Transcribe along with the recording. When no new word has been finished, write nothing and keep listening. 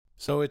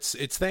So it's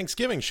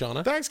Thanksgiving,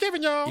 Shauna.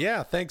 Thanksgiving, y'all.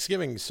 Yeah,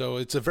 Thanksgiving. So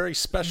it's a very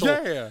special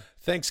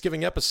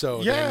Thanksgiving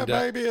episode. Yeah, and,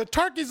 baby.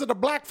 Turkeys are the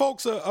black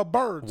folks of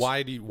birds.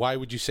 Why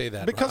would you say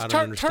that? Because I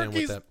don't understand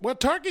turkeys, what that... well,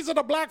 turkeys are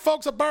the black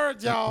folks of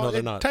birds, y'all. No,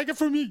 they're not. Take it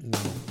from me. No.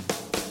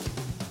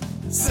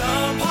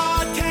 Some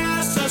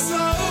podcasts are slow.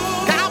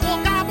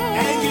 Gobble, gobble.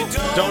 And you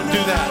Don't do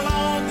that.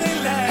 how long they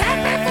last.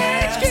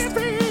 Happy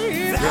Thanksgiving.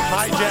 You're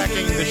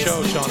hijacking the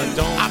show, Shauna.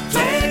 Don't.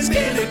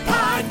 Thanksgiving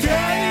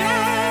podcast.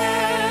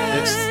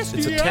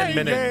 It's a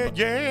 10-minute.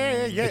 Yeah.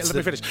 It's Let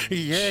me finish.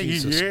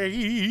 Jesus.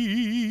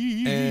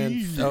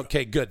 And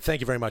okay, good.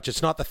 Thank you very much.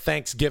 It's not the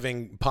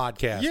Thanksgiving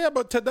podcast. Yeah,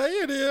 but today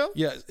it is.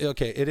 Yeah,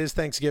 okay. It is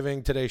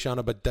Thanksgiving today,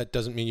 Shauna, but that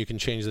doesn't mean you can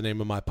change the name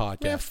of my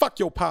podcast. Man, fuck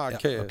your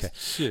podcast. Yeah, okay.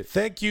 Shit.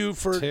 Thank you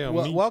for Tell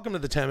me. welcome to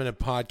the 10-minute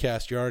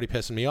podcast. You're already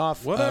pissing me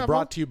off. Whatever.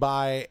 Brought to you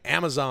by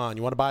Amazon.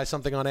 You want to buy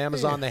something on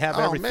Amazon? They have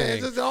everything. Man,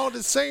 it's just all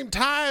the same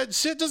tired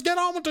shit. Just get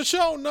on with the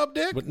show, nub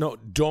dick. But no,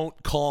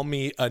 don't call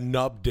me a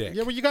nub dick.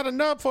 Yeah, well, you got a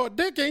nub for a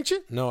dick, ain't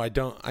you? No, I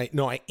don't. I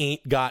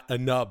ain't got a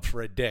nub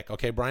for a dick.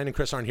 Okay, Brian and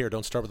Chris aren't here.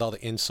 Don't start with all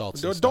the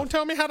insults. and Don't stuff.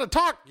 tell me how to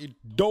talk, you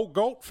dope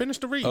goat. Finish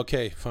the read.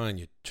 Okay, fine,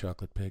 you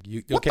chocolate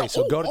pig. What Okay, the-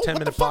 so go to what 10 the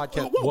Minute fuck?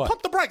 Podcast. Whoa, What?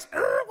 Pump the brakes.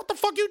 What the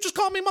fuck you just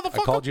called me, motherfucker?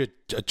 I called you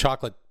a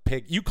chocolate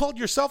pig. You called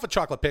yourself a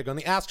chocolate pig on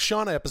the Ask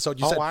Shauna episode.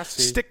 You said, I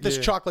see. stick this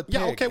Yeah. chocolate pig.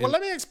 Yeah, okay, well, And-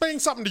 let me explain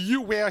something to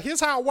you, Will. Here's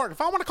how it works.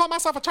 If I want to call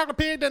myself a chocolate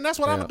pig, then that's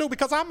what I'm going to do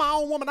because I'm my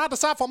own woman. I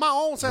decide for my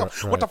own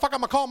self Right. what the fuck I'm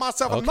going to call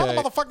myself. Okay. Another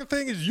motherfucking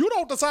thing is you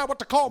don't decide what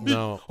to call me,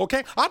 No.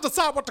 okay? I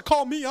decide what to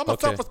call me. I'm a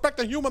Okay.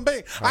 self-respecting human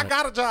being. I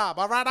got a job,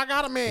 all right? I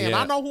got a man. Yeah.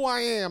 I know who I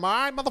am, all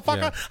right,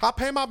 motherfucker? Yeah. I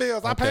pay my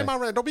bills. I pay Okay. my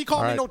rent. Don't be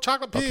calling All me right. no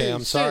chocolate pig. Okay,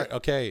 I'm sorry. Shit.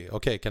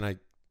 Okay.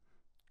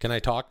 Can I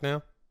talk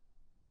now?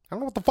 I don't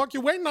know what the fuck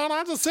you waiting on.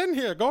 I'm just sitting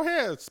here. Go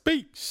ahead.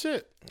 Speak.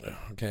 Shit.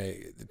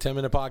 Okay,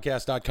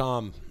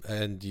 10minutepodcast.com,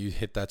 and you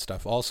hit that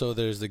stuff. Also,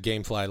 there's the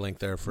Gamefly link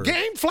there for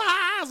Game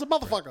flies, a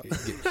motherfucker.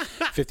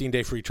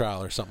 15-day free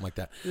trial or something like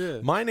that. Yeah.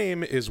 My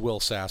name is Will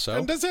Sasso.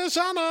 And this is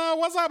Shauna.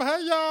 What's up? Hey,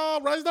 y'all.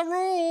 Raise the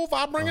roof.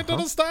 I bring it to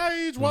the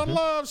stage. One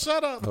love.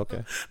 Shut up.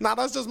 Okay. Nah,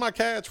 that's just my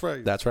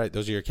catchphrase. That's right.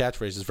 Those are your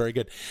catchphrases. Very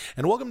good.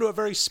 And welcome to a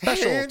very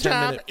special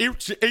 10-minute...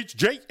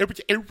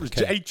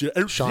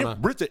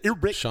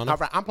 Shauna. All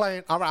right, I'm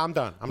playing. All right, I'm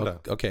done. I'm done.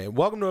 Okay,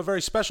 welcome to a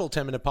very special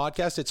 10-minute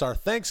podcast. It's our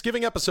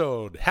Thanksgiving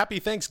episode. Happy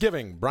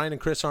Thanksgiving. Brian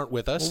and Chris aren't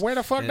with us. Where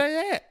the fuck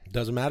they at?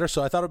 Doesn't matter.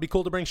 So I thought it would be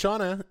cool to bring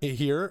Shauna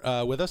here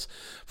with us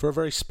for a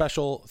very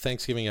special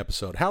Thanksgiving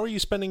episode. How are you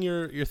spending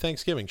your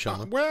Thanksgiving,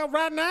 Shauna? Well,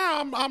 right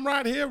now, I'm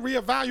right here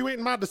reevaluating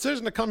my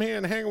decision to come here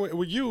and hang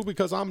with you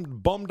because I'm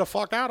bummed the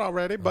fuck out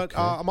already. But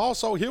I'm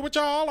also here with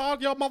y'all,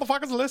 all y'all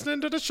motherfuckers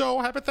listening to the show.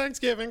 Happy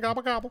Thanksgiving.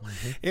 Gobble, gobble.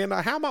 And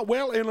how am I?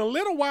 Well, in a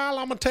little while,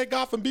 I'm going to take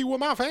off and be with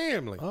my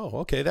family. Oh,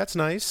 okay. That's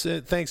nice.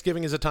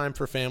 Thanksgiving is a time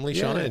for family,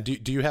 Shauna. Yeah.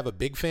 And do you have a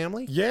big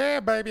family? Yeah,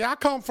 baby. I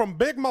come from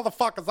big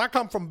motherfuckers. I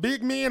come from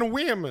big men and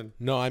women.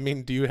 No, I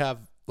mean, do you have...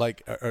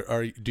 Like,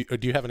 do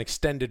you have an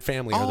extended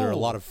family? Are there a Oh.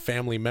 lot of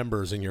family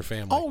members in your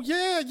family? Oh,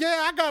 yeah.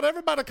 I got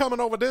everybody coming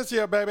over this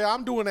year, baby.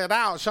 I'm doing it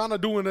out. Shauna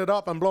doing it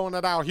up and blowing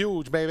it out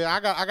huge, baby. I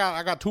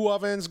got 2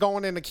 ovens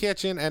going in the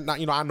kitchen, and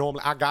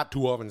I got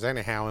 2 ovens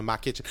anyhow in my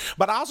kitchen.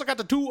 But I also got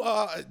the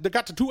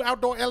two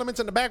outdoor elements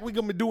in the back. We're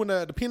gonna be doing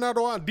the peanut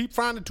oil and deep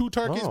frying the 2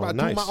 turkeys. Oh, Two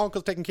nice. of my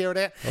uncles taking care of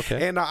that.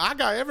 Okay. And I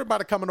got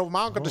everybody coming over.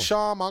 My uncle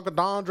Deshaun, my uncle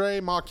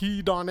Dondre,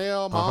 Marquis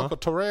Darnell, my uncle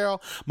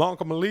Terrell, my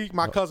uncle Malik,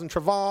 my cousin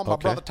Trevon, my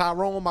Okay. brother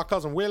Tyrone, my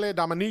cousin Willie,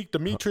 Dominique,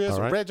 Demetrius,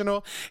 All right.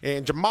 Reginald,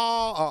 and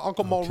Jamal,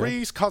 Uncle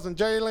Maurice, cousin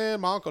Jalen,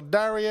 my uncle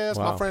Darius,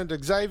 Wow. my friend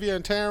Xavier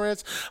and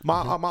Terrence,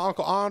 my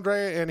uncle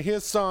Andre, and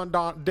his son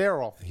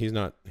Daryl. He's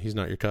not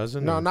your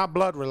cousin? No, or- not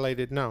blood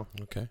related. No.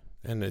 Okay.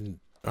 And then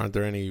aren't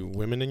there any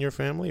women in your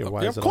family, or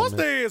why Yeah, is of it all course men?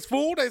 there is,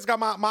 fool. There's got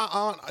my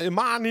aunt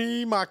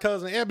Imani, my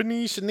cousin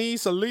Ebony,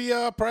 Shanice,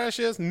 Aaliyah,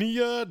 Precious,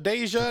 Nia,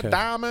 Deja, Okay.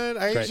 Diamond,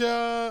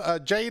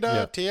 Asia, Jada,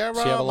 Yeah. Tiara,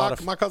 So you have a lot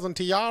of- my cousin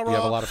Tiara, you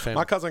have a lot of family.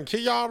 my cousin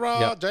Kiara,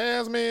 Yep.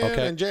 Jasmine,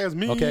 Okay. and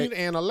Jasmine, Okay.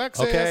 and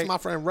Alexis, Okay. my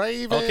friend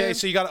Raven. Okay,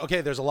 so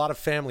there's a lot of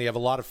family. You have a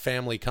lot of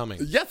family coming.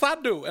 Yes, I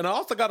do. And I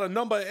also got a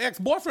number of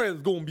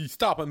ex-boyfriends going to be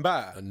stopping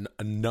by.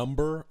 A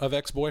number of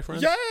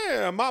ex-boyfriends?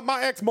 Yeah,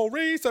 my ex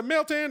Maurice and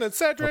Milton and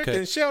Cedric Okay.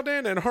 and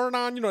Sheldon and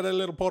Hernan, you know that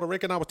little Puerto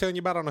Rican I was telling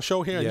you about on the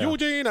show here, and Yeah.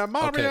 Eugene and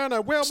Marion Okay.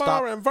 and Wilbur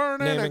Stop and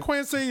Vernon naming and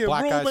Quincy and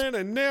black guys. Ruben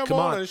and Come Neville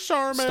on. and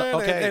Sherman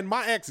Stop. Okay. and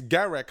my ex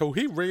Garrett, who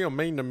he real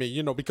mean to me,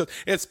 you know, because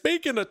and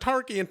speaking of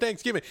turkey and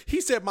Thanksgiving, he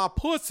said my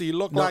pussy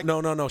looked like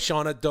No,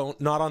 Shauna,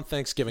 not on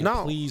Thanksgiving.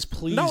 No. Please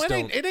No, it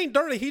don't. ain't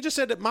dirty. He just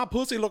said that my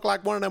pussy looked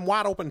like one of them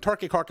wide open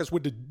turkey carcass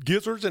with the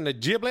gizzards and the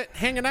giblet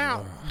hanging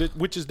out,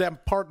 which is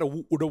that part the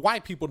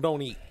white people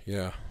don't eat.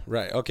 Yeah,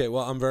 right. Okay,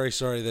 well, I'm very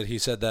sorry that he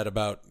said that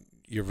about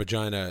your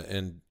vagina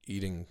and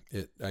eating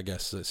it, I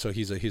guess. So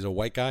he's a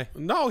white guy?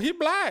 No, he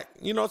black.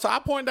 You know, so I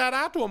pointed that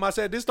out to him. I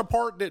said, this the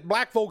part that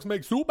black folks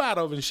make soup out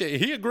of and shit.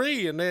 He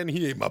agreed, and then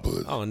he ate my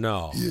butt. Oh,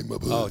 no. Yeah, my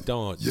bud. Oh,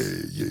 don't.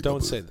 Yeah,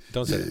 Don't say that.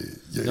 Don't say that.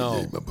 Yeah, No.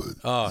 yeah, my bud.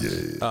 Oh,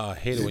 Yeah, I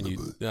hate it yeah, when my you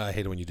bud. I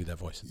hate it when you do that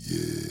voice.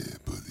 Yeah,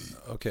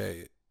 buddy.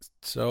 Okay.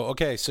 So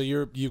okay, so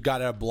you've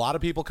got a lot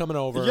of people coming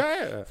over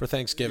Yeah. for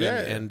Thanksgiving,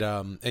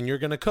 Yeah. and you're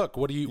gonna cook.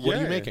 What are you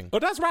making? Well,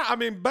 that's right. I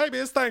mean, baby,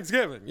 it's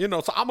Thanksgiving,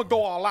 so I'm gonna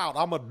go all out.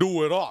 I'm gonna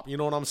do it up. You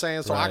know what I'm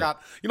saying? So I Right.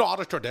 got, all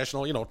the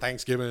traditional,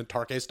 Thanksgiving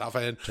turkey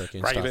stuffing, Turkey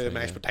and gravy, stuffing,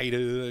 mashed yeah.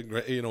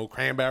 potatoes,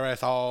 cranberry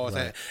sauce,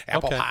 and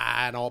apple Okay.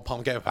 pie and all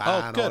pumpkin pie.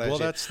 Oh, and good. all that Well,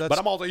 shit. that's- But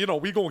I'm also,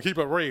 we gonna keep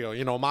it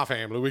real. My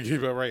family, we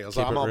keep it real.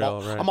 So Keep it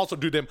real, right. I'm also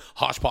do them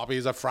hush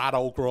puppies, fried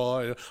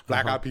okra,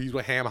 black eyed peas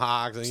with ham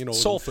hocks, and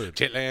Soul food.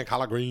 chitlin,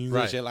 collard greens,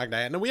 Right. and shit like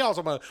that. And then we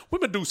also we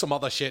been do some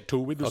other shit too.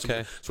 We do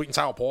Okay. some sweet and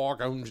sour pork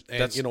and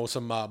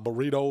some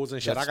burritos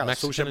and shit. I That's got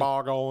Mexican a sushi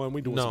bar going.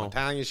 We doing some No.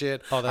 Italian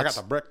shit. Oh, I got that's-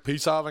 the brick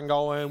pizza oven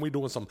going. We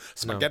doing some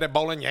spaghetti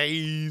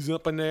bolognese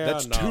up in there.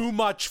 That's No. too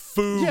much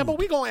food. Yeah, but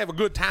we gonna have a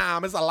good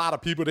time. There's a lot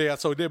of people there,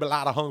 so there'll be a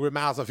lot of hungry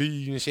mouths to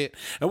feed and shit.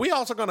 And we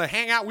also gonna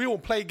hang out. We gonna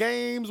play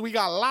games. We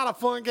got a lot of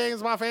fun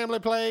games my family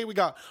play. We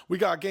got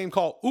a game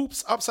called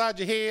Oops Upside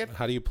Your Head.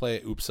 How do you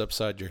play Oops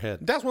Upside Your Head?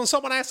 That's when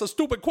someone asks a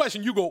stupid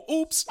question, you go,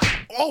 oops.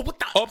 Oh, what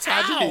the?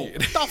 Upside your Ow,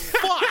 head. What the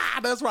fuck?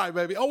 That's right,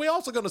 baby. Oh, we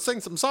also going to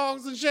sing some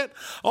songs and shit.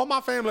 All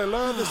my family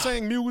learned to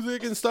sing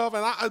music and stuff.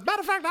 And as a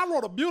matter of fact, I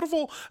wrote a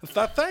beautiful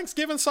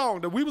Thanksgiving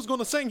song that we was going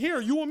to sing here,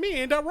 you and me.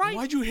 Ain't that right?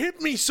 Why'd you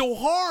hit me so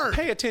hard?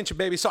 Pay attention,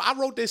 baby. So I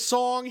wrote this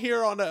song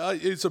here on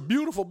it's a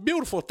beautiful,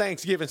 beautiful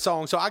Thanksgiving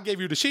song. So I gave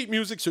you the sheet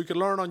music so you can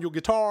learn on your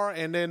guitar.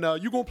 And then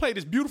you're going to play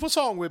this beautiful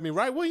song with me,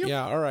 right, William?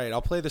 Yeah, all right.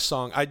 I'll play the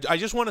song. I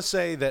just want to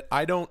say that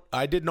I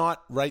did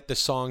not write the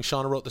song.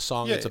 Shauna wrote the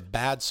song. Yeah. It's a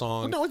bad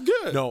song. No, it's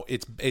good. No,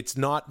 it's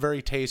not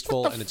very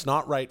tasteful, and it's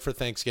not right for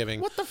Thanksgiving.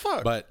 What the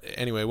fuck? But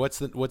anyway, what's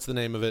the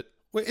name of it?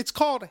 Well, it's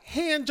called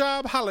Hand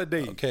Job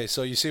Holiday. Okay,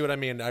 so you see what I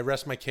mean. I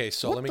rest my case.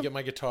 So let me get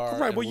my guitar. All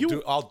right, and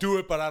well, I'll do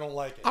it, but I don't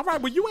like it. All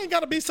right, well, you ain't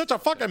got to be such a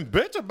fucking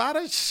bitch about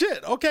it.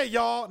 Shit. Okay,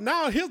 y'all.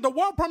 Now, here's the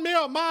world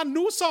premiere of my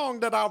new song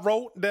that I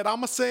wrote that I'm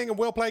going to sing and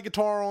we'll play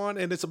guitar on.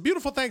 And it's a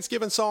beautiful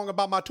Thanksgiving song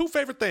about my two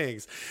favorite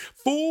things,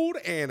 food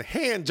and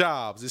hand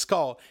jobs. It's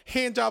called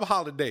Hand Job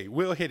Holiday.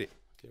 We'll hit it.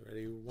 Okay,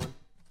 ready? 1,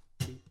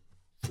 2,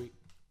 3.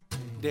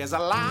 There's a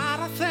lot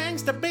of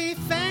things to be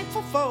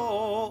thankful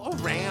for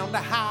around the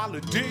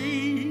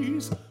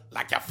holidays.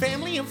 Like your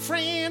family and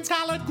friends,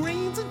 collard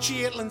greens and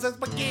chitlins and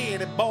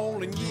spaghetti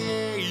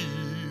bolognese.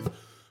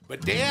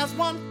 But there's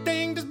one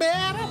thing that's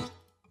better,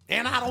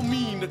 and I don't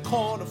mean the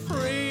corner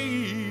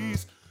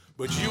phrase,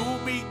 but you'll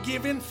be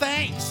giving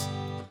thanks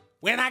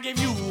when I give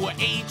you a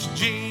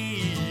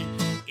HG.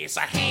 It's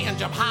a hand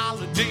job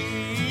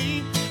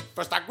holiday.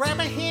 First I grab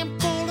a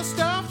handful of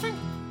stuffing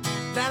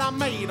that I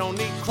made on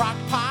the crock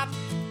pot.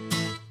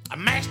 I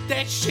mash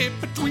that shit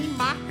between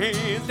my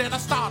hands, then I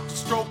start to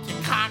stroke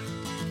your cock.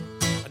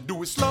 I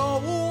do it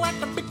slow at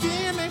the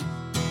beginning,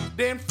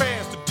 then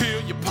fast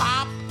until you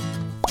pop.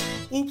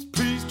 Oops,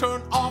 please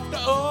turn off the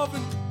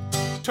oven.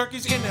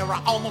 Turkey's in there,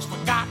 I almost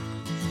forgot.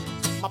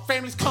 My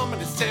family's coming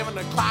at 7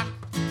 o'clock.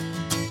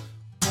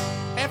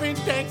 Having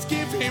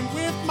Thanksgiving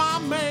with my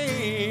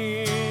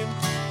man.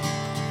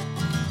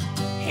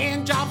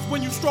 Hand jobs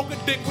when you stroke a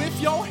dick with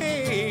your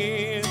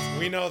hands.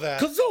 We know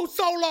that. Kazoo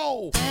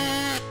solo.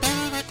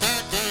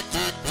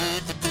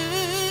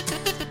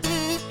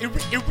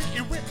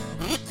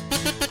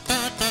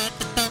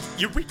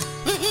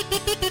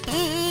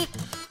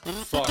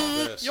 Fuck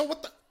this. Yo,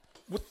 what the?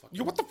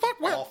 What the fuck?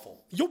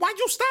 Awful. Yo, why'd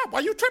you stop? Why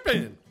you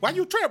tripping? Why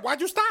you trip?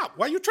 Why'd you stop?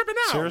 Why you tripping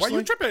out? Seriously? Why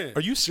you tripping?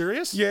 Are you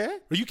serious? Yeah.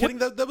 Are you kidding?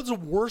 That was the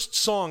worst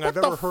song I've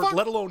What the ever heard, fuck?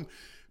 let alone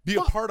be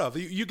a part of.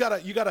 You're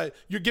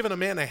giving a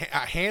man a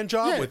hand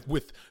job Yeah.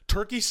 with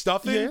turkey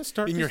stuffing Yes,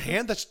 turkey in your stuffing.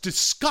 hand. That's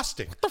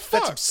disgusting. What the fuck?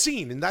 That's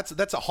obscene, and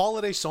that's a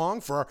holiday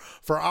song for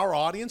our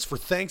audience for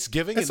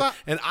Thanksgiving. It's not-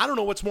 And I don't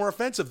know what's more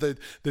offensive,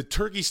 the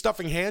turkey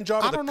stuffing hand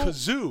job I or the don't know.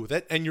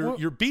 kazoo.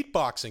 You're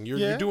beatboxing. You're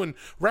Yeah. doing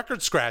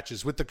record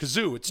scratches with the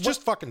kazoo. It's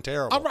just fucking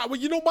terrible. All right, well,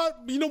 you know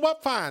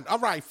what? Fine. All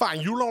right,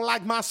 fine. You don't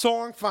like my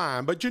song?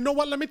 Fine. But you know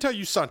what? Let me tell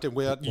you something,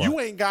 Will. You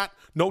ain't got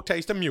no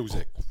taste in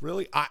music.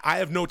 Really? I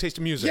have no taste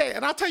in music. Yeah,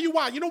 and I'll tell you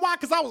why. You know why?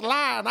 Because I was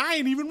lying. I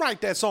ain't even write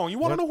that song. You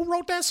want to know who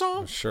wrote that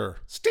song? Sure.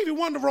 Stevie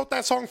Wonder wrote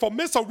that song for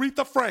Miss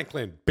Aretha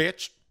Franklin,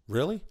 bitch.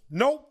 Really?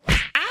 Nope. Ow!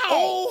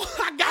 Oh,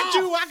 I got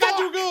you. I got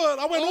you good.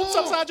 I went oops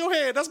upside your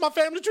head. That's my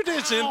family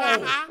tradition.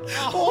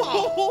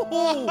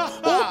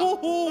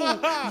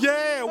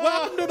 Yeah,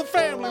 welcome to the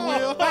family,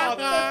 Will.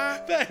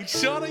 Thanks,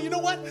 Shauna. You know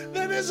what?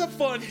 That is a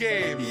fun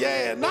game.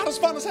 Yeah, not as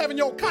fun as having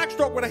your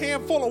cockstroke with a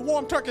handful of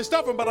warm turkey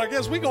stuffing, but I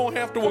guess we gonna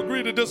have to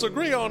agree to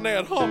disagree on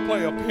that, huh,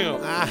 player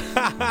pimp?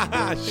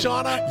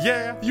 Shauna,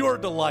 Yeah. you're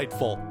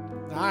delightful.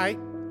 All right.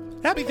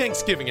 Happy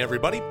Thanksgiving,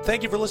 everybody.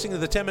 Thank you for listening to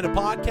the 10-Minute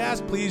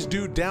Podcast. Please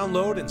do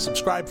download and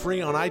subscribe free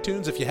on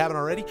iTunes if you haven't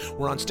already.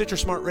 We're on Stitcher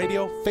Smart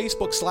Radio,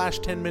 Facebook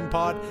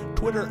 /10MinPod,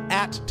 Twitter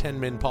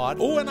 @10MinPod.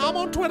 Oh, and I'm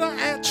on Twitter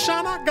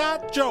 @Shauna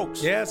Got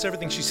Jokes. Yes,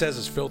 everything she says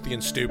is filthy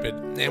and stupid.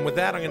 And with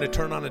that, I'm going to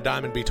turn on a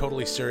dime and be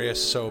totally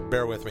serious, so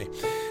bear with me.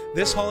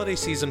 This holiday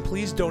season,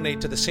 please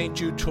donate to the St.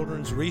 Jude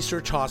Children's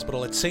Research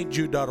Hospital at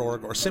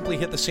stjude.org or simply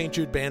hit the St.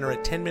 Jude banner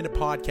at 10 Minute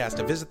Podcast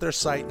to visit their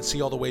site and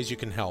see all the ways you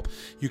can help.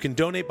 You can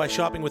donate by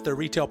shopping with their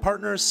retail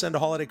partners, send a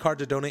holiday card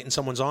to donate in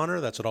someone's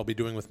honor. That's what I'll be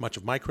doing with much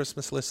of my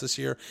Christmas list this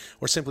year.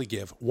 Or simply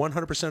give.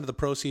 100% of the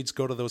proceeds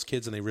go to those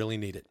kids and they really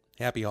need it.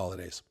 Happy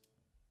holidays.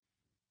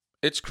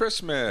 It's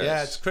Christmas.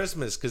 Yeah, it's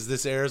Christmas because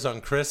this airs on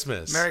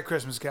Christmas. Merry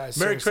Christmas, guys.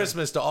 Merry Seriously.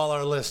 Christmas to all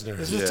our listeners.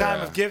 This is a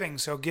time of giving,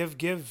 so give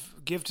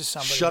to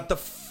somebody. Shut the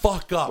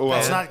fuck up, Well, man.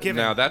 That's not giving.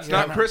 Now, that's Yeah,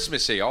 not no.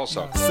 Christmassy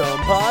also. Some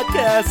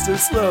podcasts are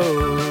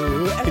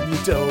slow, and you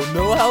don't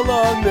know how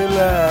long they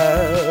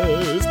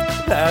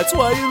last. That's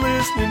why you're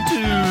listening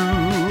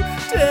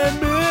to 10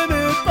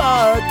 Minute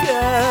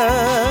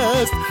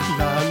Podcast.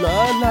 La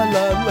la la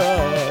la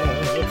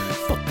la.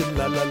 Fucking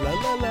la la la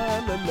la la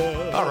la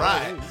la. All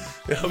right.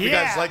 I hope you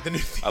Yeah. guys like the new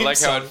theme I like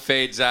how song. it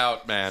fades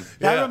out, man.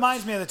 That Yeah.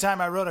 reminds me of the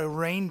time I rode a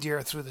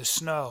reindeer through the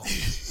snow.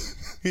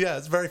 Yeah,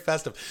 it's very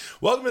festive.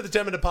 Welcome to the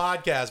 10 Minute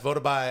Podcast,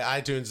 voted by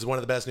iTunes as one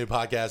of the best new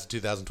podcasts of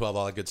 2012,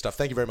 all that good stuff.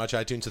 Thank you very much,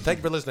 iTunes, and thank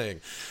you for listening.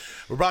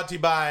 We're brought to you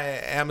by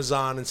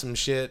Amazon and some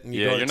shit. And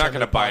Yeah, you're not going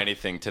to buy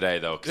anything today,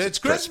 though. 'cause It's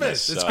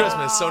Christmas. It's so-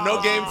 Christmas, so no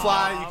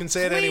Gamefly. You can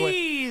say it anyway.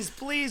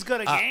 Please go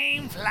to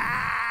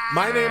Gamefly.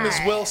 My name is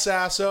Will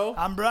Sasso.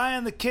 I'm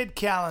Brian the Kid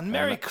Callen.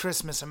 Merry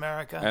Christmas,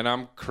 America. And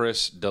I'm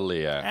Chris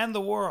D'Elia. And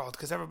the world,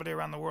 because everybody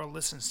around the world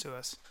listens to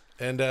us.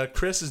 And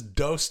Chris is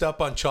dosed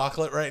up on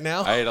chocolate right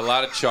now. I ate a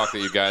lot of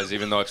chocolate, you guys,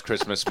 even though it's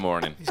Christmas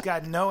morning. He's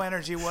got no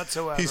energy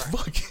whatsoever. He's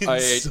fucking I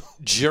ate so...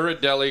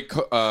 Ghirardelli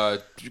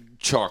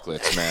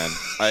chocolates, man.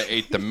 I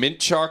ate the mint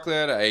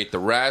chocolate, I ate the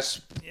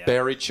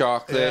raspberry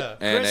chocolate, Yeah.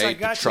 and Chris, I I ate the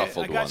got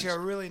truffled you a ones.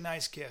 really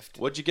nice gift.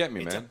 What'd you get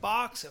me, It's a man?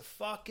 box of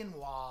fucking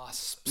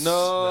wasps.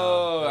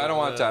 No, I don't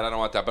want that. I don't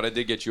want that. But I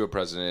did get you a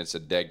present. It's a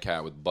dead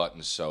cat with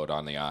buttons sewed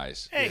on the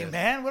eyes. Hey,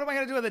 man, what am I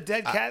going to do with a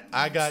dead cat?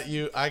 I got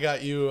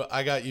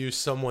you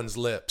someone's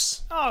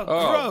lips. Oh,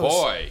 Oh, gross.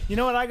 boy. You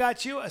know what I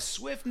got you? A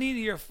swift knee to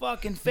your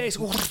fucking face.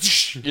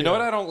 You know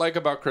what I don't like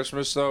about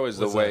Christmas though is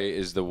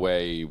the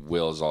way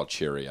Will's all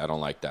cheery. I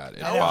don't like that.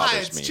 It Why?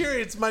 bothers It's me.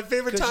 cheery. It's my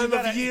favorite 'Cause you time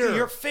of gotta- year.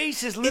 Your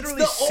face is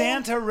literally It's the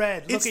Santa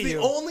red. Look It's at the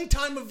you. only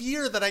time of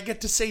year that I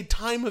get to say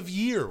time of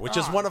year, which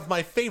is one of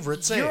my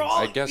favorite sayings. You're all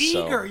I guess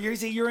so. eager.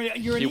 You're an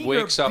He eager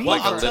wakes up beaver.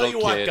 like a I'll tell little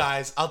you what, kid.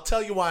 guys. I'll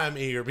tell you why I'm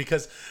eager,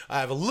 because I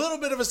have a little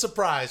bit of a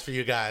surprise for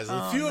you guys.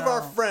 A few of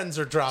our friends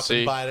are dropping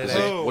See? by today.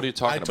 See? What are you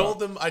talking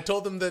about? I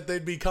told them that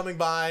they'd be coming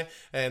by,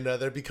 and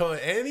they'd be coming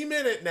any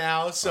minute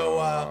now.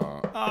 So,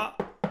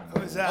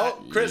 Who is that?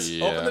 oh, Chris,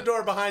 Yeah. open the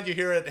door behind you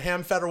here at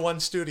Hamfetter One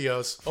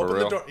Studios. Open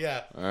real? the door.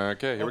 Yeah.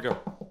 Okay, here we go.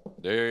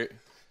 There.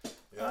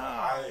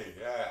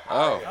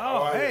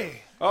 Oh,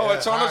 hey. Oh,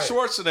 it's Arnold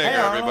Schwarzenegger, Hey,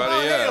 Arnold. everybody.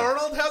 Oh, Yeah. hey,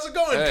 Arnold, how's it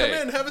going? Hey.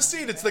 Come in, have a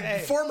seat. It's the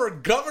former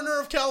governor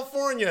of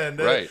California and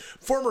Right.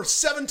 former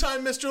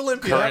 7-time Mr.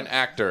 Olympia. Current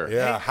actor.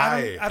 Yeah,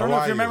 hi. I don't know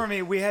if you remember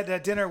me. We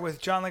had dinner with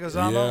John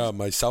Leguizamo. Yeah,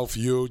 myself,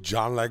 you,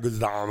 John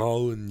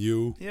Leguizamo, and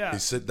you. Yeah. We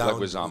sit down.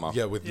 Leguizamo.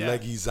 Yeah, with Yeah.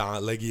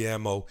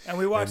 Leguizamo. And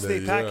we watched the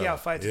Pacquiao yeah,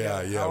 fight Yeah,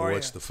 together. yeah, How are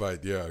watched you? the fight.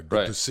 Yeah, good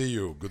Right. to see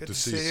you. Good to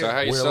see you. So how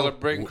you Well,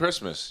 celebrating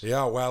Christmas?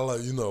 Yeah, well,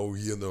 you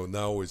know,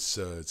 now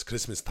it's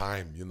Christmas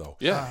time, you know.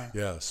 Yeah.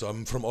 Yeah, so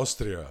I'm from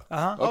Austria.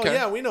 Oh, Okay.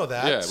 yeah, we know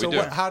that. Yeah, we so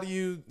do. how do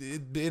you,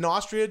 in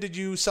Austria, did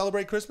you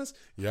celebrate Christmas?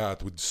 Yeah,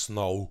 it would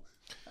snow.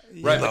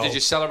 Right, but know. did you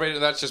celebrate it?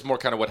 That's just more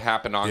kind of what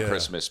happened on Yeah.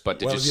 Christmas. But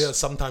did well, you? yeah,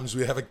 sometimes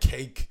we have a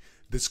cake.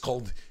 It's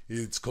called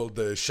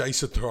the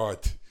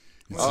Scheissetraut.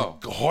 It's Oh.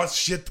 a horse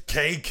shit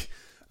cake.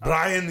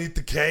 Brian, eat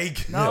the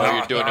cake. No, Oh,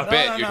 you're doing a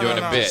bit. You're doing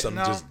a bit. I'm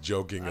just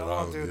joking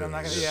around. dude, yeah, I'm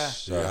not gonna- yeah.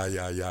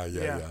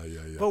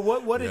 But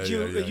what did Yeah,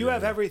 you? yeah, You yeah,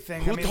 have yeah.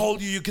 everything. Who I mean,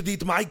 told you could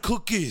eat my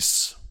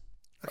cookies?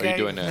 Are you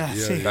doing that?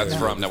 Yeah, That's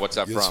from. Now, what's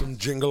that It's from? from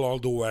Jingle All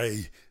the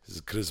Way. It's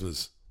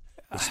Christmas.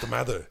 What's the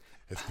matter?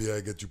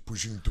 FBI got you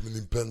pushing too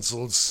many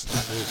pencils.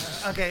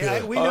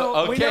 Okay, we know.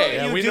 okay. We know,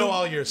 Yeah, you we do- know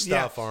all your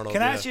stuff, yeah. Arnold,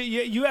 Can I yeah. ask you?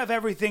 You have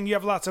everything. You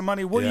have lots of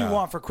money. What do you Yeah.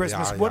 want for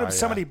Christmas? Yeah, What yeah, if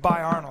somebody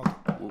buy Arnold?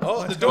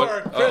 Oh, the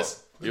door, Chris.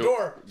 The You-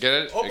 door. Get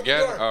it Open the again?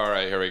 door. All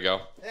right, here we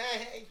go.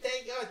 Hey,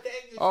 thank you.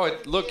 Oh,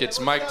 look, it's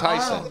Mike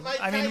Tyson.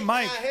 I mean,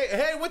 Mike.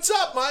 Hey, what's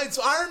up, Mike? It's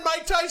Iron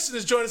Mike Tyson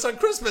is joining us on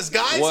Christmas,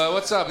 guys. Well,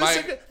 what's up,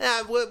 Mike?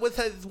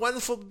 It's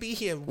wonderful to be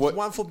here.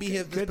 Wonderful to be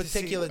here. This Good to see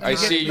particular. you. I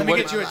see. Let me What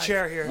get did- you a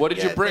chair here. What did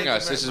you Yeah, bring thank you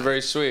us? very This is much.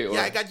 very sweet.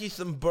 Yeah, I got you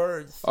some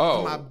birds. Oh.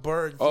 For my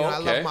birds. Oh, You know, I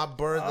okay. love my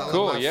birds. I love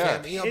Cool, my yeah.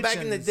 family. You know, back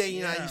in the Pigeons, day,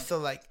 you know, I yeah. used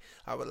to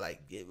I would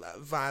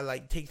if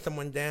I take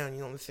someone down, you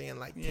know what I'm saying?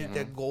 Like take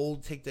their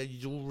gold, take their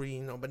jewelry,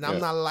 you know. But Yeah. I'm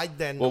not like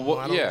that no Well, more.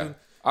 I don't yeah. do-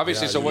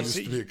 Obviously, Yeah, so you what's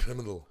used to be a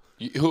criminal.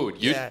 who?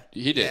 You? Yeah.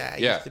 He did. Yeah, I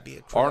Yeah. used to be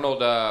a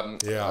criminal.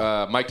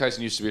 Arnold. Mike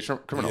Tyson used to be a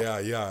criminal.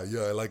 Yeah.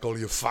 I like all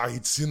your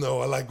fights. You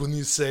know, I like when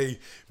you say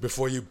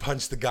before you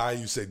punch the guy,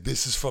 you say,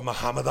 "This is for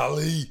Muhammad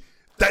Ali."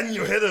 then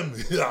you hit him.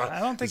 I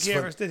don't think he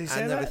ever did. He I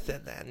say never that?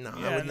 said that. No,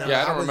 Yeah, I would no. never.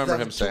 Yeah, I don't was remember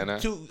never him saying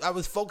that. I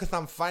was focused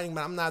on fighting,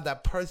 but I'm not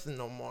that person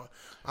no more.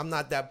 I'm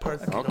not that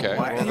person. Okay. No more.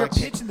 Why? You're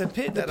pitching the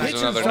pitchers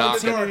another don't knock.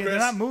 see anything. They're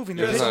not moving.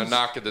 They're There's a just-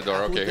 knock at the door.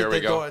 Who Okay, did here we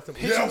the go. door?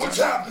 Yeah, what's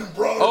happening,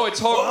 brother? Oh, it's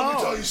Hulk. Let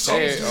me tell you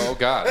something. Hey, dude. oh,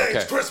 God, Hey, okay.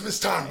 it's Christmas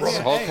time,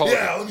 brother. Hulk Hogan.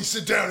 Yeah, let me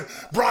sit down.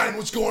 Brian,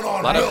 what's going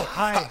on? Lot of- Bill,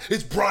 Hi.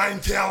 It's Brian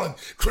Callen,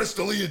 Chris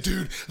D'Elia,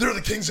 dude. They're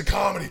the kings of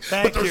comedy.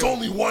 Thank but there's you.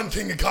 only one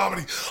king of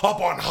comedy up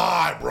on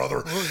high,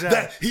 brother. Who's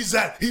that?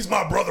 He's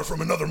my brother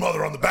from another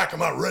mother on the back of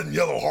my red and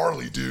yellow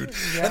Harley, dude.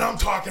 And I'm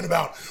talking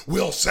about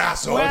Will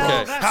Sasso, Well,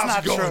 bro. that's How's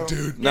not it going, true.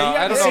 dude? No, you I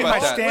haven't don't know seen about my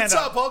that. What's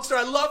stand-up. up, Hulkster?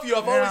 I love you.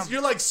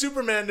 You're like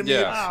Superman to me.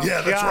 Yeah.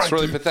 Yeah, that's God. right. It's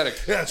really dude. pathetic.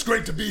 Yeah, it's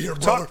great to be here,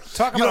 brother.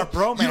 talk You about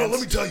know, a bromance. You know, let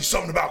me tell you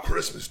something about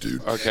Christmas,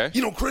 dude. Okay.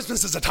 You know,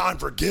 Christmas is a time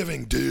for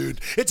giving, dude.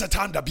 It's a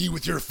time to be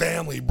with your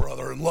family,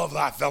 brother, and love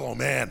thy fellow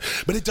man.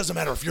 But it doesn't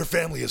matter if your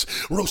family is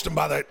roasting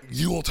by that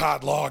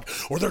Yuletide log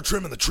or they're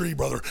trimming the tree,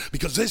 brother,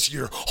 because this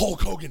year,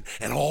 Hulk Hogan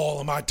and all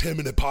of my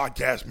 10-minute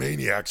podcast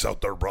maniacs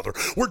out there, brother,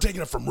 we're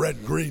taking it from red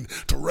and green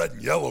to red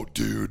and yellow,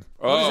 dude.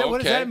 Oh, What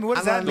does okay. that mean? What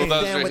does I that don't mean?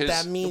 Well, those understand are what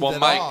his. that means Well, at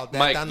Mike, all. That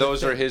Mike, doesn't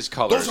those are fit. his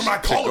colors. Those are my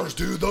To go- colors,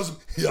 dude. Those,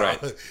 yeah,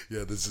 Right.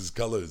 yeah, this is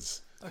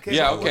colors. Okay,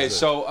 Yeah, so- okay,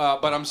 so,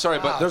 but I'm sorry,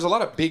 but there's a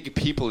lot of big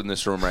people in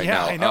this room right Yeah,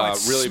 now. I know. It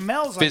really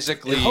smells like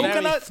physically.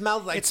 coconut. It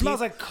smells like It smells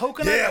tea. like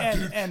coconut Yeah, and,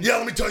 dude. and Yeah,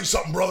 let me tell you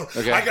something, brother.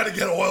 Okay. I got to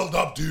get oiled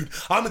up, dude.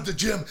 I'm at the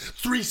gym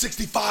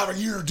 365 a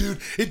year, dude.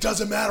 It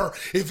doesn't matter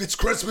if it's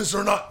Christmas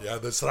or not. Yeah,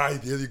 that's right.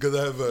 Yeah, you got to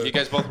have a... You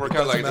guys both work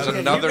out like there's matter.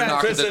 another you guys- knock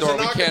at Chris, the there's door. a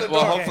We knock at can't. the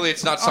Well, door. hopefully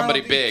it's not somebody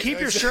Arnold, big. Keep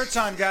your shirts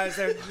on, guys.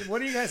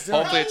 What are you guys doing?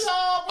 Hopefully it's. What's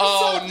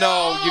Oh up, no,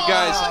 y'all? you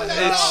guys!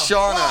 It's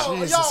Shauna.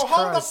 Jesus Yo,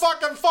 hold Christ. the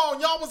fucking phone.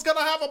 Y'all was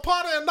gonna have a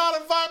party and not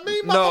invite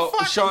me, No,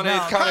 motherfucker. Shauna,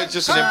 it's kind of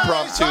just an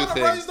impromptu trying to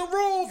thing. raise the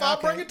roof. I'll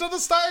Okay. bring it to the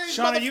stage,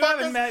 Shauna, you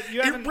haven't motherfuckers. met-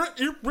 you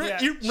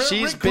haven't- Yeah.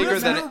 She's bigger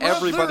than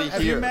everybody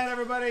Have you here. met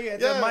everybody at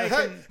Yeah, the mic?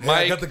 hey. and- Yeah, I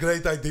Mike- got the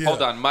great idea.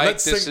 Hold on, Mike.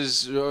 Let's This sing-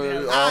 is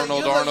You're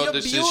Arnold. Arnold.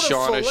 This is beautiful.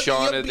 Shauna. Look,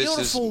 Shauna. You're a This is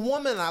beautiful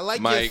woman. I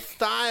like Mike. your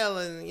style,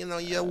 and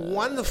you're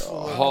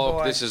wonderful. Hulk.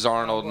 boy. This is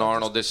Arnold. And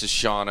Arnold. This is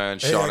Shauna.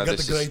 And Hey, I Shauna. got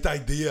This the is great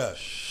idea.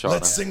 Shauna.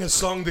 Let's sing a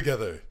song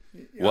together.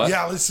 what?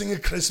 Yeah, let's sing a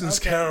Christmas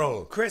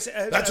carol. Chris,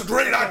 That's a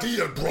great okay.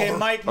 idea, brother. Okay,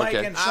 Mike,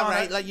 Okay. and Shauna. All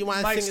right, like, you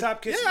wanna Mike, sing it?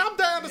 stop kissing. Yeah, I'm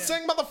down to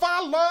sing, motherfucker.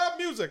 I love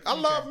music. I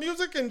love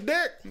music and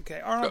dick. Okay,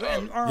 Arnold.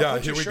 And Arnold, Yeah,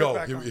 put here your we shirt go.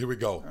 back on. Here we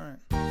go.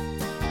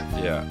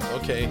 Yeah.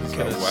 Okay.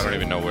 So, I don't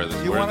even know where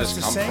this. You where want this us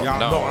to come sing? from. Yeah,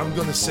 No. no, I'm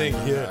gonna sing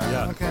here.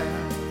 Yeah. Okay.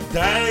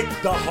 Deck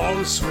the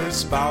halls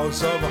with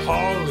boughs of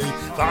holly.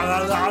 La la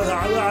la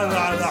la la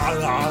la la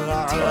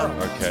la la.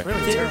 Okay.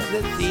 Tis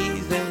the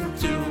season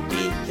to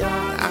be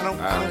young.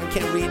 I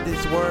can't read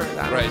this word.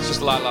 I don't- Right. It's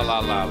just la la la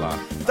la la.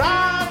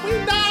 Die, we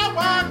die,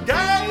 one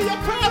gay. You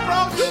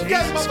pedro, you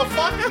gay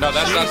motherfucker. No,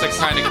 that's not the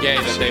kind of gay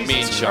that they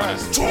mean, Shauna.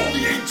 It's all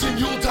the ancient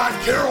Yuletide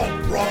carol,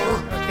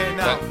 brother. Okay,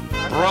 now.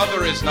 That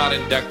brother is not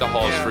in Deck the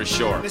Halls for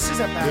sure. This is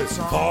a bad Yes,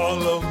 song.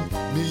 follow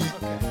me.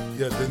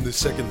 Yeah, then the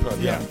second part.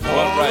 Yeah. Well,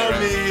 Follow right,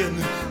 right. me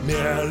in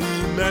merry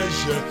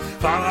measure.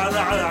 La la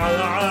la la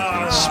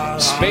la la.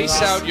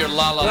 Space out your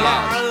la la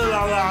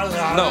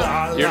la.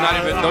 No, you're not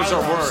even. Those are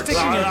words.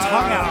 Sticking your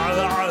tongue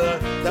out.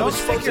 That was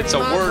Stick your It's a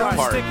tongue word out.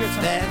 part. Stick your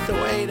tongue. That's the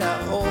way the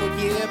whole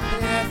year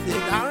passes.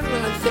 I don't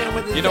even understand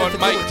what this You know has what, to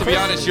do Mike? with To be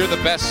Christmas. honest, you're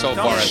the best so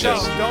far Don't at show.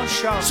 this. Don't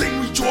show. Sing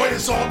we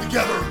joyous all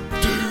together,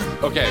 dude.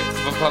 Okay.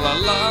 La la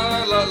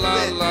la la la la.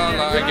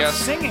 I You're not guess.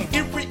 singing.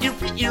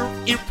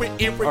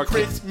 Okay.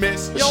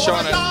 Christmas. Yo,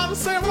 Shauna. y'all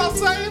understand what I'm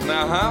saying?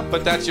 Uh huh.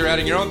 But that's you're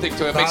adding your own thing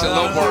to it. Makes it a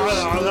little worse.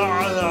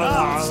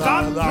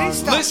 Stop. Please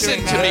stop Listen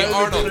doing to that. me,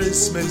 Arnold.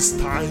 Christmas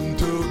time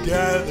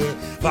together.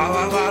 La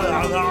la la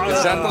la la.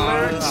 Is that the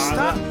lyrics?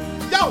 Stop.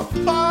 Yo,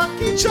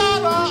 fuck each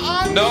other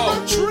under No.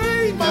 the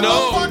tree, No,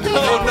 motherfucker.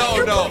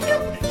 no, no, no.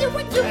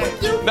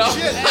 No.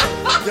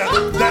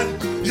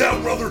 Yeah,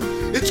 brother.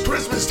 It's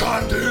Christmas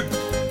time, dude.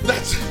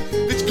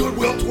 It's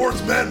goodwill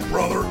towards men,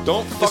 brother.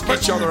 Don't fuck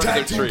Especially each other your under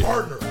tag the team tree.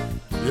 partner.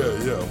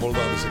 Yeah. Hold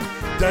on a second.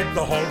 Deck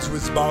the halls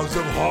with boughs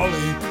of holly.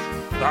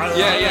 La, la,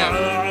 Yeah. la,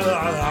 la,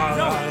 la, la,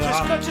 No,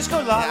 la. just go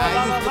la la la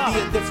I la used to la. be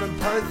a different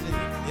person. You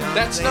know what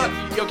That's I'm not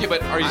saying? okay.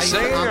 But are you I'm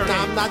saying or?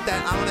 not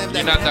that. I don't have that.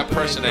 You're not that temperament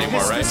person no more.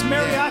 anymore, right? This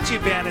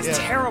mariachi band is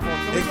terrible.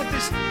 Can we get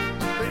this?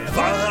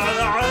 La, la, la,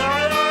 la,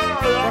 la,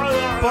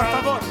 la, Por la.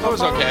 favor. That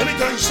was okay. Let me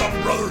tell you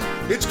something, brother.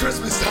 It's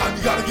Christmas time.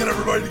 You gotta get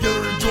everybody together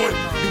and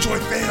enjoy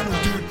family,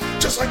 dude.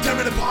 Just like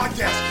 10-minute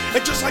podcast,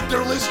 and just like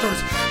their listeners,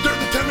 they're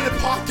the 10-minute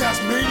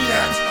podcast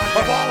maniacs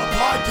of all of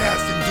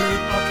podcasting, dude.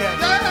 Okay.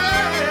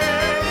 Hey,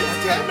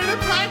 it's 10-minute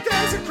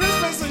podcast at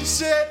Christmas and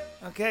shit.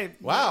 Okay.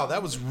 Wow,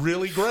 that was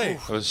really great.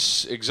 It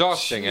was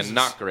exhausting and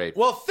not great.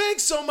 Well,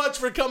 thanks so much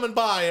for coming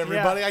by,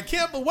 everybody. Yeah. I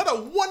can't believe what a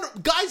wonder,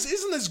 guys!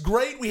 Isn't this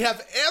great? We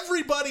have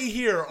everybody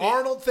here.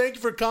 Arnold, thank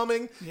you for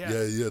coming. Yeah.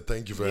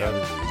 Thank you for having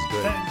me. It's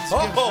great.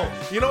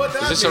 Oh, you know what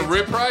that Is this a means?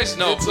 reprise?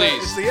 No, It's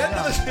please. it's the end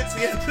of the. It's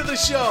the end of the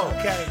show.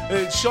 Okay.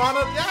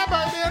 Shauna, yeah,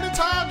 baby,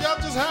 anytime. Y'all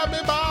just have me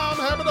by. I'm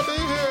happy to be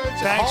here.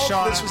 Thanks, Hulk,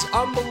 Shauna. This was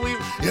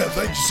unbelievable. Yeah,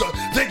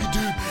 thank you,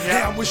 dude.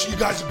 Hey, I'm wishing you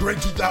guys a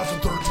great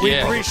 2013. We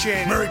Yeah.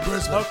 appreciate it. Merry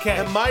Christmas. Okay.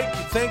 And Mike,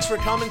 thanks for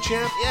coming,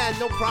 champ. Yeah,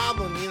 no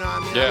problem. You know, I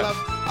mean, Yeah.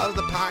 I love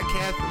the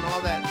podcast and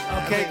all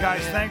that. Okay,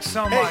 guys, thanks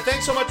so Hey, much.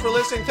 thanks so much for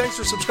listening. Thanks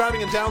for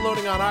subscribing and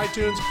downloading on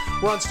iTunes.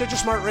 We're on Stitcher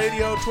Smart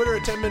Radio, Twitter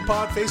at 10 Min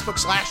Pod, Facebook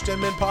 /10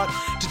 Min Pod.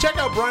 To check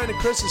out Brian and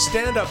Chris's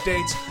stand-up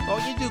dates. Oh,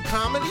 you do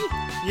comedy?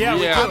 Yeah,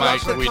 we Yeah, do. I'd love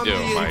Mike, to we come do,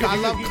 to you. Mike. I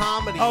love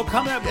comedy. Oh,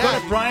 coming up. Go Yeah.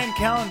 to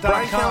BrianCallen.com.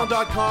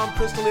 BrianCallen.com,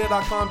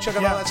 ChrisDelia.com. Check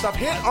out Yeah. all that stuff.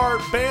 Hit our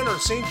banner,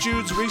 St.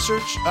 Jude's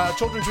Research,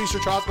 Children's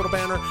Research Hospital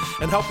banner,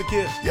 and help the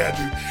kids. Yeah,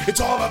 dude. It's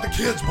all about the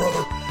kids,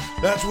 brother.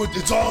 That's what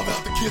it's all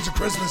about, the kids at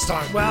Christmas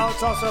time. dude. Well,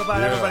 it's also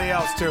about everybody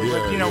else too. Yeah,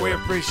 but, you know, we yeah.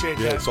 appreciate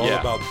Yeah, that. it's all Yeah.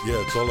 about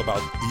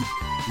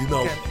you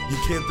know, Okay. you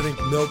can't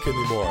drink milk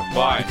anymore.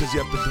 Why? Because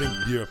you have to drink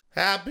beer.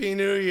 Happy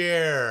New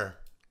Year.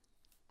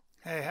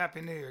 Hey,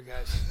 Happy New Year,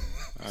 guys.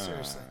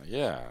 Seriously.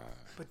 Yeah.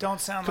 But don't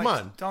sound Come like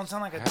on. don't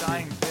sound like a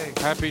dying pig.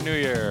 Happy New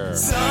Year.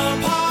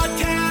 Some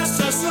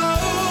podcasts are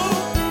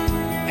slow,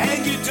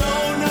 and you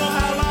don't know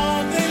how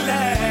long they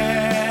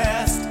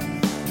last.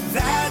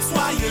 That's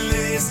why you're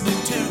listening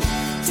to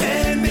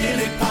 10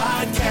 Minute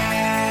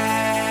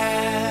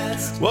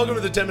Podcast. Welcome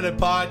to the 10-Minute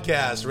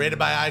Podcast, rated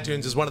by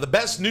iTunes as one of the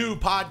best new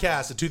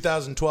podcasts of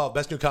 2012,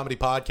 best new comedy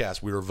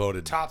podcast. We were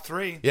voted. Top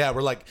 3. Yeah,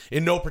 we're like,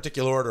 in no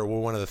particular order, we're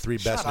one of the 3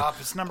 best. Shut up.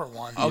 It's number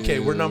 1. Okay,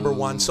 we're number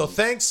 1. So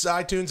thanks,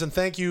 iTunes, and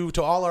thank you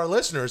to all our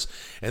listeners.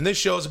 And this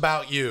show's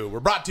about you. We're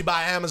brought to you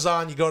by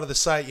Amazon. You go to the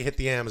site, you hit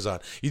the Amazon.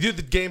 You do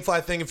the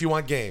Gamefly thing if you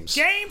want games.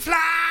 Gamefly!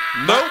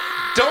 Nope,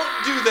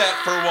 don't do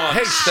that for once.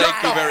 Hey, Thank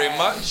shut you up. very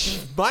much.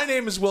 My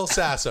name is Will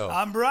Sasso.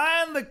 I'm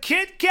Brian the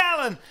Kid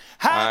Callen.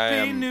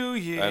 Happy New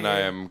Year. And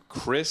I am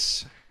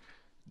Chris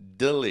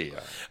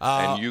D'Elia.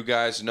 And you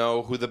guys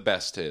know who the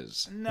best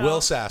is.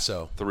 Will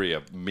Sasso. 3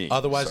 of me.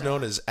 Otherwise So-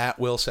 known as at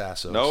Will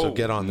Sasso. No, So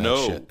get on that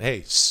no. shit.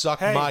 Hey, suck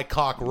Hey. my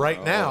cock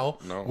right now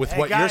no. with Hey,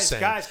 what you're guys, saying.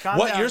 guys, calm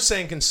what down. you're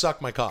saying can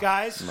suck my cock.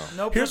 Guys,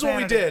 no Here's what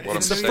we profanity. did. What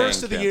It's I'm the saying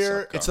first of the can't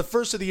year. suck It's the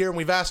first of the year, and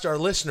we've asked our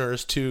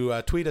listeners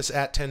to tweet us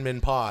at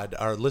 10MinPod,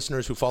 our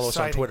listeners who follow us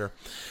on Exciting. Twitter,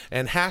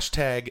 and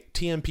hashtag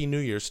TMP New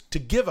Year's to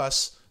give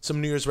us some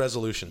New Year's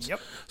resolutions. Yep.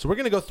 So we're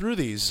going to go through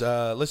these.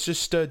 Let's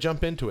just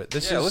jump into it.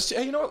 This Yeah, is let's.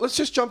 Hey, you know what? Let's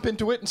just jump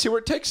into it and see where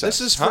it takes us.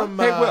 This is huh? from,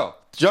 Hey, Will,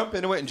 jump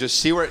into it and just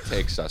see where it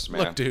takes us,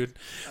 man. Look, dude.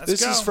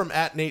 This go. is from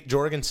at Nate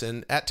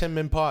Jorgensen at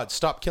 10MinPod.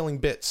 Stop killing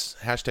bits.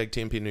 Hashtag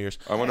TMP New Year's.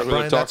 I wonder who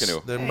Brian, they're talking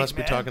that's- to. They Hey, must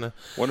be man. talking to.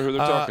 Wonder who they're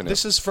talking to.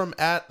 This is from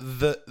at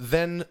the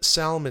then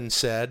Salmon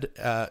said.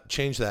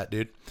 Change that,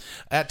 dude.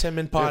 At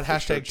 10MinPod. Yeah, for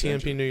hashtag sure,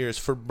 change TMP New Year's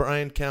for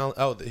Brian Callen.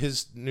 Oh,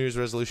 his New Year's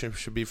resolution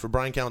should be for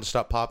Brian Callen to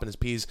stop popping his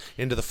peas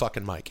into the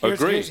fucking mic. Agree.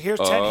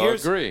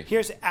 Agree.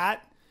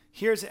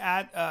 Here's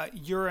at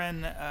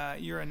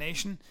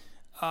urination.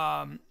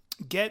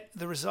 Get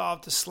the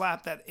resolve to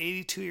slap that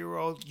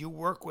 82-year-old you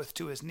work with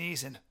to his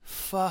knees and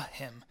fuh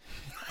him.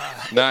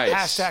 Nice.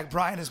 Hashtag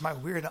Brian is my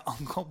weird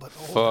uncle, but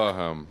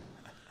older.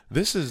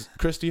 This is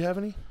Chris. Do you have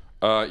any?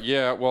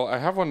 Yeah, well, I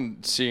have one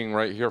seeing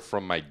right here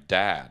from my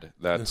dad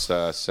that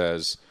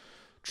says,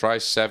 try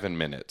 7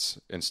 minutes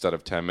instead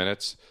of 10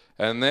 minutes.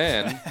 And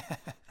then,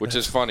 which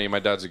is funny, my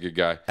dad's a good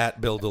guy.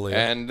 At Bill DeLeo.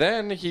 And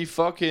then he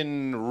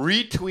fucking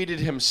retweeted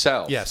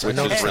himself. Yes, I which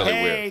noticed is that. really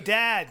Hey, weird.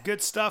 Dad,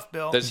 good stuff,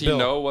 Bill. Does he Bill.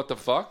 know what the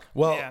fuck?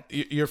 Well, Yeah.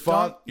 your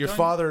Don't-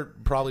 father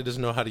probably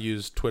doesn't know how to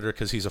use Twitter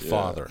because he's a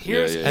father.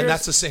 Here's- yeah. And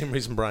that's the same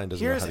reason Brian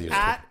doesn't know Here's how to use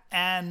at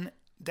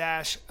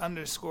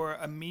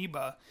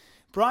 _amoeba.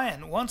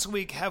 Brian, once a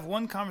week, have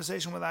one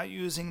conversation without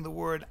using the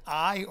word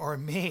I or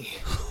me.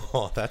 Twitter.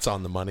 Oh, that's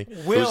on the money.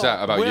 Will,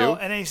 that, about Will, you?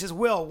 And then he says,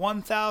 Will,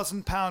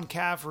 1,000-pound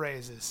calf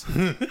raises.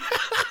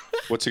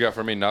 What's he got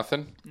for me?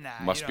 Nothing? Nah,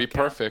 Must you be don't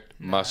count. perfect.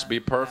 Must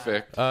be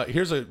perfect.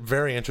 Here's a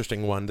very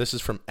interesting one. This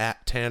is from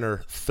at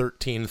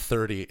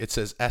Tanner1330. It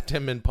says, at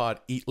 10MinPod,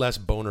 eat less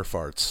boner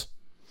farts.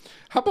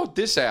 How about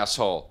this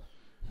asshole?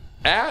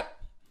 At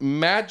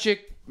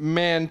Magic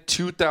Man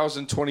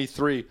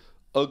 2023,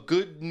 a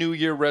good New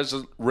Year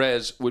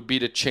res would be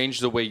to change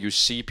the way you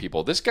see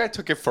people. This guy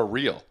took it for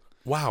real.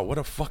 Wow, what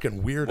a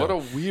fucking weirdo. What a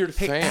weird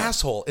hey, fan.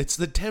 asshole. It's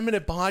the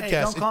 10-minute podcast. Hey,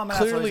 don't call him It an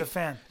asshole. clearly, He's a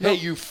fan. Hey,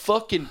 you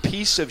fucking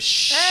piece of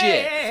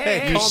shit.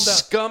 Hey, you calm down.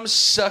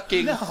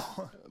 scum-sucking,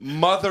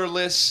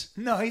 motherless.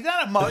 No, he's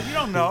not a mother. You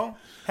don't know.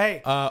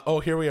 Hey,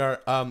 here we are.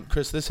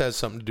 Chris, this has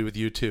something to do with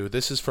you, too.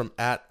 This is from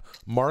at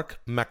Mark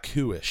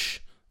McCuish.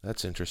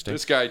 That's interesting.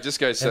 This guy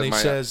said And he my...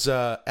 says,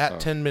 at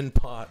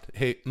 10MinPod,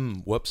 hey,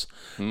 whoops,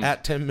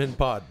 at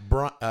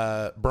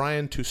 10MinPod,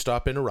 Brian to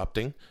stop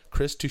interrupting,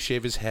 Chris to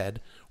shave his head,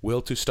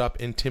 Will to stop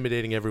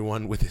intimidating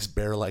everyone with his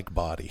bear-like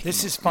body.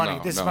 this is funny.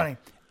 No, this no. is funny.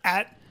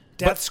 At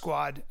Death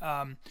Squad,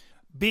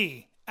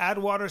 B, add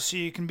water so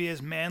you can be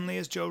as manly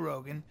as Joe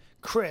Rogan.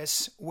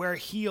 Chris, wear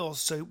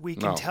heels so we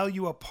can No. tell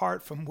you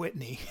apart from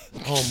Whitney.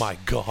 Oh, my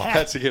God.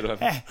 That's a good one.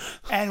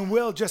 And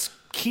Will just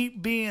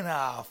keep being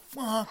a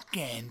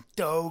fucking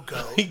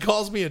dogo. He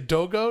calls me a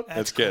dogoat?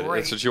 That's good. great.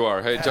 That's what you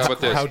are. Hey, how about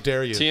this? How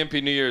dare you.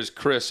 TMP New Year's,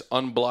 Chris,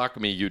 unblock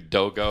me, you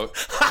dogoat.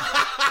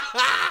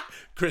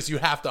 Chris, you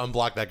have to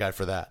unblock that guy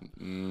for that.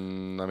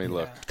 Let me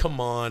look. Come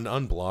on,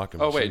 unblock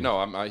him. Oh wait,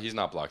 no, he's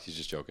not blocked. He's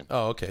just joking.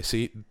 Oh, okay.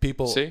 See,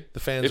 people, See, the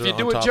fans. if are you on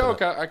do a top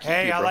joke, of it. I keep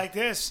Hey, you, I bro. like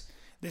this.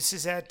 This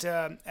is at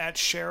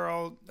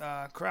Cheryl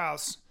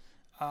Krause,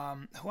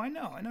 who I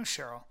know. I know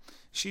Cheryl.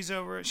 She's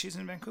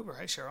in Vancouver.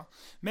 Hey, Cheryl.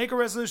 Make a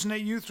resolution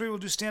that you three will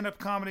do stand-up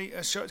comedy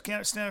show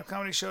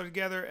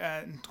together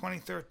in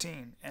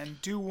 2013, and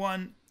do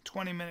one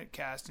 20-minute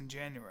cast in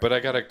January. But I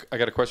got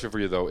a question for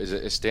you though. Is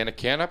it a stand-up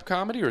can-up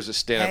comedy or is it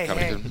stand-up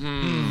comedy?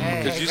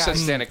 Because you said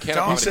stand-up can-up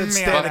Don't comedy. You said me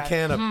stand on a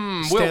can up.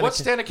 Will, what's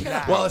stand-up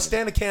can-up? Well, a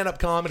stand a can up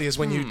comedy is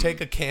when you take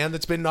a can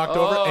that's been knocked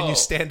over and you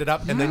stand it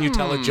up and then you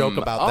tell a joke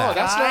about Oh, that.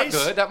 that's Guys.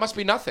 not good. That must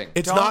be nothing.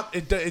 It's not.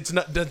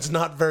 It's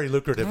not very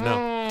lucrative.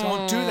 No.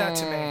 Don't do that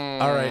to me.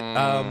 All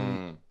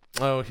right.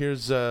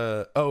 Here's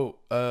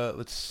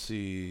let's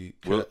see.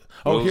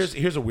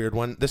 Here's a weird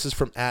one. This is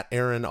from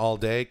 @Aaron all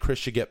day. Chris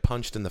should get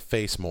punched in the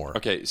face more.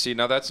 Okay, see,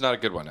 now that's not a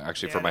good one,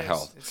 actually, for Yeah, my it is.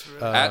 health. It's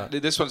really-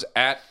 This one's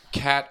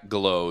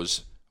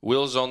 @CatGlows.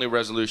 Will's only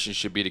resolution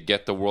should be to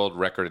get the world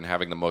record in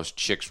having the most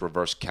chicks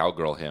reverse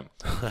cowgirl him.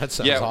 That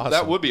sounds Yeah, awesome.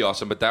 that would be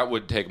awesome, but that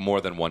would take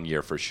more than 1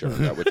 year for sure.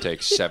 That would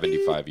take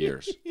 75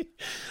 years.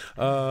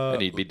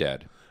 And he'd be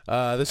dead.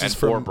 This And is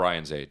for from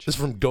Brian's age. This is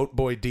from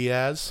Goatboy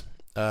Diaz.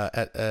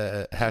 At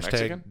hashtag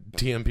Mexican?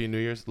 TMP New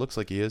Year's. Looks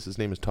like he is. His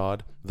name is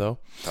Todd, though.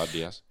 Todd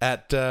Diaz.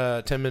 At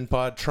 10-Min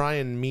Pod, try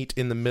and meet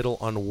in the middle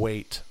on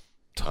weight,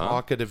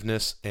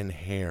 talkativeness, and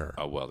hair.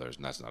 Oh, well, that's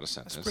not a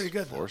sentence. That's pretty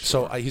good, For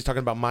So sure. he's talking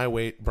about my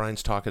weight,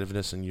 Brian's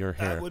talkativeness, and your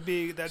hair. That'd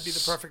be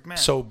the perfect man.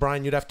 So,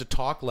 Brian, you'd have to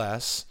talk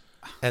less.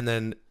 And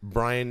then,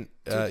 Brian,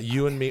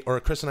 you and me, or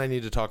Chris and I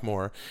need to talk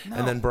more.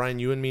 And then, Brian,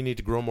 you and me need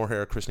to grow more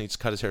hair. Chris needs to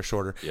cut his hair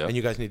shorter. Yep. And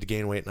you guys need to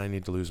gain weight, and I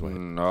need to lose weight.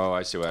 No,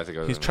 I see what I think.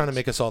 He's trying to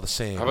make us all the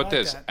same. How about like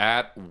this? that.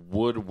 At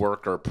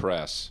Woodworker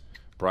Press,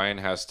 Brian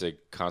has to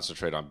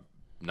concentrate on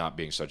not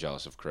being so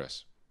jealous of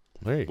Chris.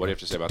 There you What go. do you have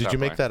to say about Did that, you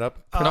make Brian?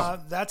 that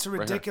up? That's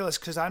ridiculous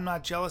because I'm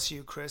not jealous of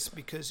you, Chris,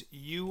 because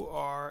you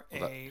are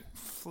a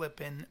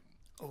flippin'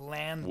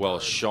 land. Well,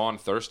 bird. Sean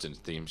Thurston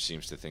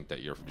seems to think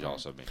that you're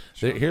jealous of me.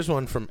 Here's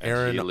one from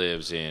Aaron. He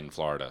lives in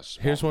Florida.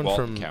 Here's one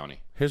Walton from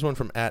County. Here's one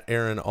from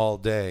 @Aaron all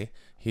day.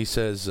 He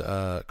says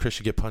Chris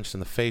should get punched in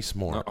the face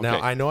more. Okay.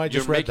 Now I know I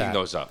just You're read making that.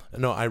 those up.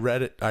 No, I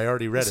read it. I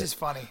already read it. This is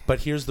funny.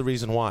 But here's the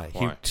reason why. He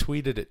Why?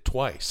 tweeted it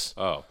twice.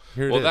 Oh,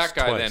 Here it well, is, that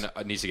guy twice.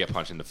 then needs to get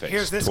punched in the face.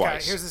 Here's this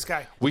twice. guy. Here's this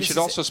guy. We This should is-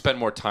 also spend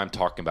more time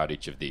talking about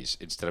each of these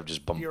instead of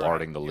just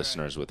bombarding the You're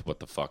listeners with what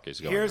the fuck is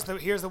going Here's on.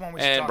 the one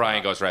we should And talk Brian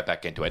about. goes right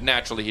back into it.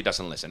 Naturally, he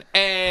doesn't listen.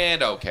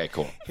 And okay,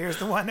 cool. Here's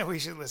the one that we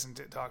should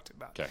talk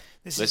about. Okay.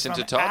 This Listen is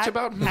to from talks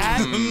about?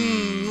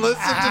 Listen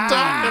to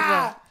talk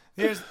about.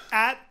 Here's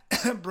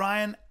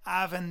Brian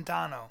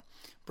Avendano.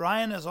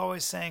 Brian is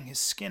always saying his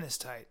skin is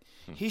tight.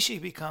 He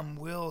should become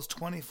Will's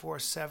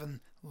 24/7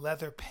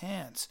 leather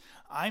pants.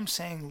 I'm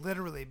saying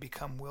literally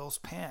become Will's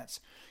pants.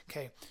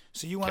 Okay,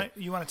 so you want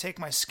to take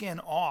my skin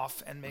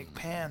off and make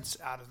pants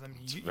out of them.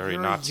 very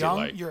you're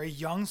Nazi-like. You're a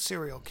young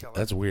serial killer.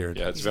 That's weird.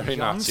 Yeah, it's He's a very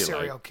young Nazi-like.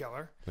 serial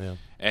killer.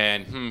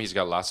 And he's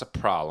got lots of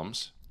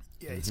problems.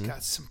 Yeah, he's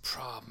got some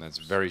problems.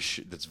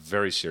 That's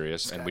very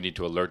serious, and we need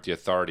to alert the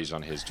authorities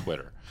on his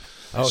Twitter.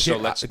 Oh, so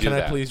here, let's do can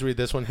that. I please read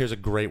this one? Here's a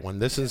great one.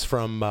 This is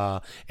from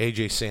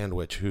AJ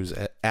Sandwich, who's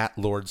at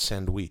Lord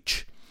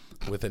Sandwich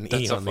with an E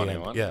That's a on the funny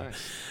end. one. Yeah. Nice.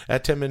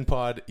 At 10-Min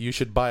Pod, you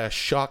should buy a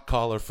shock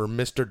collar for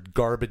Mr.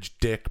 Garbage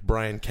Dick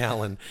Brian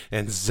Callen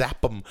and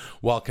zap him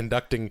while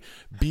conducting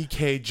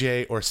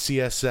BKJ or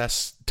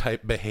CSS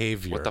type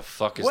behavior. What the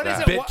fuck is What is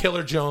that? it? Bit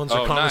Killer Jones or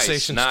Oh,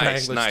 Conversation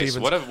nice. Strangler Stevens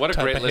What a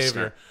type great behavior.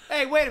 listener.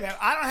 Hey, wait a minute.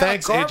 I don't have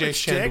Thanks, a AJ garbage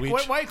dick.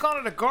 Sandwich. Why are you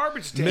calling it a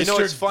garbage dick? You know Mr.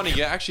 what's funny?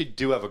 You actually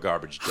do have a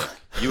garbage dick.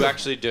 You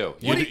actually do.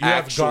 You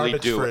have actually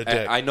garbage do. for a And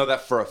dick. I know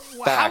that for a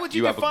How fact. would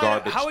You have a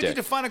garbage How would you dick.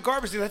 define a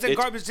garbage dick? That's a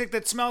It's- garbage dick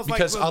that smells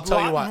Because like I'll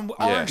tell you rotten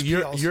what, orange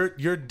peels.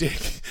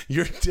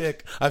 your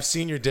dick. I've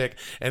seen your dick,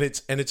 and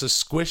it's a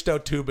squished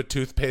out tube of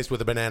toothpaste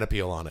with a banana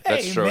peel on it.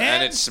 That's Hey, true.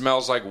 man. And it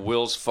smells like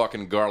Will's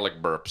fucking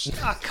garlic burps.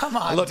 Ah, come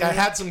on, Look, dude. I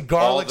had some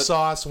garlic the-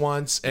 sauce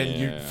once, and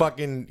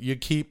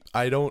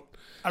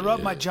I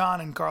rubbed my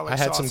John in garlic I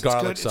had sauce. some It's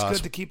garlic good. sauce. It's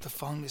good to keep the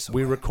fungus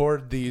away. We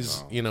record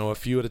these, Oh. a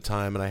few at a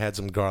time, and I had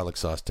some garlic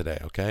sauce today.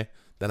 Okay,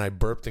 then I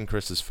burped in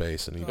Chris's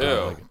face, and he Ew.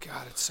 didn't like it.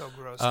 God, it's so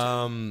gross.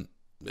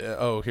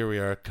 Here we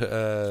are.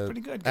 pretty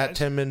good, At guys.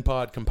 10-Min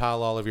Pod,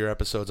 compile all of your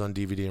episodes on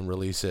DVD and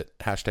release it.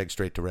 Hashtag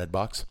straight to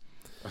Redbox.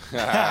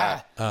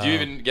 Did you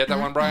even get that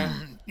one,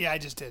 Brian? Yeah, I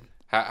just did.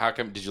 How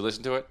come? Did you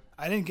listen to it?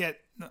 I didn't get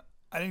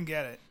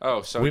it.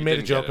 Oh, so We you made a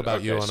didn't joke get it.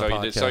 about you Okay, on so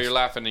a you so podcast. you're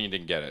laughing and you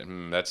didn't get it.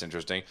 That's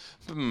interesting.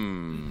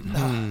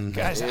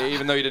 Guys,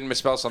 Even though you didn't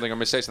misspell something or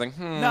missay something,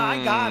 no,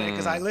 I got it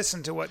because I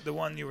listened to the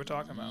one you were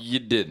talking about. you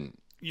didn't.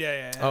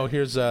 Yeah. Oh,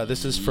 here's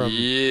this is from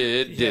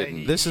You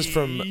didn't. this is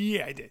from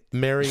Yeah, I did.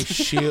 Mary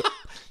Shield.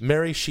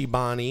 Mary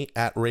Shibani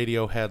at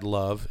Radiohead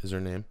Love is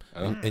her name,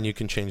 and you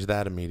can change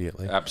that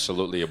immediately.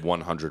 Absolutely,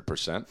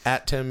 100%.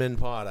 At 10 Min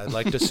Pod, I'd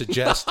like to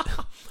suggest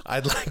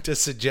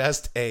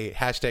a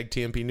hashtag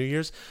TMP New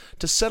Year's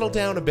to settle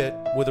down a bit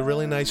with a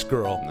really nice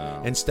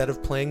girl instead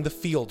of playing the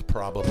field.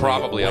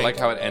 Probably. I like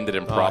how it ended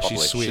in probably.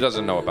 She's sweet. She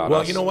doesn't know about us.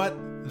 Well, you know what?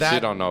 She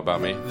don't know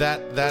about me.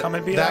 Come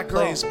and be That that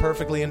girl. plays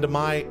perfectly into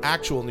my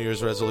actual New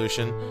Year's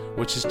resolution,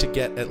 which is to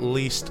get at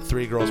least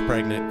 3 girls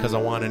pregnant because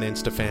I want an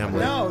Insta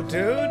family. No,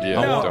 dude. Yeah,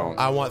 no. don't.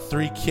 I want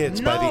 3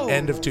 kids by No. the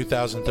end of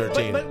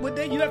 2013. But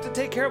then you have to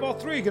take care of all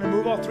 3. You're going to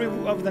move all 3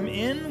 of them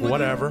in? with you?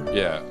 Whatever.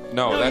 Yeah.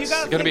 No, No, that's you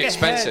gotta going to be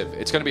think ahead. expensive.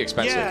 It's going to be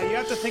expensive. Yeah, you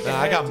have to think Nah,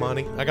 ahead. I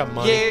got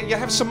money. Yeah, you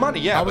have some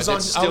money. Yeah, I was but on.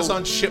 it's I was still-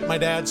 on shit. My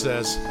dad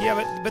says. Yeah,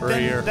 but For a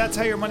year. then that's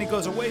how your money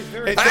goes away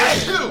very Hey,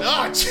 fast.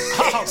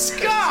 oh,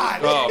 God!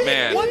 Oh,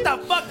 man. What the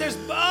fuck? There's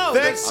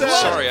Thanks, there's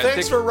blood. sorry, I thanks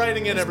think- for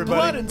writing in, everybody.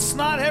 blood and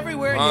snot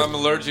everywhere. I'm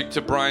allergic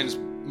to Brian's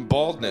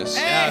baldness.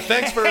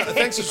 Thanks for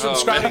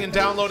subscribing and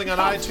downloading on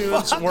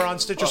iTunes. We're on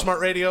Stitcher Smart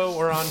Radio.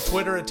 We're on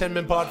Twitter at 10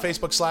 Min Pod,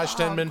 Facebook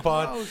 /10 Min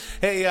Pod. gross.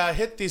 Hey,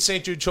 hit the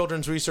St. Jude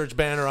Children's Research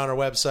banner on our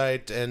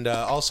website, and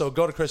also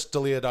go to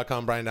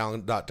chrisdelia.com,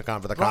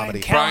 briandallen.com for the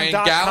comedy. Brian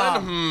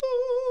BrianCallen.com. Gallen?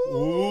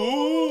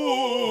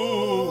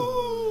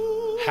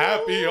 Ooh,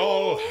 happy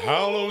All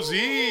Hallows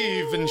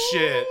Eve and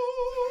shit.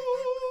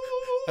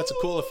 That's a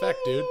cool effect,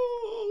 dude.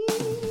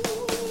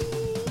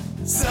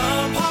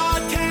 Some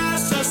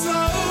podcasts are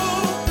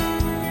slow,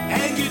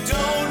 and you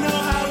don't know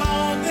how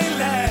long they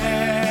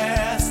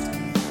last.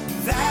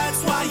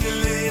 That's why you're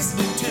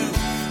listening to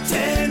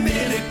 10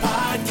 Minute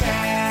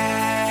Podcast.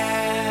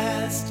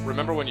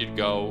 Remember when you'd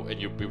go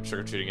and you'd be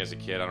trick-or-treating as a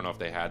kid? I don't know if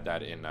they had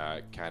that in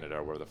Canada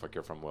or where the fuck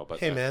you're from, Will. But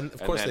Hey, man,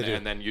 of course they do.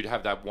 And then you'd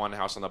have that one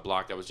house on the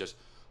block that was just...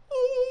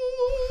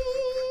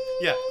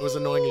 Yeah, it was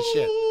annoying as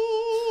shit.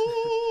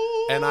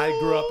 And I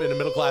grew up in a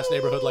middle-class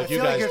neighborhood like I you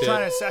feel like guys you're did.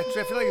 trying to.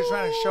 I feel like you're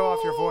trying to show off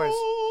your voice.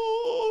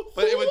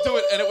 But it would do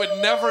it, and it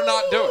would never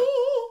not do it.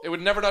 It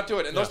would never not do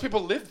it. And those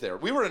people lived there.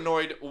 We were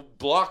annoyed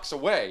blocks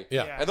away.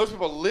 Yeah. And those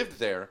people lived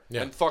there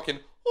Yeah. and fucking...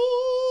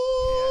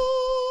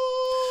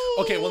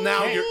 Okay, well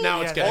now it's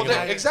Yeah, getting all day.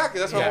 annoying. Exactly,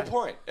 that's my Yeah. whole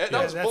point. That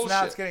was that's bullshit.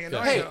 now it's getting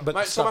annoying. Hey, though. but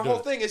so stop my doing whole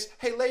it. thing is,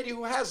 hey, lady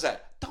who has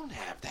that, don't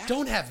have that.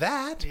 Don't have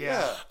that.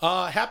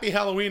 Yeah. Happy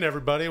Halloween,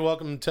 everybody.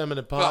 Welcome to 10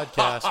 Minute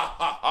Podcast.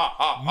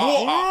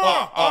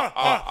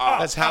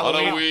 That's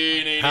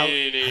Halloween.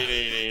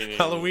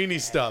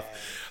 Halloweeny stuff.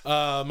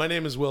 My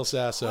name is Will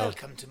Sasso.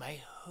 Welcome to my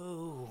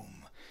home.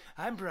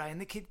 I'm Brian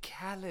the Kid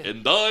Callen.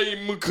 And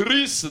I'm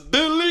Chris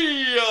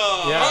D'Elia.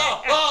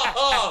 Yeah.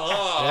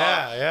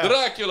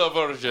 Dracula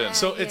version.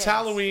 So it's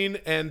Halloween,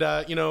 and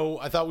I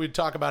thought we'd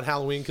talk about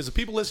Halloween because the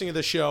people listening to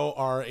the show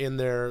are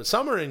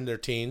some are in their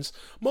teens,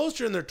 most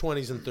are in their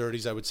 20s and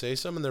 30s, I would say,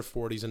 some in their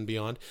 40s and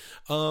beyond.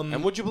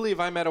 And would you believe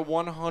I met a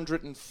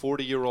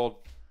 140-year-old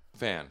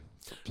fan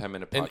for 10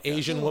 Minute Podcast? An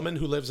Asian woman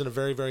who lives in a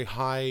very, very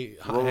high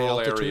Rural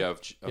altitude area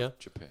of Japan.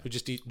 who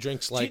just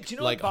drinks do like you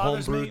know what like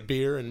bothers homebrewed me?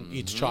 beer and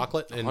eats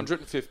chocolate. And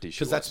 150.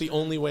 because that's the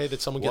only way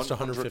that someone gets to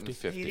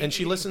 150. 150. And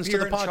she listens to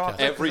the podcast.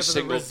 Every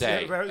single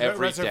day. Every day.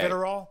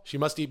 Resveratrol. She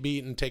must be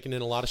eating, taking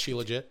in a lot of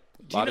Sheila Jit.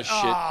 A lot of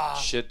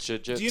shit. Do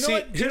you know See,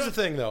 what? here's the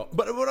thing, though.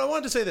 But what I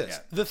wanted to say this: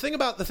 the thing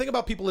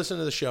about people listening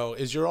to the show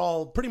is you're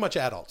all pretty much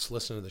adults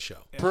listening to the show.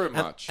 Pretty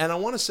much. And I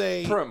want to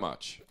say, Pretty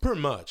much.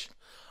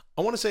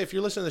 I want to say, if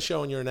you're listening to the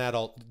show and you're an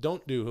adult,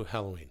 don't do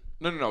Halloween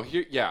No.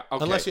 Here, yeah.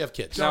 Okay. unless you have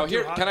kids. Now Don't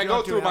here, do- can I don't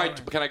go do through my?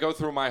 Halloween. Can I go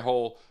through my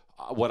whole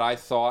what I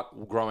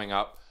thought growing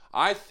up?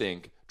 I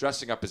think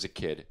dressing up as a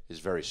kid is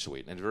very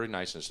sweet and very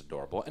nice and it's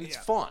adorable and it's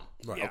fun.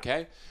 Right.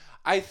 Okay.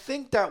 I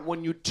think that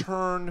when you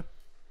turn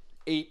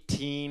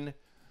 18,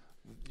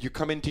 you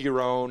come into your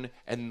own,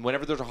 and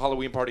whenever there's a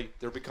Halloween party,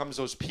 there becomes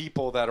those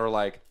people that are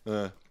like,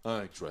 I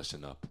like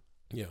dressing up.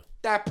 Yeah,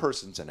 That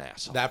person's an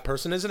asshole. that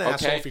person is an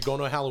asshole Okay. if you're going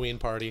to a Halloween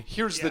party.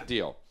 Here's the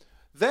deal.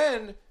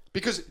 Then,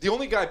 because the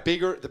only guy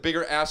the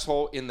bigger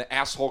asshole in the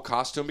asshole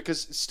costume,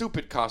 because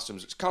stupid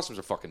costumes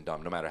are fucking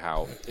dumb no matter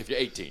how. If you're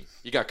 18,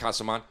 you got a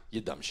costume on,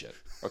 you dumb shit.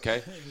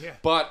 Okay?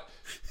 But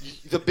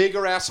the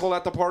bigger asshole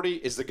at the party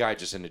is the guy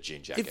just in a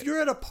jean jacket. If you're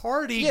at a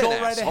party, You're go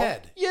an right asshole.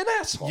 ahead. You're an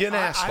asshole. You're an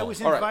asshole. I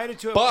was All right. invited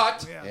to a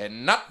But yeah.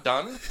 and not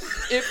done.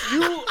 If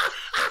you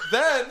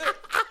then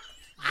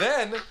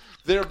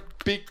there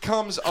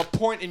becomes a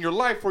point in your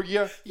life where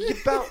you're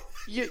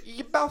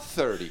about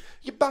 30,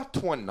 you're about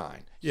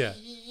 29, Yeah.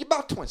 you're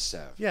about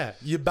 27, Yeah,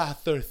 you're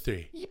about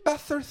 33. you're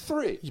about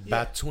 33. You're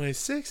about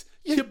 26.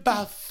 You're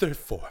about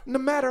 34. No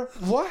matter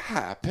what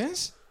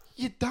happens,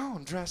 you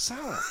don't dress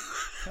up.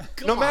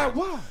 No matter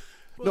what.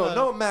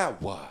 No matter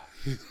what.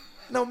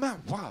 No matter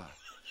what.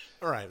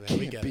 All right, man.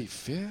 We Can't get be it.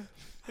 fair.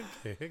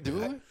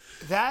 Do it.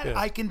 That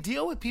I can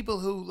deal with people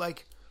who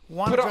like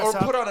want Put to on, dress or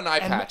up put on an eye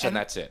patch and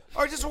that's it.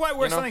 Or just wear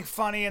know? something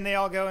funny and they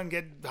all go and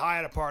get high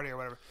at a party or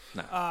whatever.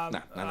 No.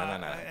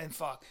 And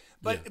fuck.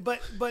 But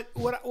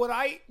what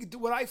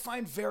I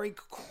find very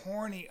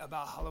corny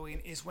about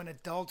Halloween is when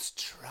adults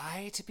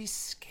try to be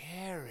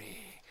scary.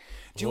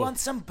 Do you want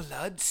some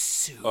blood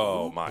soup?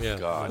 Oh my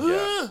God!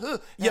 Yeah.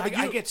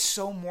 Yeah, I get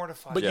so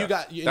mortified. But Yeah. you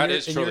got That in your,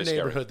 is in your truly scary.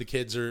 neighborhood, the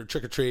kids are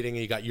trick or treating,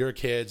 and you got your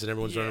kids, and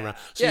everyone's running around.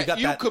 So Yeah, you got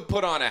you that. could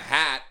put on a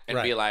hat and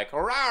Right. be like,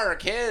 "Hurrah,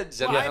 kids!"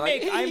 And Well, they're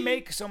I like,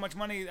 make so much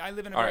money. I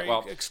live in a All right, very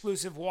well,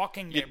 exclusive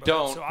walking You neighborhood.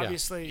 don't. So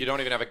obviously, You don't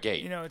even have a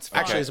gate. You know, it's fine.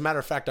 Actually, as a matter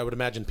of fact, I would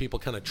imagine people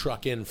kind of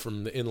truck in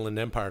from the Inland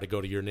Empire to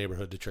go to your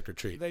neighborhood to trick or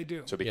treat. they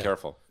do. So be Yeah.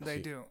 careful. They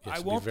do. Yes,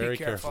 I be won't very be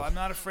careful. careful. I'm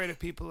not afraid of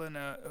people in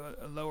a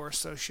lower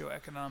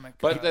socioeconomic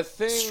But the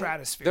thing,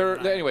 stratosphere.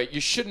 than I am. anyway, you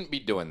shouldn't be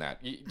doing that.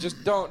 You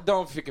just don't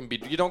freaking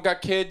be. You don't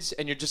got kids,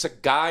 and you're just a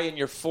guy, and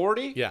you're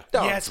 40. Yeah.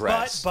 don't Yes,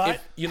 dress. but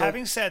If- you know,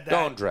 having said that,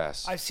 don't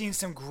dress. I've seen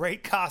some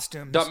great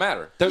costumes. Doesn't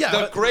matter. The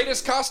but-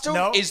 greatest costume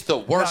No, is the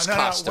worst no.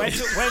 costume.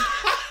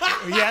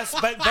 Yes,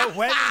 but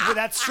when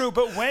that's true.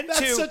 But when That's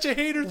to such a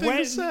hater thing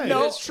to say.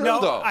 No, It's true, no,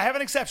 though. I have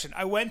an exception.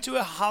 I went to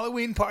a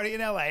Halloween party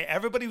in LA.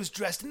 Everybody was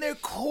dressed in their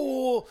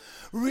cool,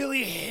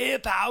 really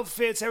hip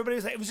outfits. Everybody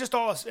was. It was just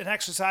all an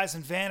exercise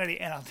in vanity.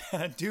 And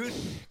a dude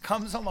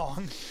comes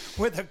along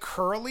with a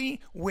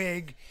curly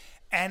wig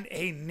and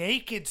a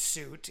naked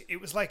suit.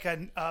 It was like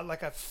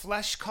a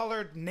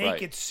flesh-colored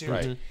naked Right, suit.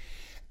 right.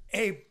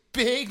 A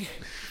big,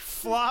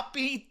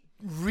 floppy,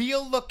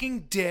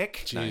 real-looking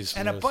dick, Jeez,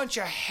 and a Louis. bunch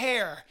of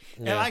hair.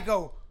 And I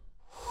go,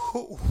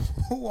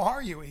 who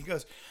are you? And he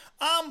goes,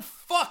 I'm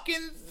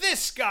fucking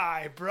this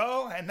guy,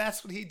 bro. And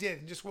that's what he did.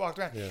 He just walked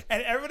around.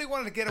 And everybody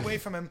wanted to get away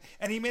from him.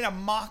 And he made a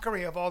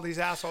mockery of all these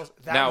assholes.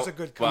 That was a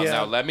good Well, costume.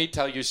 now let me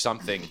tell you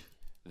something.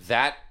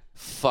 That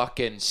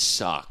fucking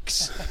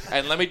sucks.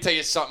 And let me tell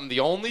you something. The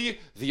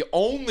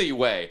only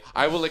way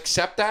I will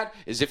accept that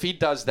is if he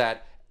does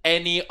that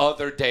any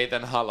other day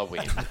than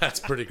Halloween. That's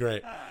pretty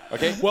great.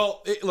 Okay.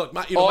 Well, look,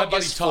 my buddy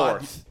August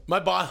Todd. 4th.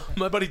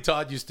 My buddy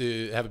Todd used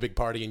to have a big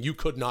party, and you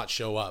could not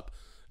show up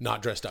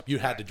not dressed up. You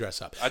had to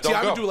dress up. I don't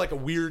I would go. do like a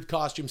weird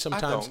costume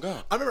sometimes. don't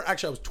go. I remember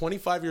actually I was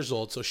 25 years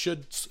old, so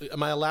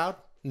am I allowed?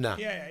 No.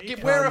 you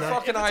can- Wear a If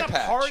fucking it's eye a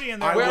patch. party in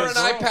there, Wear it's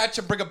an eye gross. patch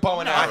and bring a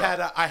bow and I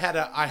arrow.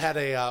 had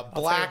a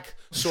black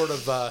sort of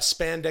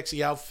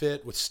spandexy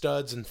outfit with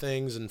studs and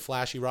things and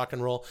flashy rock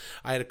and roll.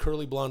 I had a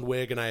curly blonde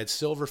wig and I had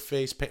silver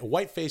face paint,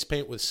 white face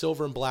paint with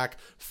silver and black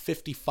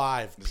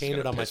 55 painted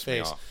gonna on my piss me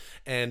face. off.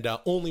 And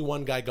only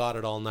one guy got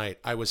it all night.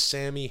 I was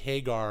Sammy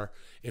Hagar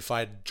if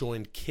I'd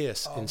joined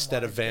Kiss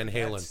instead of Van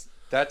Halen.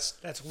 That's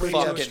way too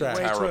fucking abstract.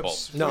 Way too terrible.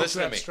 No,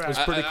 Listen to me. abstract. It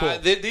was pretty cool.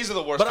 These are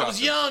the worst. But I was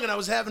costumes. young and I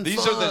was having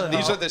These fun.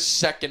 are the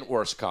second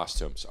worst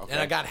costumes. Okay?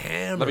 And I got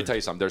hammered. Let me tell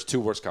you something. There's two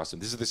worst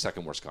costumes. These are the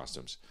second worst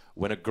costumes.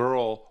 When a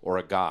girl or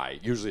a guy,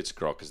 usually it's a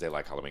girl because they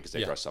like Halloween because they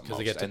Yeah, dress up 'cause most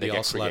they get to and be they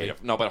all get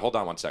creative. No, but hold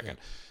on one second.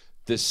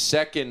 The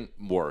second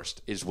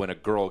worst is when a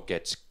girl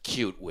gets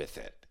cute with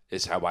it.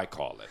 Is how I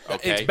call it.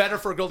 Okay. It's better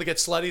for a girl to get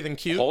slutty than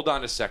cute. Hold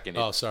on a second.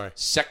 Oh, sorry.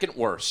 Second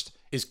worst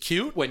Is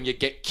cute? when you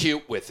get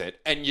cute with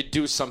it and you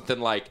do something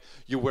like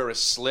you wear a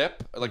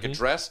slip, like a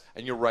dress,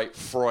 and you write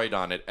Freud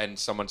on it, and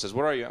someone says,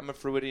 "What are you?" "I'm a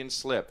Freudian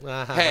slip."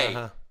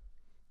 Hey,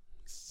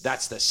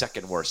 that's the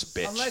second worst,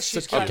 bitch. Unless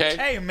she's got, okay.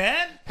 hey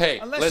man, Hey,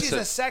 unless she's listen.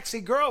 a sexy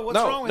girl, what's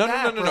No, wrong with no,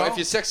 that, no. bro? If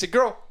you're a sexy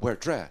girl, wear a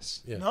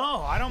dress.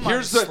 No, I don't mind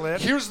Here's a the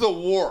slip. here's the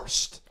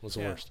worst. What's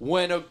the worst?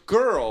 When a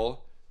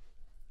girl,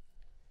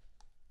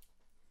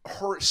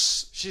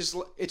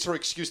 it's her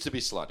excuse to be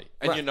slutty,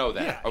 and you know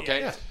that, Yeah, okay?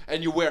 yeah.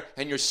 And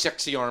you're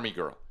sexy army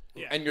girl,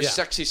 and you're Yeah.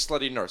 sexy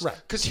slutty nurse. Right.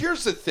 Because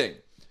here's the thing,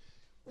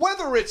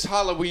 whether it's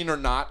Halloween or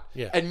not,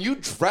 Yeah. and you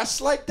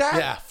dress like that,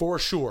 Yeah, for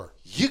sure.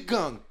 you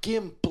gonna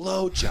give him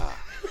blowjob.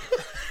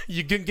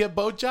 You can get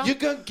blowjob You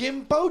gonna give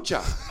him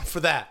blowjob for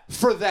that.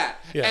 for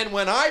that. Yeah. And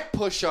when I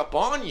push up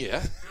on you,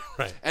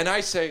 Right. and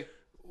I say,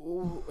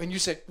 "Ooh," and you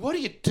say, "What are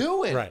you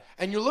doing?" Right.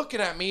 And you're looking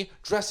at me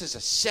dressed as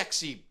a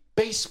sexy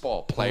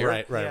baseball player.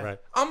 Right.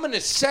 I'm gonna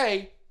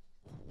say,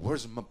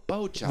 "Where's my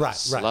blowjob, Right.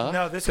 slut?"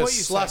 No, this is what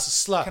you say.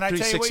 Slut, Can I tell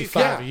you what you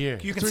 365 can? a year.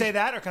 You can say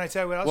that, or can I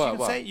tell you what else What, you can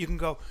what? say? You can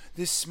go,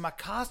 "This is my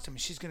costume."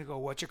 She's gonna go,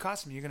 "What's your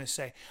costume?" You're gonna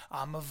say,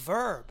 "I'm a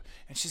verb,"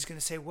 and she's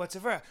gonna say, "What's a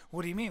verb?"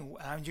 "What do you mean?"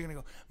 And you're gonna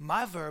go,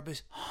 "My verb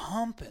is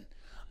humping.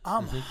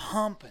 I'm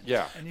humping."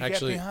 Yeah. and you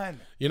Actually, get behind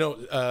me. you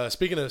know,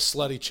 speaking of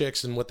slutty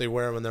chicks and what they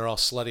wear when they're all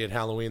slutty at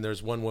Halloween,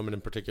 there's one woman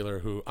in particular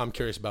who I'm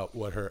curious about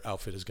what her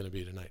outfit is going to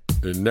be tonight.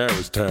 And now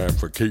it's time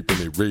for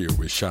Keeping It Real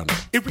with Shana.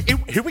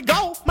 Here we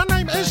go. My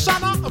name is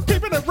Shana. I'm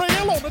keeping it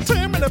real on the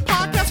 10-minute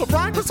podcast with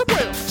Brian Chris and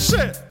Will.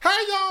 Shit. Hey,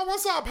 y'all.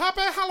 What's up?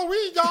 Happy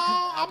Halloween,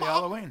 y'all. Happy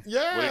Halloween.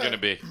 Yeah. What are you gonna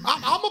be?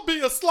 I'm going to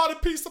be a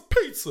slutty piece of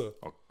pizza.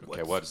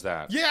 Okay, what's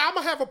that? Yeah, I'm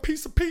going to have a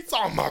piece of pizza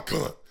on my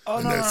cunt. Oh,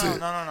 and no, that's no, it.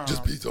 no,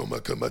 Just pizza on my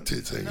cunt. My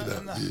tits hanging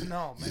out. Yeah.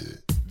 No, man.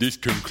 This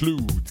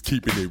concludes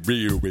Keeping It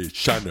Real with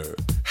Shana.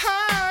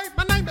 Hey,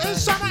 my name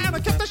is Shana, and I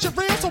kept this shit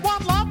real, so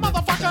one love,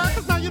 motherfucker,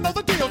 because now you know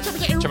the deal.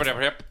 Chip it up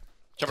hip.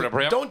 Chip it up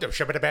hip. Don't do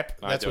ship it a bep.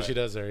 I That's do what it. she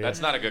does there. Yeah. That's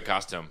not a good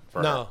costume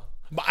for no. her.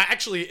 But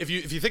actually, if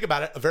you think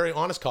about it, a very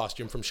honest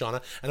costume from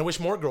Shauna, and I wish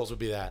more girls would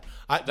be that.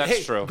 That's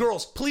hey, true.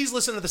 Girls, please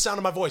listen to the sound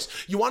of my voice.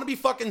 You want to be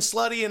fucking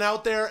slutty and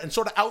out there and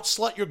sort of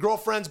out-slut your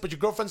girlfriends, but your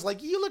girlfriend's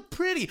like, you look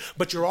pretty,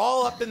 but you're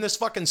all up in this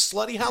fucking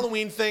slutty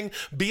Halloween thing,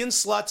 being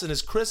sluts, and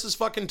as Chris has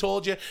fucking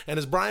told you, and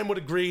as Brian would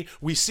agree,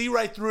 we see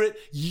right through it.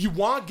 You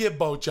want to get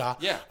bocha.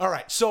 Yeah. All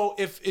right, so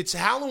if it's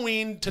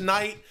Halloween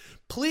tonight,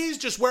 please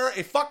just wear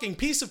a fucking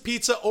piece of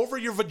pizza over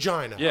your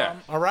vagina. Yeah.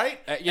 All right?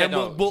 Yeah, and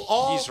no, we'll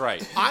all, he's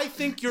right. I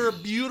think you're a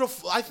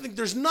beautiful, I think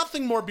there's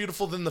nothing more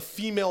beautiful than the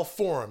female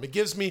form. It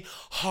gives me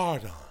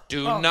hard on.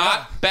 Do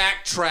not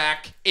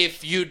backtrack.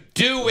 If you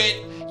do it,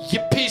 you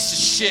piece of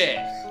shit.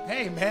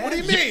 Hey, man. What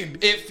do you mean?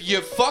 If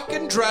you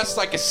fucking dress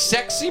like a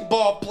sexy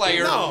ball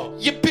player, No.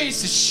 you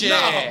piece of shit.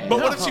 No, but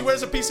what if she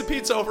wears a piece of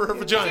pizza over her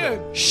vagina?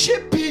 Dude.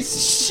 Shit piece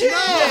of shit.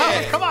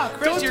 Oh, come on,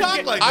 Chris. Don't you're talk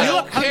get- like I that.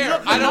 don't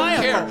care. I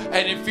don't care. maniacal.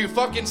 And if you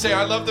fucking say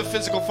I love the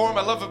physical form,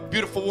 I love a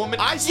beautiful woman,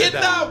 I said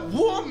you're that. not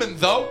woman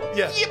though.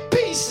 Yeah. You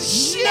piece of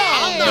shit. No,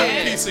 I'm not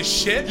a piece of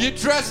shit. You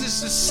dress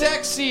as a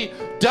sexy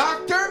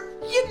doctor,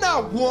 you're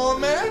not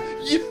woman.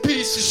 You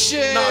piece of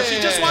shit. No, she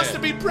just wants to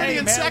be pretty Hey,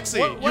 and man, sexy.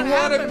 what You want to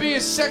happened? be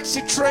a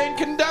sexy train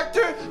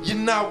conductor? You're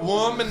not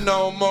woman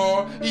no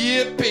more.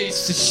 You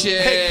piece of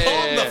shit. Hey,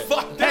 calm the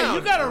fuck down. Hey,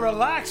 you gotta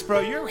relax,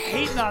 bro. You're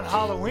hating on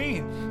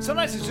Halloween.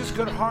 Sometimes it's just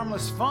good,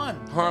 harmless fun.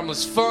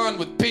 Harmless fun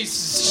with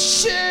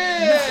pieces of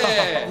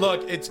shit.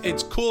 Look,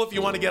 it's cool if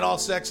you want to get all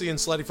sexy and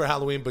slutty for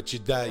Halloween, but you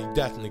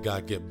definitely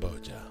gotta get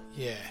boja.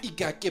 Yeah. You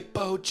got to get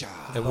boja.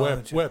 And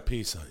wear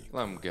peace on you.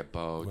 Let him get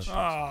boj.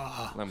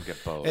 Let him get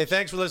boj. Hey,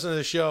 thanks for listening to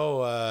the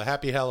show.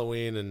 Happy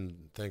Halloween, and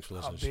thanks for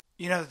listening.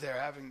 You know that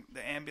they're having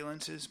the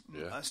ambulances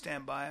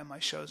stand by on my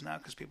shows now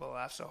because people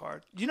laugh so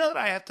hard. You know that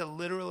I have to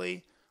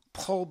literally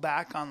pull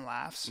back on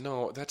laughs?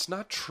 No, that's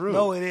not true.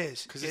 No, it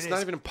is. Because It it's is.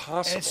 not even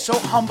possible. And it's so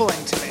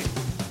humbling to me.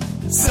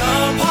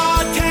 Some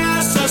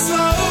podcasts are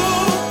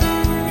slow,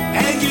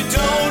 and you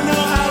don't know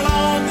how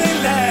long they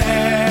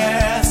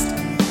last.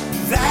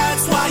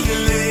 That's why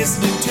you're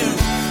listening to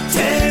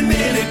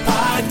 10-Minute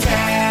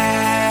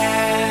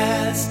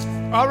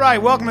Podcast. All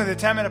right, welcome to the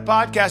 10-Minute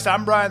Podcast.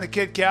 I'm Brian the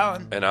Kid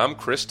Callen. And I'm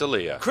Chris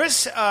D'Elia.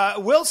 Chris,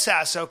 Will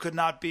Sasso could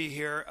not be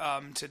here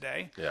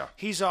today. Yeah.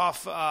 He's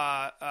off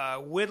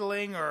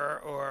whittling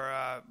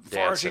or Dancing,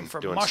 foraging for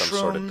doing some mushrooms.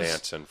 sort of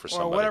dancing for or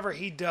somebody. whatever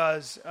he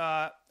does.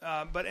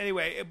 But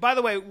anyway, by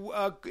the way,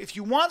 if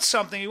you want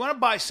something, you want to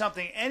buy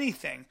something,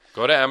 anything,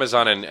 Go to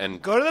Amazon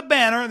and go to the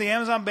banner, the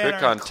Amazon banner,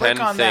 click on and click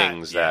 10 on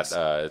things Yes.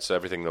 that it's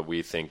everything that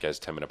we think as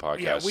 10-Minute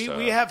Podcast. Yeah,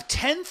 we have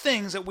 10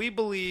 things that we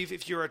believe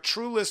if you're a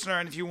true listener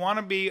and if you want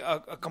to be a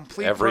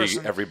complete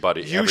person,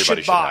 everybody you should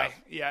should buy. have.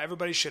 Yeah,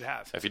 everybody should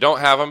have. If you don't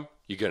have them,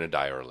 you're going to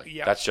die early.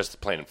 Yeah. That's just the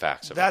plain and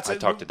facts of That's it. I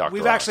talked to Dr.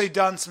 We've Ross actually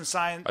done some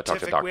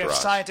scientific. Dr. We have Oz.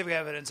 scientific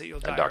evidence that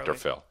you'll die and Dr. early.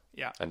 Phil.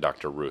 Yeah. And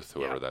Dr. Ruth,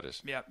 whoever that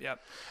is. Yep.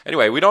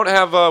 Anyway, we don't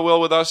have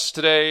Will with us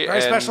today. Very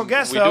and special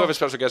guest, We though. do have a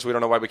special guest. We don't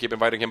know why we keep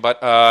inviting him, but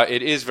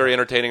it is very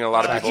entertaining. And a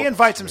lot of people. He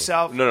invites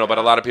himself. No, but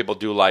a lot of people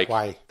do like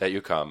Why? that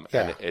you come,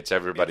 Yeah. and it's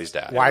everybody's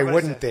dad. Why Everybody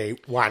wouldn't they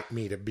want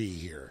me to be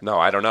here? No,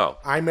 I don't know.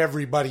 I'm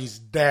everybody's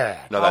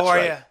dad. No, that's are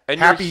right. ya? And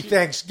Happy you're he-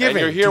 Thanksgiving.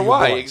 And you're here to you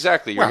why? boys.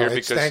 Exactly. You're well, here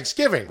it's because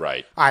Thanksgiving.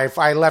 Right. If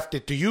I left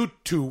it to you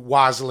two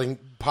wazzling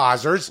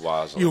pausers,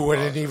 Wazzling you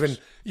wouldn't pausers.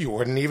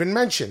 even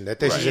mention that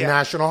this Right. is a Yeah.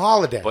 national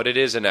holiday. But it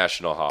is a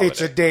national holiday. It's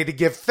a day to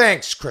give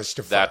thanks,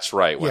 Christopher. That's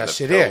right. When yes,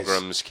 the it is.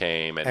 Pilgrims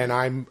came And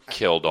I'm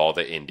killed all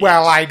the Indians.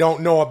 Well, I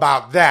don't know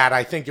about that.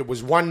 I think it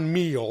was one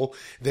meal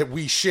that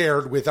we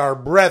shared with our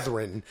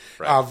brethren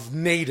of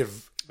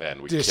native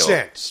and we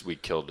descent.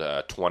 killed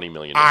 20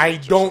 million. I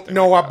Indians or don't something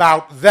know like that.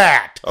 about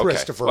that, Okay.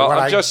 Christopher. Well, What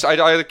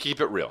I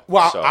keep it real.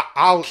 well, So,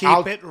 I'll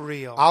Keep it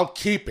real. I'll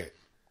keep it,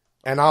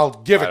 and I'll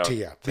give I it don't to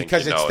you think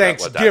because you it's know what that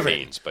Thanksgiving.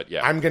 means, but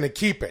yeah. I'm going to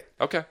keep it,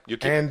 okay, you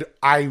keep it. and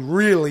I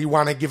really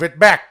want to give it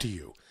back to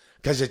you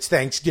because it's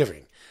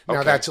Thanksgiving. Now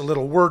Okay. that's a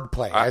little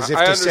wordplay, as if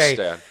I to say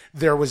understand.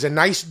 there was a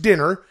nice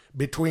dinner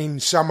between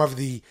some of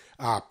the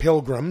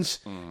pilgrims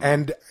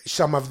and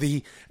some of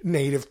the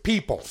native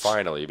peoples.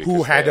 Finally, because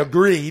who had the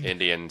agreed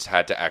Indians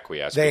had to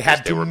acquiesce. They because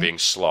had they to were m- being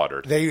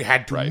slaughtered. they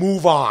had to Right.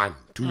 move on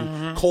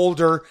to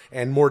colder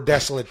and more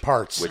desolate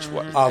parts Which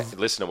of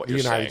listen to what the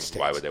you're United saying. States.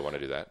 Why would they want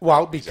to do that?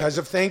 Well, because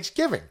of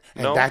Thanksgiving.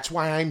 And No. that's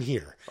why I'm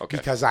here. Okay.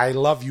 Because I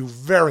love you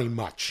very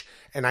much.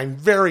 And I'm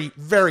very,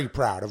 very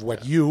proud of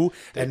what you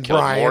and Killed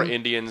Brian. more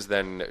Indians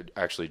than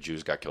actually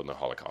Jews got killed in the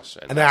Holocaust.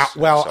 And now, that's-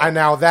 so-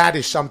 now that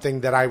is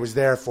something that I was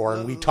there for,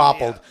 and we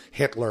toppled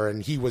Hitler,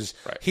 and he was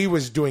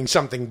doing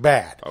something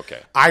bad. Okay.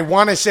 I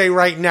want to say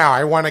right now,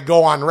 I want to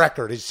go on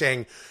record as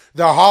saying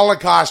the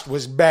Holocaust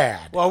was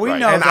bad. Well, we Right.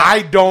 know and that.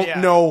 I don't Yeah.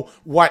 know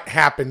what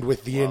happened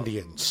with the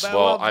Indians. But-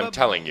 Well, but I'm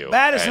telling you.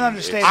 Bad is an and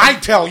understatement. I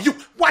tell you,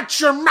 watch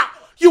your mouth.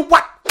 You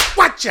what?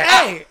 Watch it.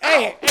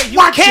 Hey, you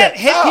Watch can't it.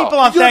 hit people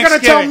on You're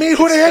Thanksgiving. gonna tell me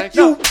who the heck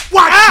you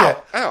watch Ow.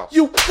 it. Ow.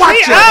 You watch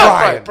it,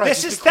 Ow. Brian.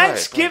 This is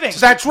Thanksgiving.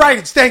 That's right.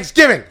 It's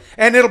Thanksgiving,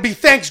 and it'll be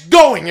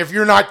Thanksgiving if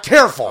you're not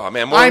careful. Oh,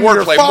 man, more I'm your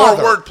wordplay,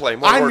 father. more wordplay,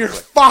 more I'm your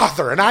wordplay.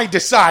 father, and I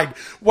decide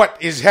what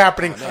is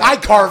happening. I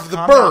carve the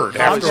bird,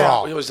 Calm after down.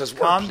 all. It was just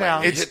Calm wordplay.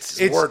 down.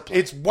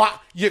 It's what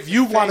if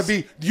you want to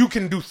be. You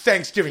can do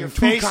Thanksgiving two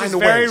face kind is of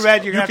very ways.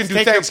 red. You're you gonna can have to do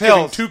take your Thanksgiving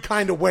pills. two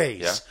kind of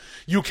ways. Yeah.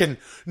 You can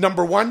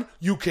number one,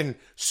 you can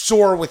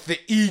soar with the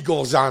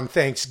eagles on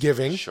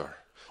Thanksgiving. Sure.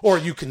 Or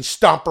you can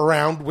stomp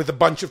around with a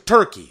bunch of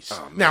turkeys.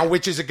 Now,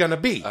 which is it going to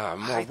be?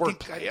 More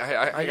wordplay.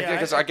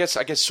 I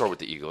guess soar with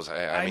the Eagles.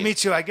 I mean, me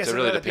too. I guess to I'd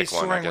really rather to be pick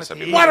one. I soaring guess with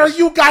I'd the be. Eagles. What are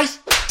you guys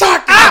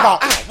talking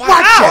about? Watch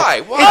Why?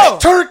 it. Why?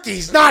 It's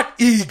turkeys, not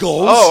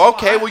eagles. Oh,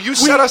 okay. Well, you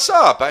set us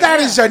up. That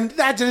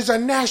is a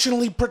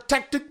nationally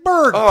protected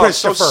bird, Oh, I'm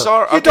so Christopher.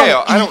 sorry. You Okay,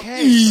 don't I don't-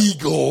 eat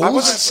eagles. I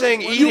wasn't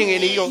saying eating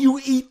an eagle. You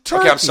eat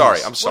turkeys. Okay, I'm sorry.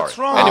 I'm sorry. What's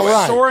wrong Anyway, with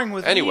All right. soaring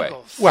with Anyway,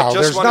 eagles? Well, I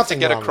there's just wanted to nothing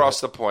get wrong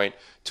across with the point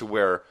to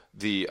where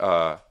the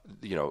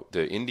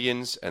the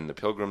Indians and the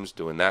Pilgrims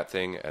doing that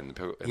thing and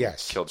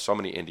Yes. killed so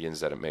many Indians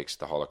that it makes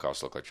the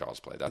Holocaust look like child's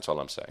play. That's all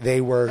I'm saying.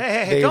 They were.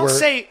 Hey, they don't were,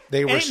 say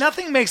they were.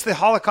 nothing makes the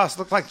Holocaust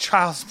look like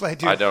child's play,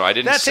 dude. I don't. I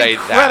didn't That's say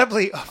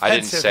incredibly that. offensive. I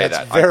didn't say That's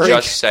that. very-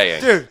 I'm just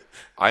saying. Dude.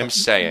 I'm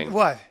saying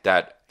What?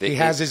 that He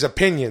has his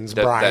opinions,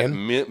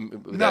 Brian. No,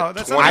 that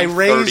that's 20, not-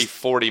 30,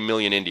 40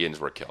 million Indians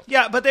were killed.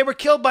 Yeah, but they were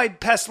killed by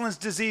pestilence,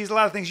 disease, a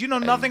lot of things. You know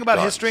nothing about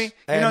guns. history.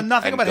 You know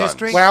nothing and about guns.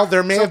 history. Well,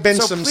 there may So- have been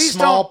so some please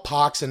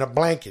smallpox in a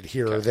blanket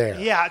here or there.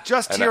 Yeah,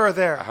 just And here or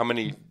there. How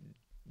many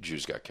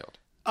Jews got killed?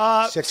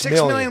 6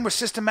 million million were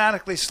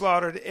systematically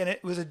slaughtered, and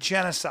it was a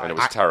genocide. And it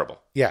was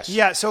terrible. Yes.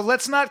 Yeah, so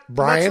let's not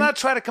Brian?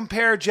 try to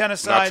compare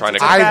genocide. Not trying to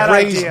It's a bad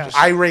idea.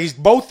 I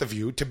raised both of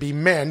you to be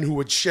men who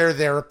would share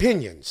their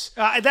opinions.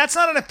 That's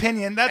not an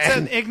opinion. That's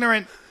an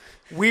ignorant,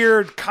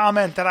 weird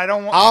comment that I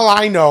don't want. All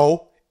I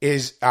know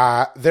is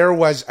there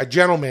was a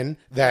gentleman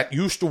that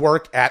used to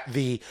work at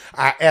the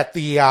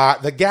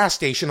gas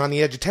station on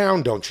the edge of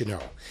town, don't you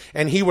know?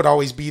 And he would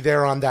always be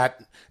there on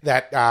that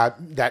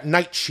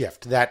night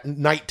shift, that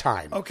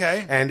nighttime.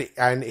 Okay.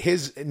 And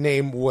his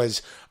name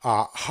was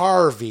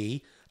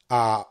Harvey.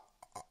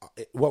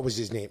 What was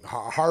his name?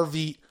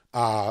 Harvey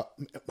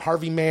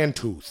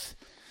Mantooth.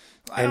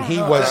 And he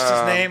was That's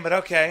his name, but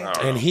okay.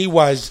 and he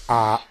was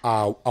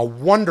a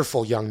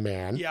wonderful young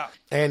man. Yeah.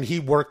 And he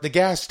worked the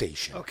gas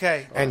station.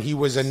 Okay. And he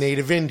was a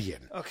native Indian.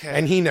 Okay.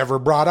 And he never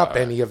brought up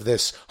any of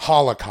this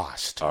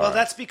Holocaust. Well,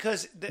 that's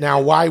because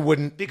Now, why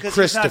wouldn't because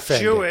Chris he's not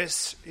defend it?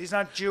 Jewish. He's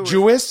not Jewish.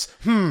 Jewish?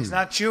 He's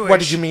not Jewish. What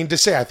did you mean to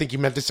say? I think you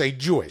meant to say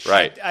Jewish.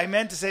 Right. I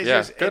meant to say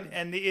Yeah, Jewish, good.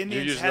 and the You're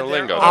Indians using had the their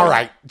lingo. own- All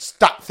right.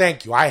 Stop.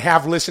 Thank you. I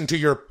have listened to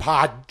your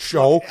pod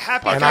show.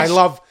 Happy and I Thanks-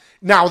 love.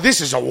 Now, this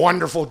is a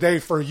wonderful day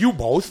for you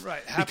both. Right.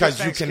 Happy Because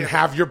you can Thanksgiving.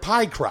 have your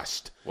pie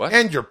crust. What?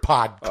 And your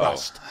pod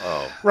crust.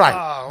 Oh. Right.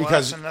 well,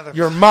 because that's another-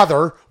 your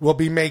mother will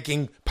be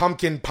making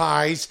pumpkin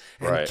pies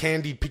and Right.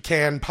 candied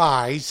pecan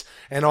pies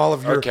and all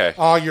of your Okay.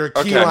 all your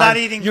Okay. key I'm not lime-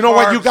 eating You know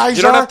what you carbs. guys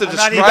You don't are? have to I'm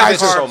not describe eating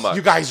it carbs. so much.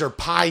 You guys are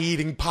pie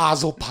eating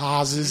puzzle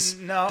pauses.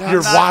 No, I'm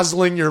you're not.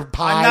 wazzling your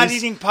pies. not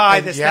eating pie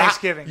And this yeah,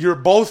 Thanksgiving. You're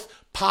both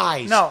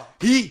pies. No.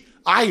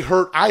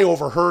 I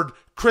overheard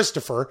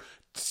Christopher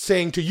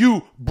saying to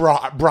you,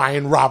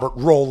 Brian Robert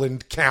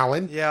Roland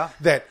Callan, Yeah.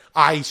 that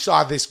I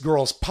saw this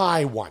girl's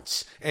pie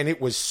once and it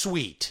was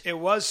sweet. It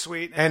was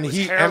sweet, And it was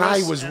he and I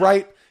hairless, was and-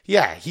 right.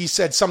 Yeah, he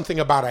said something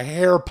about a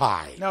hair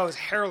pie. No, it was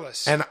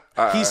hairless. And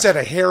he said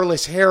a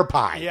hairless hair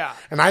pie. Yeah.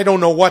 And I don't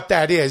know what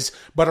that is,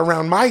 but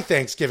around my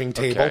Thanksgiving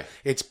table, Okay.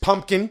 it's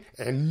pumpkin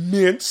and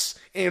mince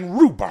and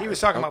rhubarb. he was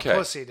talking Okay. about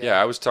pussy. Dude.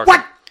 Yeah, I was talking.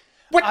 What?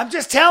 What? I'm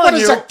just telling What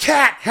does you. a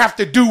cat have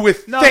to do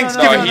with No,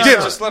 Thanksgiving No, no,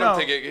 dinner? just let No. him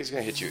think it. He's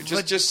gonna hit you.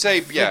 Just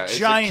say yeah. It's a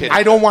vagina. kid.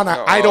 I don't want to.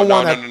 No, I don't no,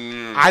 want to.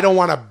 no. I don't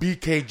want to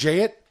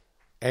BKJ it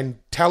and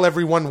tell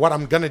everyone what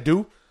I'm gonna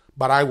do.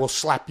 But I will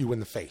slap you in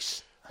the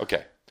face.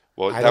 Okay.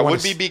 Well, I that don't would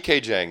wanna be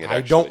BKJing it. I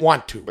Actually. don't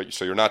want to. But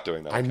so you're not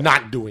doing that. I'm okay.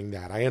 not doing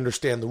that. I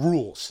understand the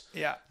rules.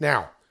 Yeah.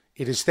 Now,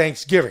 it is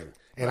Thanksgiving,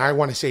 and I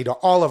want to say to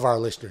all of our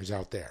listeners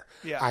out there,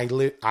 Yeah.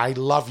 I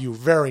love you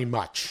very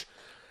much.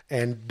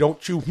 And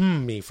don't you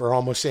me for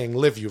almost saying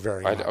live you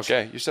very much.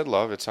 Okay, you said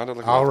love. It sounded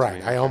like All love to right.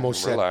 me. I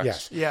almost said Relax.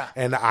 yes. Yeah.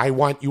 And I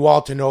want you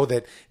all to know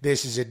that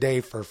this is a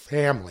day for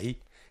family.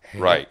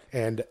 And, Right.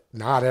 And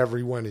not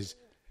everyone is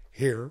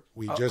here.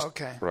 We just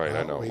okay. Right,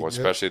 I know. we Well,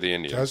 especially the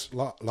Indians. Just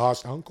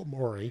lost Uncle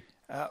Maury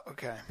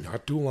Okay.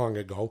 not too long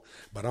ago,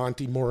 but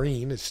Auntie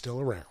Maureen is still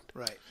around.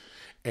 Right.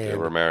 And They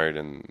were married,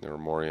 and they were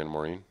Maury and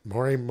Maureen.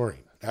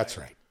 Maureen. That's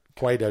right.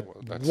 Quite a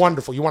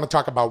wonderful. You want to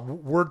talk about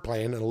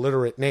wordplay and an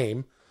illiterate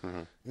name?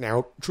 Mm-hmm.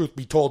 Now, truth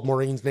be told,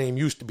 Maureen's name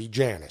used to be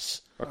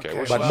Janice. Okay,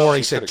 well, But she- Maury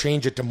she said, could've-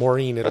 change it to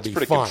Maureen. It'll That's be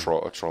pretty fun.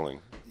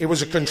 trolling. It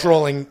was a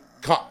controlling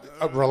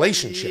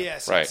relationship.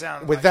 Yes. Right. It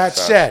sounded With like that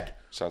said,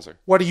 Sounds like.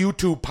 what are you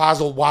two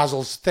Pozzle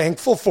Wazzles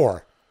thankful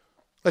for?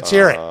 Let's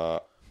hear it.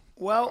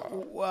 Well,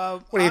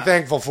 What are you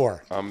thankful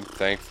for? I'm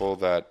thankful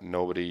that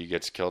nobody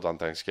gets killed on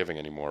Thanksgiving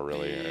anymore.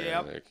 Really.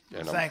 Yep.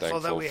 And I'm thankful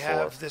that we for-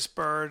 have this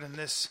bird and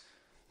this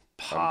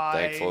pie. I'm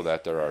thankful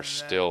that there are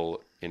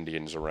still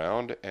Indians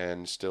around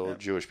and still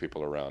Jewish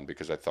people around,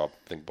 because I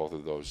think both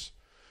of those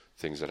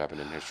things that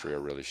happened in history are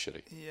really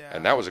shitty. Yeah.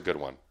 And that was a good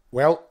one.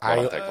 Well,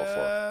 I'm thankful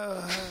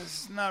for.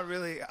 It's not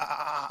really.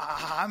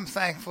 I'm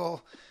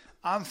thankful.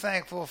 I'm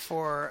thankful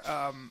for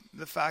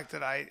the fact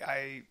that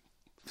I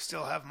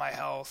still have my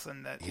health,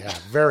 and that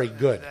very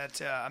good.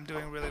 That I'm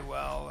doing really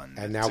well.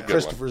 And now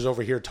Christopher's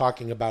over here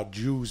talking about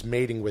Jews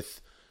mating with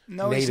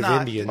Native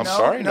Indians. I'm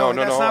sorry? No,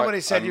 that's not what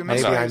he said. You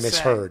maybe I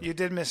misheard. You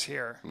did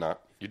mishear. No,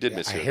 you did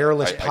mishear. A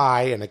hairless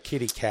pie and a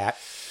kitty cat.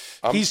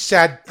 He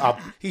said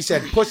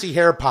pussy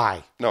hair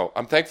pie. No,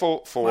 I'm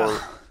thankful for.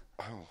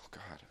 Oh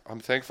God, I'm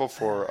thankful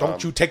for.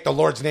 Don't you take the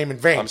Lord's name in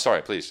vain. I'm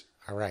sorry, please.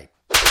 All right.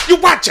 You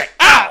watch it.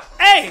 Ow!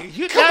 Hey,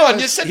 come on!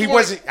 You said he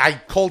wasn't. I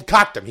cold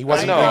cocked him. He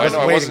wasn't. I know.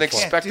 I wasn't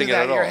expecting it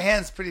at all. Your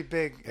hand's pretty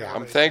big. Yeah.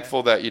 I'm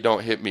thankful that you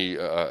don't hit me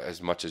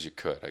as much as you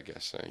could. I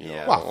guess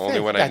only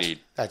when I need.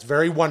 That's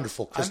very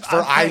wonderful,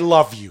 Christopher. I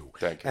love you.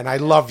 Thank you. And I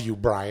love you,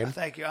 Brian.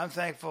 Thank you. I'm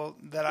thankful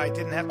that I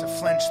didn't have to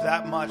flinch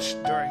that much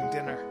during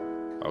dinner.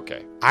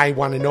 Okay. I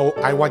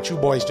want you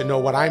boys to know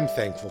what I'm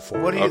thankful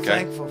for. What are you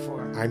thankful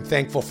for? I'm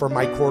thankful for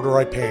my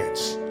corduroy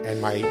pants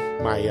and my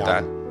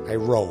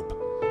robe.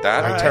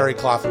 My terry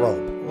cloth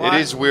robe. It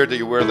is weird that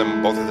you wear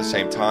them both at the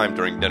same time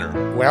during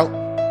dinner. Well,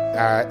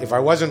 if I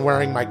wasn't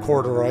wearing my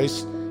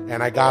corduroys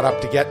and I got up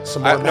to get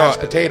some more mashed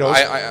potatoes,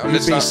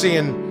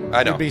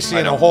 you'd be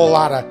seeing a whole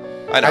lot of.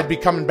 I'd be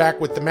coming back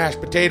with the mashed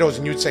potatoes,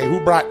 and you'd say, "Who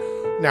brought?"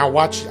 Now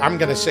watch. I'm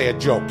going to say a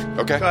joke.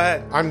 Okay. Go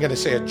ahead. I'm going to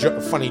say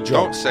a funny joke.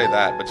 Don't say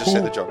that, but just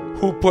say the joke.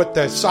 Who put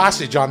the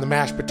sausage on the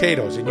mashed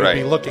potatoes? And you'd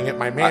be looking at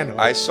my manhood.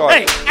 I saw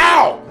it. Hey,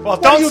 ow! Well,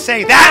 don't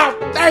say that.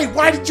 Ow! Hey,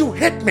 why did you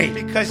hit me?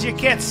 Because you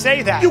can't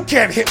say that. You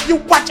can't hit. You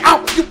watch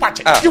out. You watch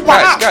it. Guys,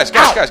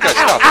 stop.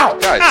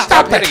 Guys,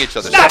 stop hitting each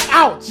other. Stop.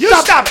 Ow. You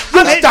stop it.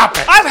 You stop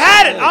it. I've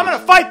had it. I'm going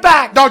to fight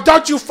back. No,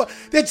 don't you.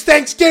 It's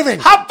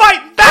Thanksgiving. I'm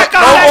fighting back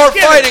on No more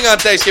Thanksgiving. fighting on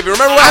Thanksgiving.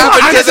 Remember what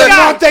happened to the...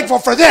 I'm thankful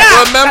for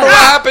this. Remember what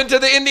happened to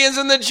the Indians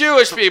and the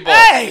Jewish people.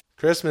 Hey.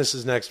 Christmas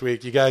is next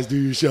week. You guys do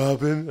your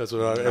shopping? That's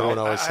what everyone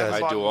always says.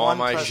 I do all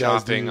my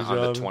shopping on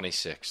the shopping?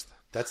 26th.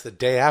 That's the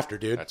day after,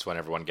 dude. That's when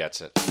everyone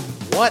gets it.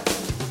 What?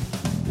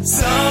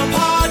 Some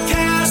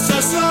podcasts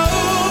are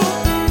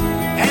slow,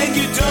 and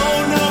you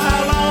don't know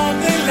how long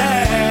they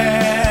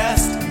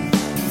last.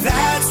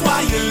 That's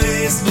why you're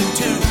listening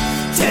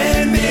to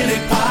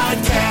 10-Minute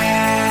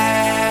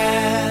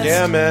Podcast.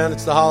 Yeah, man,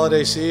 it's the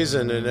holiday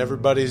season, and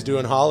everybody's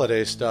doing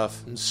holiday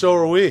stuff, and so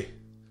are we.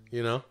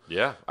 You know?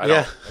 Yeah, I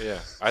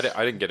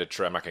didn't get a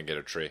tree. I'm not gonna get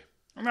a tree.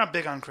 I'm not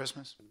big on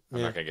Christmas.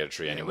 I'm not gonna get a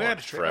tree anymore. We had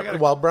a tree. Forever.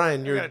 Well,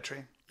 Brian, you're. I got a tree.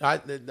 I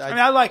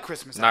I like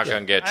Christmas. Not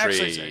gonna get I a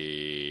actually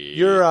tree.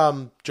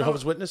 You're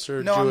Jehovah's Witness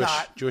or No, Jewish? I'm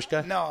not. Jewish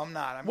guy? No, I'm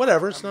not.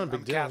 Whatever, it's not a big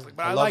I'm deal. Catholic,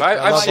 but I I love- like.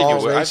 I've seen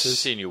all you. I've races.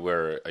 seen you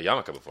wear a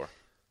yarmulke before.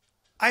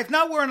 I've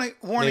not worn a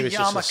Maybe it's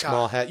just a yarmulke.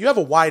 small hat. You have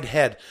a wide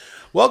head.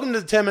 Welcome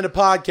to the 10-Minute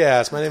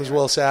Podcast. My name is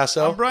Will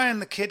Sasso. I'm Brian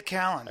the Kid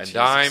Callan. And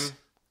Jesus. I'm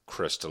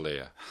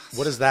Crystalia.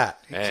 What is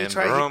that? And He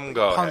tried to broom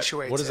go ahead.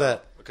 punctuate What is it.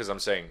 that? Because I'm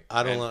saying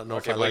I don't and- know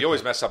if Okay, I well, like you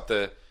always that. mess up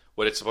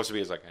what it's supposed to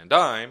be is like, and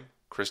I'm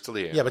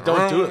Crystalia. Yeah, but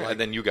don't do it like- and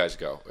then you guys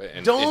go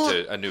and Don't-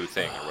 into a new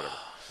thing or whatever.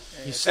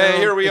 Hey,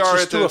 here we it's are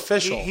just at too the-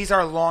 official. He's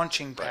our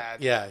launching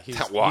pad. Yeah. He's,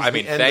 Well, he's I the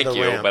mean, end thank of the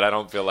you, ramp. but I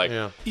don't feel like.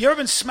 Yeah. You ever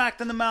been smacked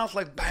in the mouth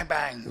like bang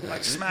bang,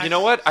 like smack? You know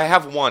what? I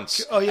have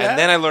once, Oh, yeah? and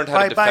then I learned how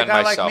By- to by a defend guy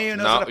like myself. me who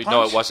knows no, how to no,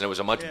 punch? it wasn't. It was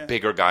a much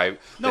bigger guy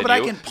than but I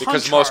you, can punch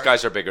because most hard.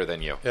 guys are bigger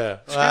than you. Yeah.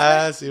 See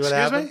what Excuse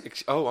happened? me?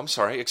 Oh, I'm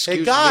sorry. Excuse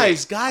Hey,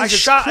 guys, me. I it's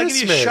shot. I Christmas.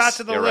 give you a shot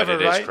to the You're right, liver,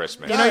 it is right?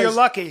 Christmas. You know, you're Guys,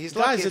 lucky. He's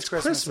lucky. guys, It's it's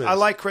Christmas. Christmas. I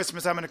like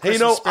Christmas. I'm in a Hey,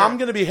 Christmas spirit. I'm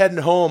going to be heading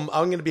home.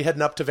 I'm going to be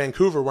heading up to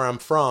Vancouver, where I'm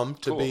from,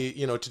 to Cool. be,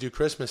 to do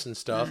Christmas and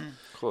stuff.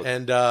 Cool.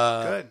 And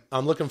Good.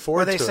 I'm looking Where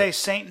forward they to say it.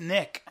 Saint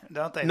Nick,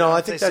 don't they? No, They I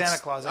don't think say that's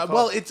Santa Claus. They call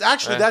well. it- It's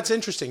actually that's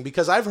interesting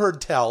because I've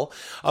heard tell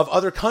of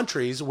other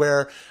countries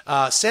where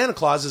Santa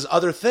Claus is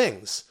other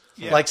things.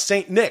 Like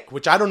Saint Nick,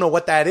 which I don't know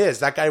what that is.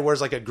 That guy wears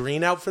like a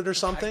green outfit or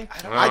something.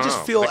 I just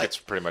know. feel I think like it's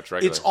pretty much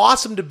regular. It's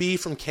awesome to be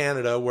from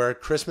Canada, where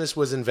Christmas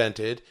was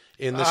invented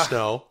in the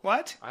snow.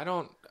 What? I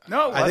don't.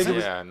 No, it I think wasn't. it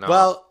was Yeah, no.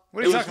 well.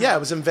 What are you it was, talking yeah, about? it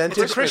was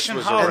invented. It's a Christian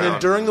was holiday. And then around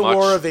during the much,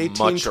 War of much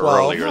 1812,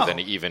 earlier No. than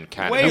even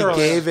Canada. Way he earlier.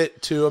 gave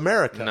it to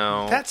America.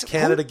 No, That's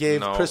Canada gave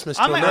No. Christmas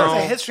to I'm a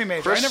America. history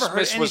major. I never heard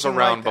Christmas was anything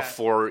around like that.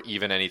 before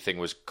even anything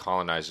was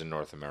colonized in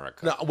North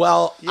America. No,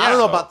 well, I Yeah. don't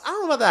know about that.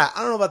 I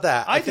don't know about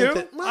that. I think do.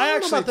 that- well, I don't know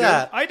actually about do.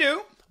 that. I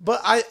do.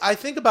 But I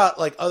think about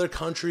like other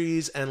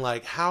countries and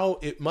like how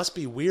it must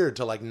be weird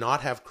to like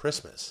not have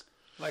Christmas.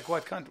 Like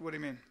what country? What do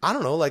you mean? I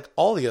don't know, like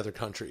all the other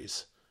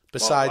countries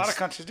besides lot of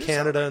countries do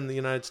Canada celebrate. and the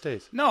United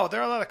States. No, there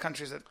are a lot of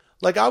countries that.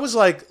 Like I was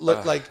like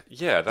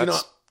yeah,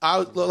 that's I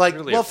was like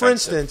really well, for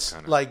offensive, instance,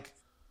 kinda. like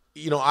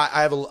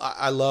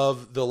I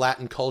love the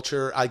Latin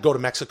culture. I go to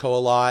Mexico a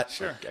lot.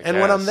 Sure.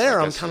 And when I'm guess- there,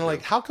 I I'm guess kind you of do.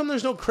 like, how come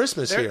there's no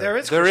Christmas here? There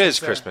is There Christmas is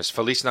Christmas.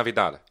 Feliz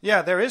Navidad.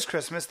 Yeah, there is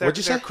Christmas. They're, What'd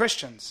you they're say?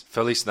 Christians.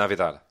 Feliz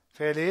Navidad.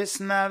 Feliz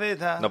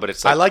Navidad. No, but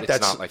it's I like, like it's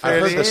that. not like I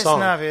heard the Feliz song.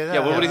 Navidad. Yeah,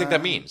 well, what do you think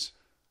that means?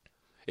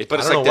 But I it's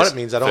don't like know what this. it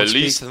means. I don't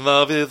Feliz speak.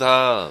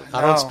 Navidad.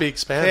 I don't speak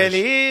Spanish.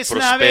 Feliz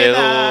Prospero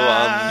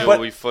Navidad. año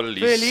y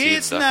felicidad.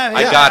 Feliz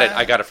Navidad.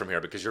 I got it from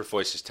here because your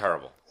voice is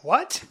terrible.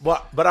 What?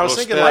 But I was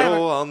thinking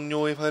Prospero like,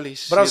 año y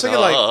felicidad. but I was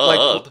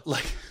thinking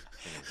like,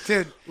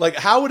 Dude, like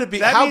how would it be?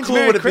 That How means cool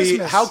Merry would it be?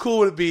 Christmas. How cool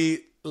would it be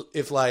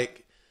if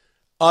like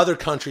other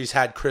countries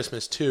had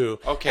Christmas too?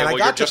 Okay, and well, I you're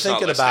got to just not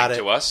thinking listening about it.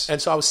 to us.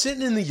 And so I was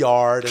sitting in the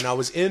yard, and I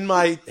was in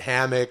my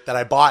hammock that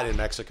I bought in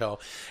Mexico,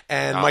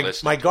 and Not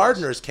listening my to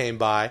gardeners came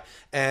by,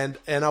 and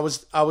I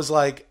was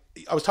like.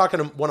 I was talking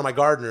to one of my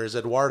gardeners,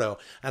 Eduardo,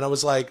 and I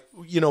was like,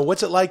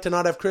 what's it like to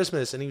not have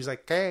Christmas? And he was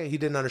like, hey, he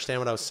didn't understand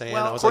what I was saying.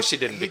 Well, I was Of course like,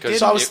 he didn't, because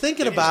So I was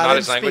thinking it's about not it.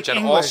 his language, Speak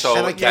and English. also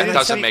And I that can't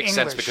doesn't speak make sense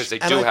English. because they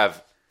And do I-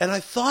 have. And I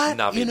thought,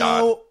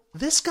 Navidad.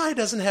 this guy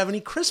doesn't have any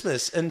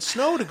Christmas and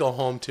snow to go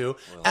home to,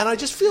 and I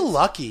just feel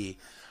lucky.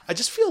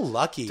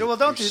 well,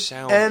 don't do.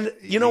 Sound And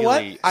you know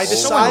what? really I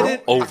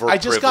decided I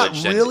just got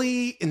overprivileged and-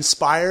 really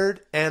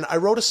inspired, and I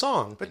wrote a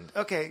song.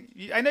 Okay,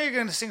 I know you're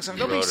going to sing something.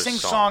 Don't be wrote a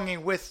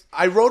sing-songing with.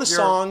 I wrote a your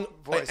song,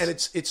 voice. and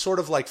it's sort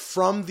of like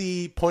from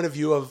the point of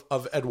view of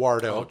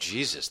Eduardo. Oh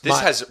Jesus! This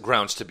has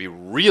grounds to be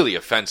really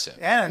offensive.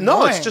 And No,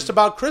 annoying. it's just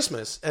about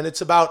Christmas, and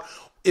it's about.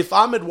 If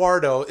I'm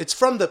Eduardo, it's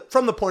from the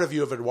point of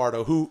view of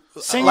Eduardo, who,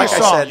 Sing like your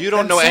I song. said, You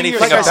don't know Sing anything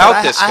your like I song. said,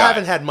 about this I guy.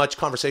 haven't had much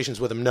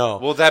conversations with him. No.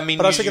 Well, that means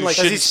But I was you thinking, like,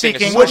 shouldn't Does he speak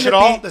sing a English song. at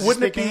all? Does he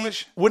speak be,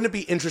 English? Wouldn't it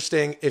be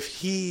interesting if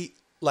he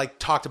like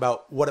talked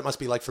about what it must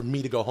be like for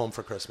me to go home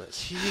for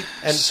Christmas?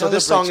 And so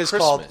this song is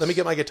celebrates called. Christmas. Let me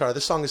get my guitar.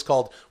 This song is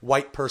called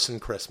 "White Person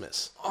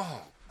Christmas."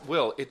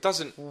 Will, it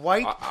doesn't.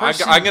 White I'm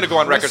person going to go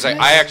on record saying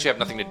Christmas? I actually have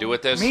nothing to do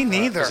with this. Me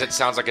neither. Because it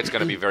sounds like it's going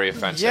to be very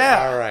offensive.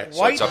 Yeah. All right.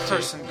 White it's up to you.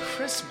 person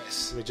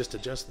Christmas. Let me just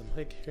adjust the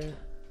mic here.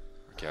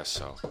 I guess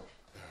so.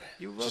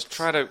 You Just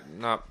try to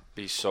not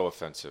be so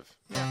offensive.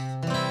 It's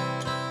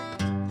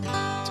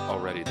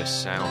already the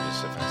sound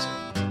is offensive.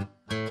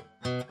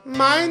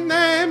 My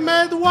name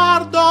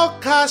Eduardo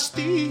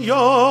Castillo.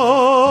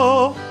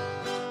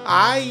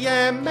 I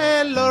am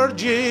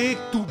allergic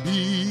to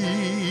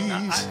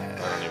bees.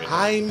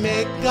 I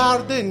make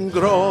garden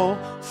grow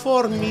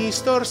for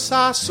Mr.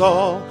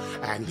 Sasso,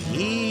 and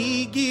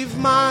he give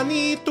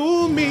money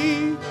to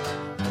me.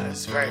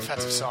 It's a very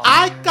offensive song.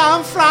 I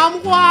come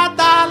from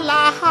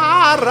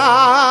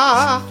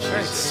Guadalajara.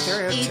 Very It's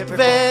stereotypical.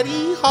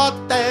 very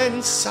hot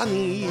and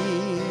sunny.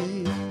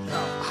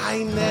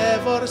 I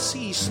never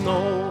see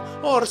snow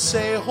or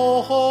say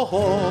ho ho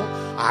ho.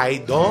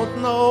 I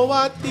don't know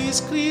what is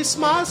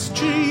Christmas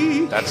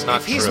tree. That's not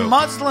If he's true.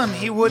 Muslim,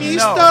 he wouldn't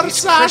know. Mr. He's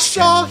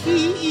Christian. Sasso,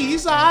 he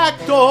is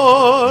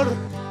actor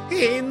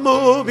in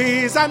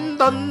movies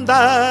and on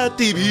the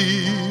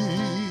TV.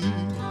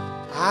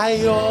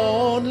 I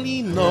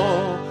only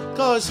know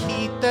 'cause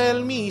he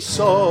tell me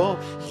so.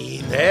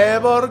 He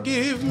never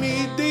give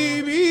me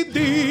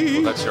DVD.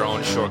 Well, that's your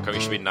own shortcoming.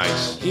 You should be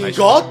nice. He Nice.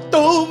 got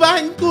to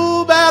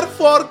Vancouver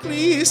for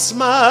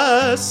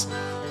Christmas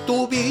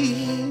to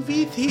be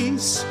with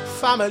his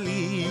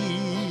family.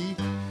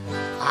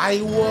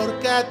 I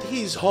work at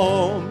his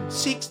home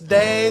 6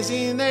 days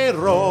in a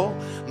row.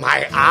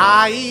 My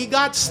eye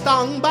got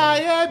stung by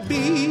a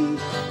bee.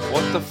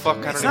 What the fuck?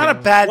 I don't It's not a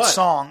even- bad What?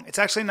 song. It's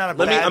actually not a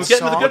Let me- bad I'm getting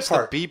to the song. good What's the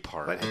part. B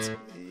part? But it's,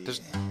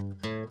 There's-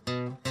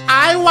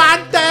 I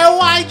want the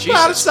white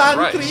Jesus person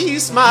Christ.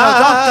 Christmas.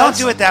 no, don't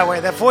do it that way.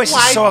 That voice is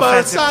White so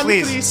offensive. person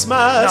Please.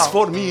 Christmas No.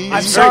 for me.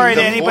 I'm sorry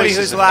to The anybody voice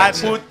who's is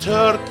Latin. Put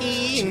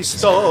turkey in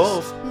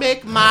stove,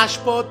 make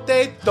mashed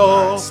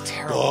potato, That's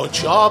terrible. go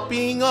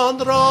shopping on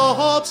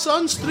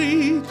Robson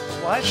Street.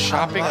 What?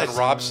 Shopping on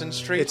Robson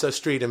Street? It's a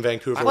street in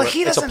Vancouver. Well,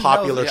 he it's a doesn't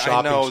popular know. Yeah, I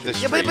shopping know street.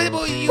 this Yeah, street.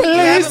 but you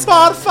Please,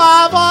 por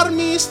favor,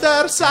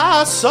 Mr.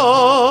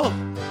 Sasso,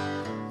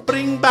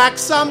 bring back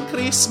some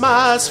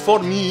Christmas for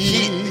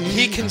me.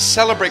 He can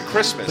celebrate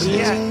Christmas.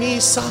 Bring me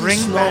some Bring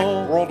snow,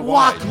 back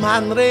worldwide.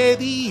 Walkman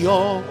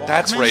radio.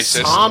 That's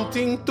racist.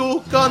 Something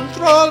to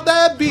control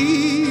the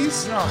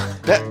bees.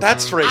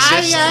 That's I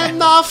racist. am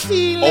not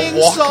feeling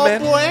A so Walkman?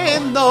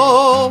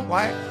 bueno.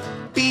 Why?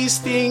 Bee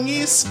sting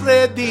is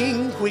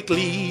spreading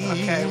quickly.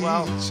 Okay,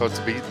 well. So it's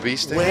bee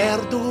sting? Where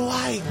do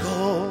I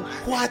go?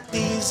 What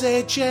is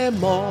a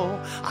GMO?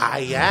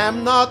 I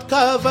am not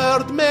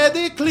covered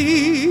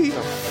medically.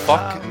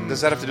 Fuck does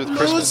that have to do with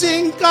Christmas?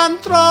 Losing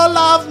control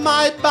of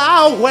my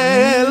bowel. No,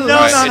 Right,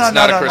 no, it's no, not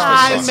no, a no, Christmas no.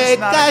 I song. This is make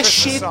not a Christmas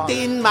shit song.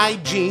 in my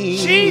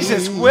jeans.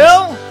 Jesus,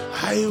 Will?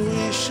 I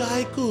wish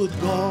I could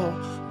go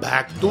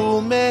back to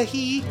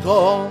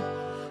Mexico.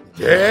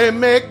 They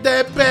make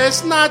the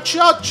best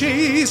nacho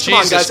cheese. Come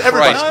on, Jesus guys,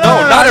 everybody. Christ.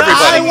 No, not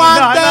everybody. I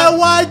want No, the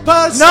white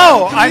person.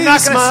 No, I'm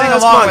not going to sing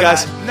Christmas. along Come on, with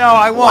guys. that. No,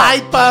 I won't.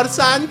 White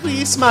person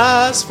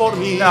Christmas for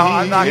me. No,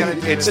 I'm not gonna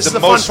do It's This the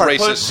is fun most part.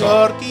 racist Put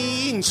song.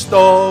 turkey in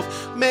stove,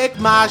 make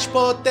mashed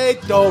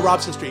potato,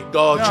 Robson Street.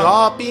 Go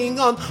shopping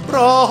on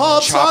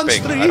Robson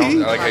Chopping. Street. I don't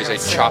like how you say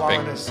Sing along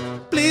chopping. with this.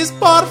 Please,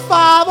 por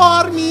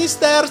favor,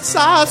 Mr.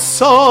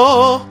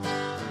 Sasso,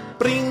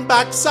 bring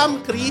back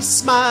some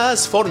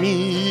Christmas for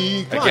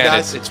me. Come on, Again,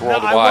 guys. it's No, I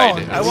worldwide.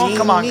 won't. I won't.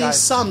 Come on, Bring me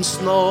guys. some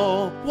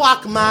snow.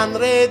 Walkman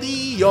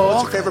radio.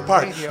 It's your favorite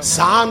part. Radio.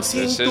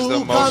 Something This to is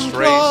the most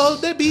control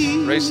the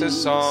beat.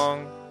 Racist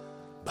song.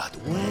 But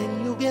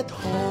when you get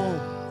home,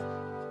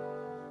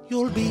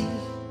 you'll be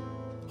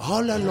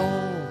all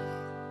alone.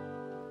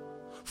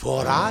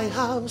 For I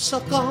have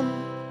succumbed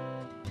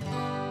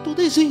to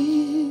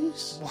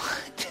disease.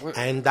 What?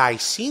 And I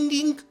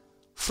singing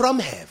from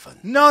heaven.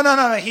 No.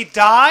 He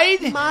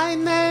died? My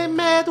name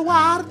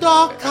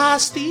Eduardo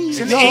Castillo. He's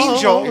an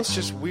angel. It's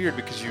just weird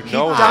because you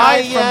know I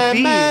died from am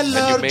bees. And you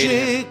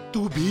allergic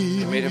to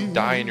bees. you made him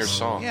die in your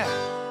song. Yeah.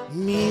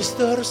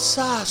 Mr.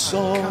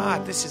 Sasso.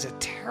 God, this is a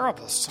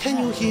terrible song. Can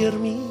you hear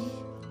me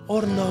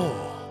or no?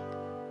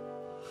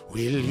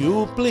 Will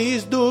you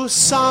please do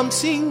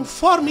something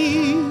for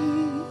me?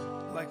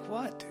 Like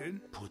what,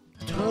 dude? Put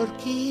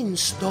turkey in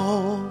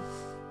stove.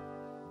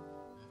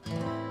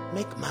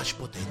 Make mashed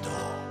potato.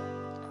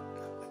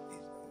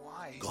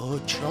 Why? Go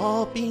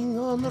chopping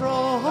on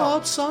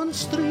Robson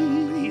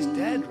Street. He's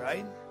dead,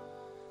 right?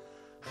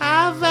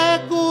 Have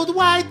a good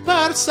white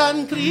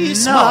person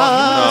Christmas. No,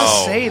 you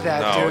don't say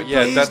that, No, dude.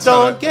 yeah, Please that's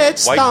don't not a get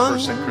white stung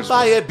person Christmas.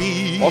 by a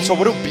bee. Also,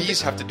 what do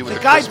bees have to do with The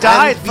the guy Christmas?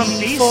 died And from bee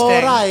before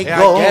sting. I Yeah,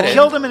 go, I get it.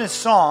 Killed him in his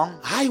song.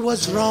 I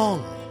was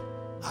wrong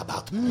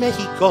about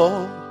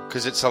Mexico.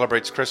 Because it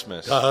celebrates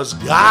Christmas. Cause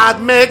God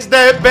makes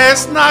the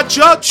best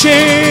nacho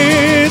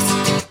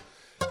cheese.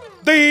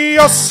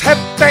 Dios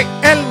jete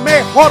el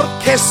mejor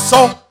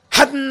queso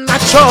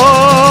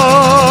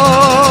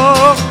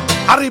nacho.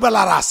 Arriba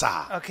la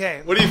raza.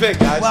 Okay. What do you think,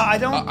 guys? Well, I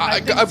don't. I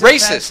think it's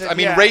Racist. offensive, I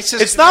mean, yeah.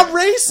 racist. It's not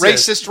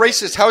racist.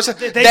 Racist. How is it?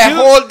 They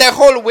The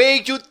whole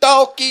way you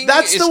talking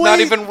That's is the not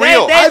way- even They-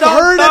 real. they- I've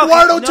don't heard talk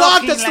Eduardo like talk.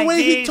 talking That's the like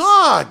way he this.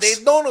 talks.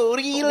 don't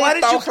really Why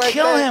did you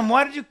kill him?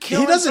 Why did you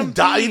kill He him? doesn't from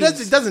die. He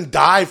bees? doesn't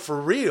die for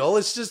real.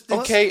 It's just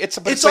Okay, it's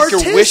like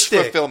artistic. your wish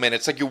fulfillment.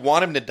 It's like you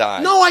want him to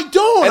die. No, I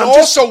don't. And I'm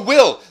also,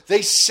 Will,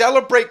 they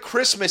celebrate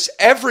Christmas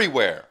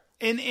everywhere.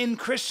 In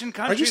Christian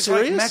countries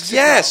serious? like Mexico.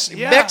 Yes,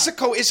 Yeah.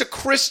 Mexico is a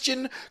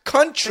Christian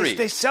country.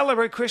 They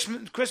celebrate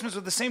Christmas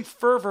with the same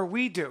fervor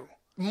we do.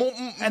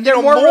 And and they're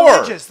more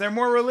religious. They're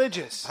more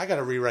religious. I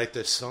gotta rewrite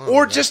this song.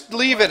 Or just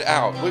leave it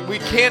out. We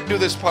can't do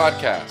this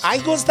podcast. I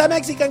gusta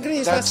Mexican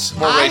Christmas. That's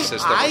more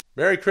racist. than-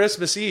 Merry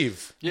Christmas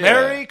Eve. Yeah.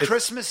 Merry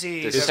Christmas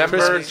Eve. December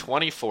Christmas.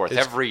 24th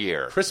every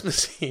year.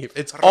 Christmas Eve.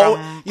 It's all.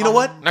 You know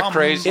what? Not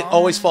crazy. It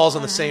always falls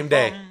on the same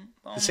day,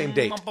 the same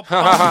date. Ho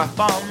ho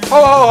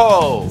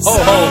ho!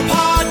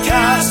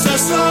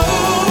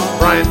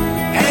 Brian,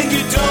 And you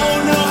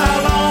don't know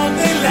how long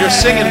they last. you're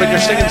singing, but you're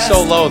singing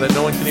so low that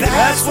no one can even.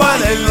 That's why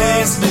they're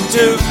listening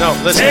to No,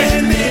 listen.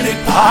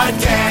 10-Minute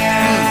Podcast.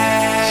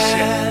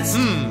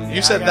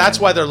 You said that's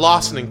why they're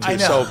listening to. I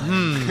know. So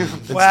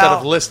instead Well,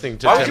 of listening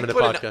to Why would 10 you Minute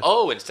put an Podcast.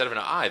 O instead of an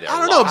I there? I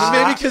don't know, but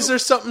maybe because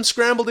there's something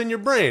scrambled in your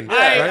brain. I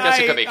guess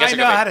it could be. I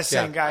know how to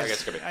sing, Yeah. I guys.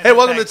 guess it could be. Hey,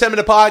 welcome to the 10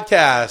 Minute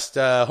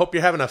Podcast. Hope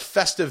you're having a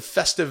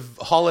festive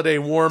holiday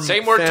warm.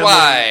 Same word family.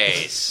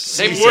 twice.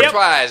 Same word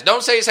twice.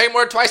 Don't say same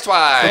word twice.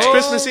 It's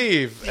Christmas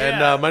Eve,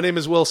 yeah. and my name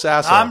is Will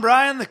Sasso. I'm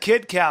Brian the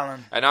Kid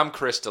Callan. And I'm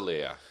Chris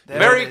D'Elia. There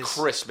Merry it is.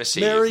 Christmas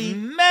Eve.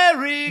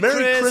 Merry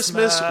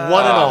Christmas,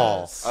 one and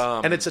all.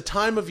 And it's a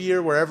time of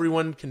year where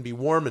everyone can be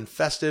warm and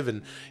festive,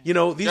 and these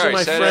Yeah, are he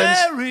my said friends.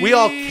 it. We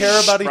all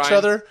care about each Brian.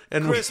 other,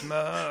 and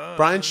Christmas.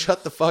 Brian,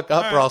 shut the fuck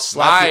up, or I'll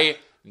slap you. My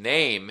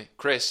name,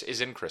 Chris,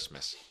 is in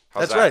Christmas.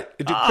 How's That's that? right,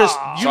 Dude, Chris.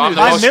 You So knew I'm the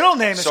that. My most, middle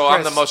name is so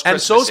I'm Chris. the most And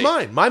Christmassy. so is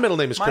mine. My middle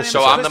name is My name is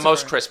Christopher. So I'm the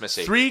most Christopher.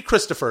 Christmassy. 3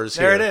 Christophers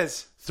There here. it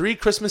is. 3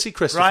 Christmassy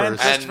Brian Christophers. And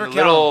Christopher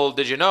little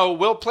did you know,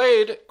 Will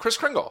played Chris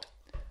Kringle.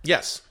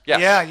 Yes.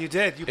 Yes. Yeah, you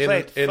did. You In-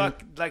 played in-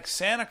 like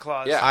Santa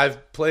Claus. Yeah.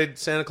 I've played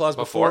Santa Claus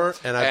before,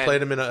 and I And-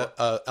 played him in a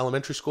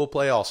elementary school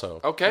play also.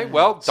 Okay,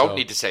 well, don't So-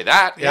 need to say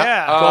that.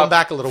 Yeah. Going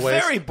back a little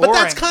ways. Very But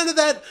that's boring. kind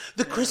of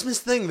the Christmas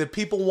thing that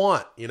people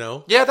want,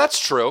 Yeah, that's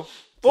true.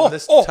 for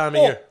this time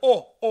of year.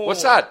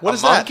 What's that? What a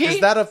is monkey? that?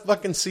 Is that a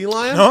fucking sea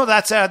lion? No,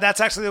 that's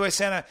actually the way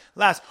Santa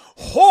laughs.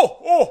 Ho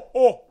ho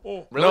ho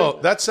ho. Really? No,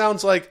 that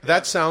sounds like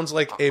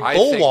a I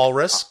bull think-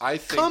 walrus I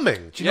think-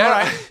 coming. Do you know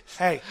Yeah. what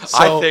Hey, So-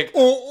 I think.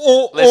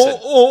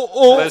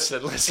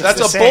 Listen. Listen. That's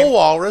the a same. bull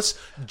walrus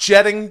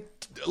jetting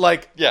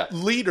Yeah.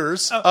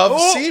 liters of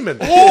semen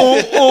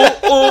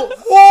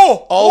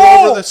oh, all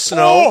over the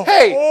snow.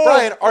 Hey,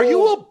 Brian, are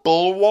you a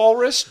bull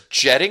walrus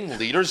jetting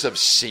liters of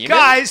semen?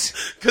 guys,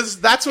 Because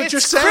that's what it's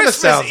your Santa Christmas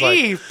sounds like.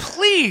 Eve.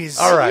 Please.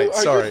 All right,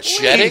 Are sorry. you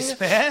jetting? Please,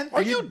 man.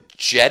 Are you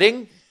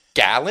jetting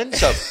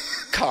gallons of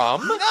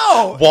cum?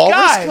 No, Walrus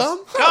guys,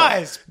 cum?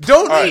 guys.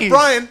 Don't, please.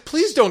 Brian.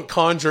 Please don't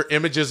conjure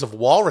images of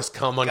walrus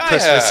cum on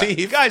Christmas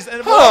Eve. Guys,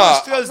 and Huh.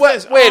 walrus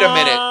does this. Wait a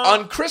minute.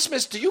 On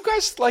Christmas, do you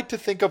guys like to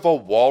think of a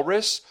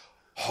walrus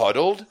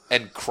huddled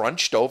and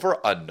crunched over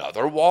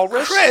another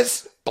walrus?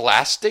 Chris.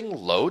 Blasting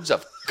loads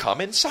of cum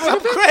inside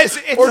of it? Chris,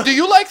 it's Or do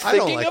you like I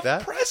don't thinking like of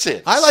that.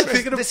 presents? I like Chris,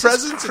 thinking of this is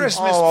presents and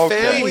Christmas,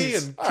 family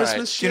please. and All Christmas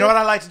right. shit. Do you know what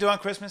I like to do on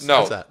Christmas? No,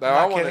 What's that? no, I'm I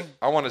not want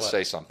kidding. to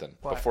say something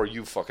before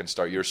you fucking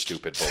start your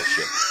stupid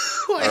bullshit.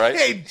 All right.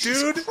 Hey,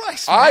 dude.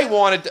 I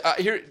wanted to,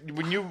 here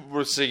when you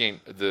were singing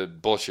the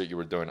bullshit you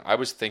were doing. I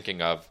was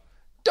thinking of,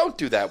 don't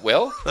do that,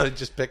 Will. I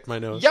just picked my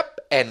nose. Yep,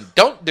 and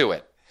don't do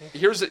it.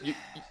 Here's it.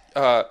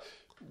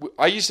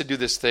 I used to do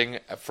this thing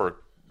for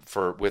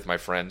with my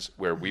friends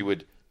where we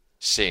would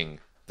sing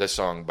the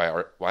song by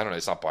our. Well, I don't know.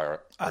 It's not by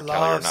our Kelly or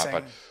not,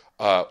 singing.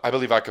 but I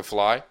Believe I Could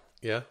Fly.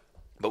 Yeah.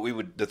 But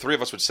the three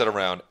of us would sit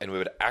around and we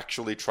would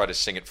actually try to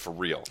sing it for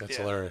real. That's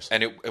hilarious.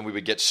 And we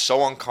would get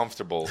so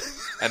uncomfortable,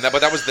 but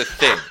that was the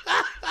thing.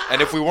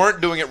 And if we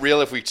weren't doing it real,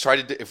 if we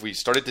started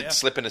to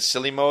slip into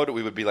silly mode,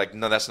 we would be like,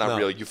 "No, that's not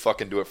real. You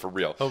fucking do it for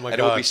real." Oh my and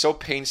God. it would be so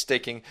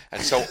painstaking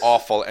and so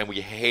awful, and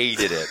we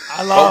hated it.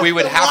 love- but we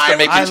would have to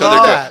make I each love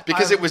other do that. it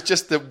because it was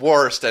just the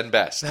worst and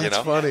best. That's you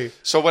know? funny.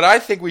 So what I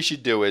think we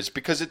should do is,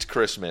 because it's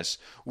Christmas,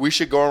 we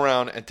should go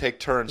around and take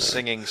turns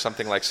singing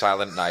something like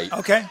Silent Night.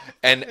 Okay.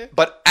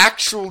 But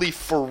actually,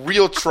 for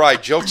real, try,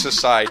 jokes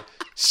aside,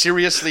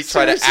 seriously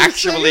try to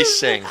actually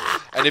sing.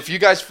 And if you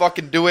guys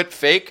fucking do it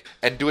fake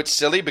and do it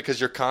silly because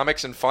you're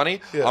comics and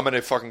funny, I'm going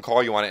to fucking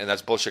call you on it, and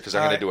that's bullshit because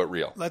I'm going to do it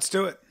real. Let's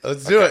do it.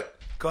 Let's do it.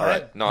 Go All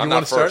ahead. right. No, You I'm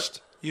wanna not start?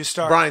 first. You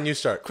start. Brian, you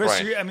start.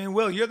 Chris, Brian.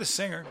 Will, you're the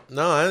singer.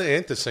 No, I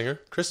ain't the singer.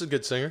 Chris is a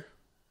good singer.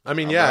 I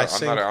mean, I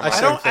sing. I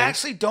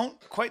I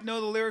don't quite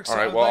know the lyrics. All so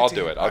right, I'd well, like I'll to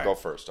do hear- it. I'll All go right.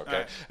 first, okay? All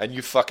right. And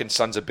you fucking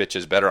sons of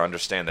bitches better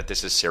understand that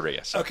this is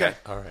serious. Okay.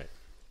 All right.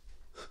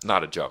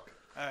 Not a joke.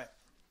 All right.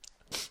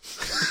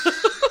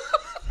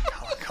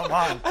 Come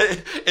on.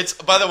 It's,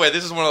 by the way,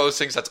 this is one of those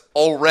things that's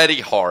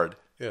already hard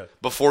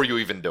before you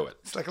even do it.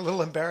 It's like a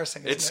little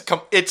embarrassing. Isn't it?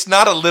 It's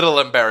not a little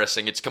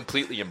embarrassing. It's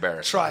completely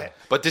embarrassing. Try it.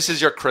 But this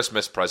is your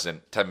Christmas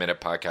present, 10-minute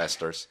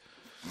podcasters.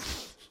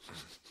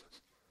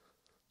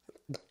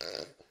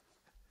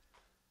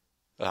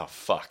 Oh,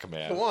 fuck,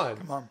 man. Come on.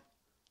 Come on.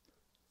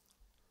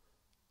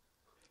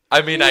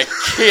 I mean, I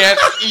can't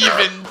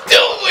even do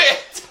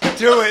it.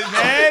 Do it,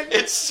 man.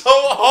 It's so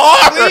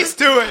hard. Please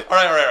do it. All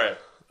right.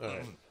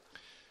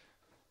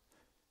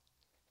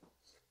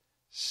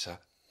 So.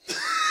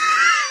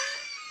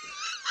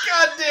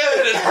 God damn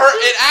it! It hurt.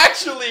 It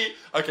actually.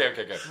 Okay.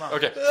 Good.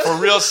 Okay, for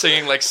real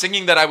singing, like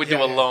singing that I would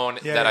do alone,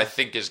 that I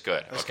think is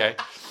good. Okay.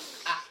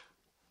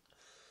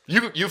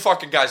 You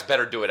fucking guys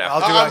better do it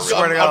after. I'll do it. I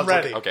swear to God, I'm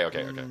ready. Okay.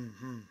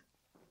 Mm-hmm.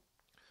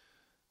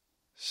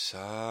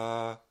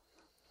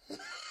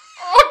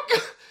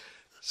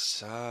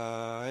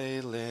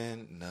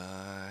 Silent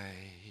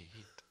night.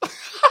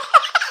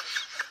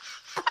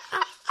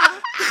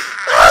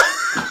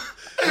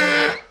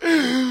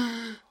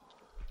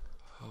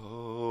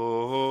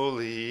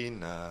 Holy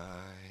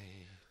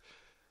night.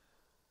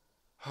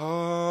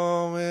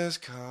 Home is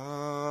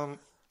come.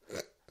 I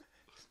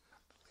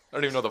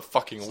don't even know the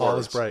fucking words. All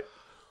is bright.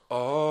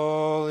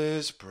 All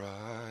is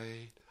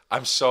bright.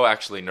 I'm so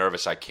actually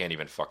nervous I can't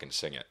even fucking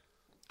sing it.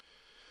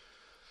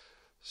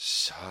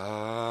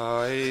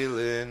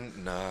 Silent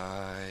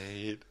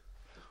night.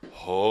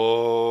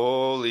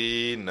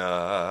 Holy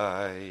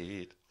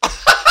night.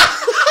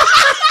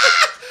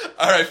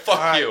 All right,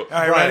 fuck you. All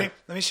right, Brian. ready?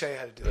 Let me show you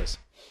how to do this.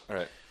 All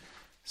right.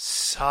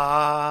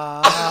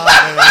 Silent.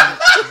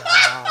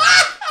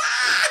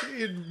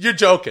 You're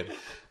joking.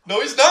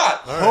 No, he's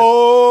not.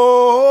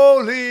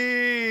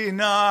 Holy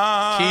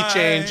night. Key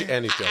change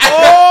and he's joking.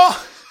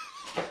 Oh,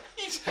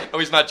 Oh,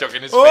 he's not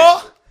joking. His oh,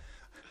 face.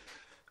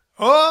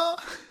 oh,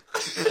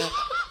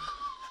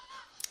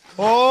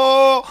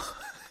 oh.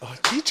 Oh,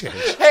 key change.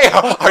 Hey,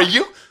 are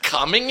you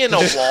coming in a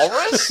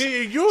walrus?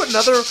 You're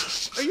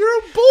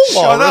a bull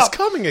walrus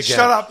coming again.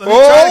 Shut up. Let me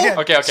try it again.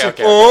 Okay.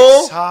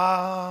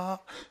 Sa-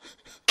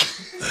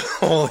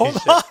 Holy Hold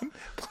shit. on.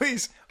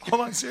 Please.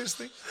 Hold on.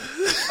 Seriously.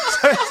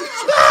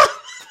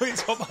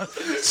 Please, hold on.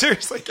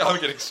 Seriously. I'm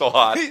getting so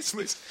hot. Please.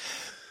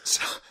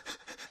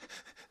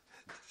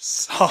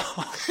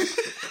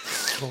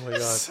 Oh my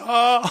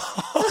god.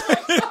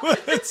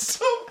 It's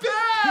So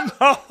bad.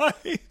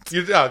 night.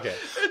 Okay.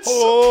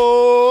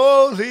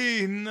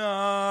 Holy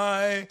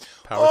night.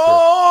 Power through.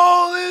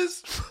 All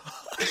is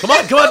Come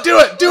on, do it. Do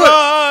it.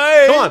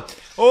 bright. Come on.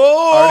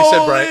 All already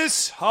said bright.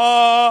 is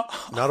high.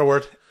 Not a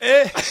word.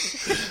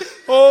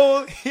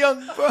 Oh,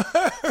 young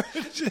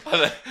virgin,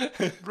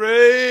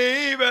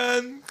 brave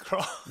and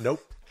cry.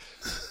 Nope.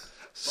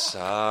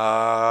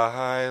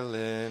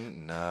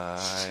 Silent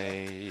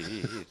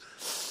night,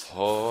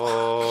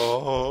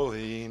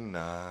 holy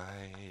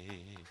night.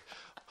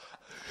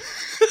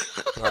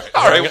 All right.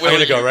 All right, I'm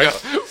gonna go, you right?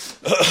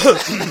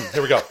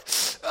 Here we go.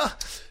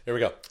 Here we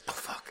go. Oh,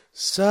 fuck.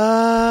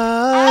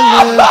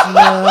 Silent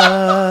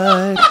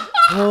night,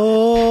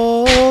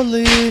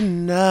 holy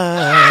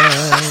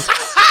night.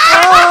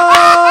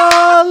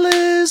 All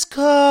is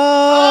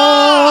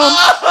calm,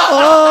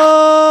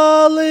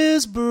 all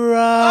is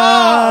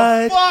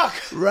bright.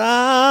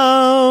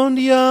 Round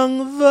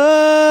young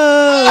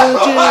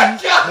virgin,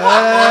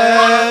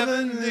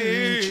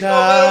 heavenly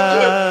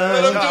child.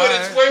 Let him do it.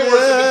 It's way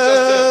worse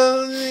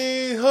than it's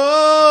just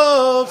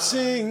Hope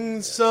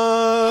sing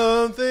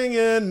something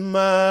in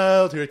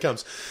mild. Here it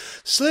comes.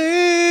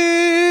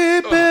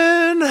 Sleep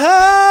in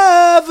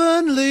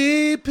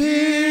heavenly peace.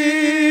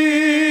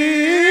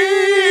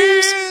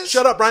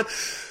 Shut up, Brian.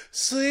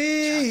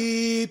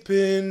 Sleep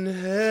in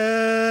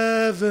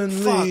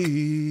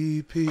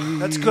heavenly peace.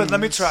 That's good. Let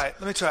me try it.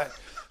 No,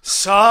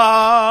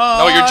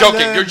 you're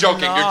joking. You're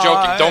joking. You're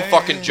joking. Don't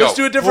fucking joke. Let's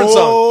do a different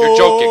song. You're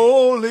joking.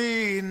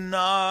 Holy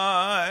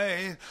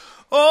night,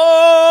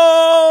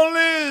 all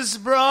is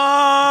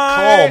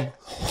bright.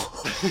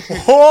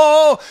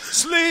 Oh,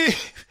 sleep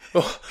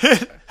in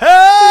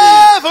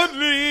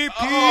heavenly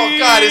peace. Oh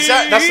God,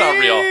 that's not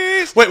real?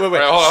 Wait.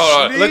 Right,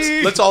 hold on.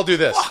 Let's all do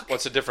this.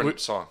 What's a different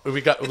song?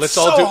 Let's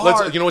so all do.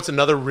 hard. You know what's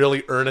another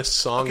really earnest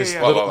song? Okay, is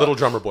yeah. Little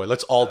Drummer Boy.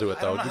 Let's all do it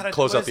though. know how to-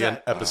 Close what out is the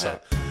that? episode.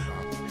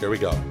 Here we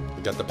go.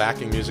 We got the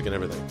backing music and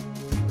everything.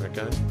 All right,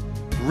 guys.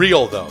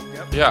 Real though.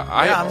 Yeah,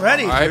 I'm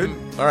ready, dude.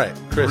 All right,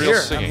 Chris. Real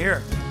Here, singing. I'm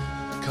here.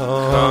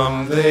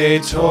 Come, they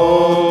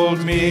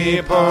told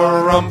me,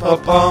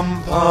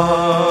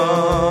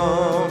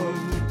 pa-rum-pa-pum-pum.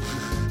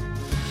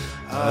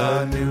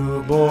 A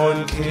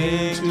newborn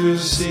king to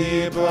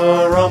see,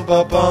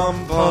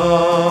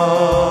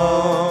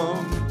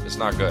 pa-rum-pa-pum-pum. It's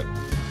not good.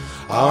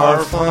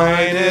 Our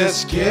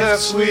finest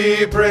gifts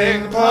we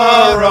bring,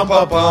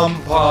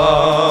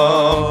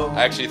 pa-rum-pa-pum-pum.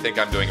 I actually think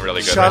I'm doing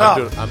really good. Shut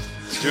right up. now.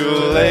 To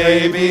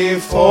lay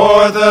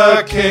before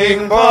the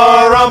king,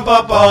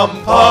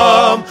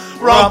 pa-rum-pa-pum-pum,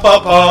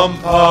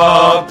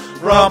 rum-pa-pum-pum,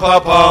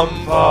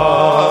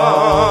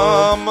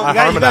 rum-pa-pum-pum. You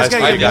guys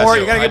gotta I get got more.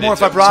 you. You gotta I get did more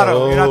too.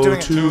 vibrato. You're not doing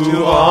it.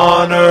 To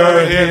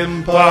honor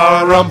him,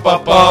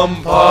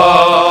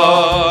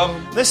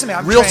 pa-rum-pa-pum-pum. Listen to me.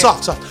 I'm Real trained.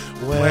 soft.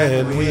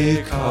 When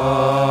we come.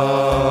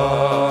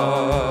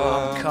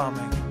 I'm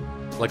coming.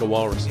 Like a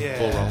walrus. Yeah.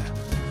 Full roll.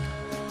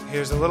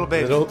 Here's a little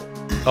baby.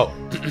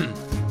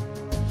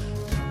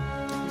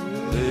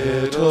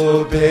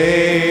 Little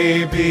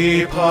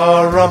baby,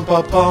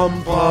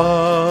 pa-rum-pa-pum-pum.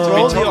 To be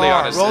Roll the totally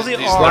R. honest, Roll the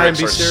these R. lyrics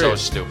Be are so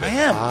serious. stupid. I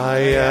am. I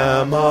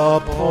am a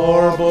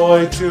poor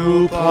boy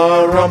to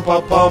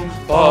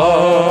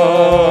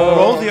pa-rum-pa-pum-pum.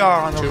 Roll the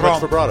R on the Too rum.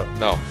 much vibrato.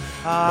 No.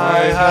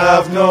 I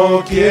have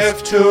no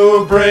gift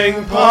to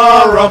bring,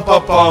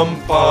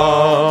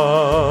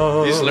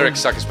 pa-rum-pa-pum-pum. These lyrics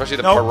suck, especially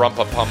the Nope.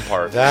 pa-rum-pa-pum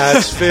part.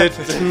 That's fit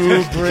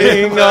to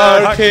bring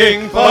our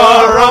king,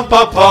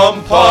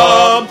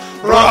 pa-rum-pa-pum-pum,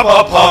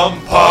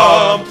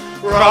 rum-pa-pum-pum,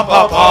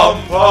 rum-pa-pum-pum.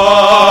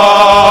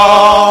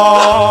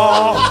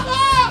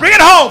 Bring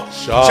it home.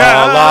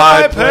 Shall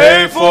I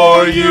pay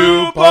for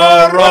you,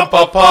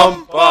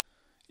 pa-rum-pa-pum-pum?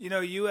 You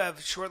know, you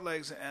have short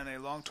legs and a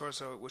long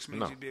torso, which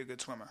means you'd be a good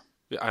swimmer.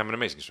 Yeah, I'm an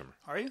amazing swimmer.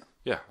 Are you?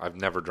 Yeah, I've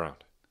never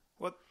drowned.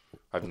 What?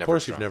 I've never Of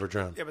course drowned. you've never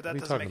drowned. Yeah, but that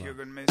What are doesn't you make you a talking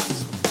good amazing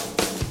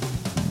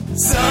swimmer.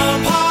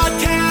 Some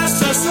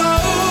podcasts are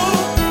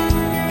slow,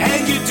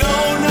 and you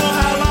don't know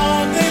how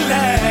long they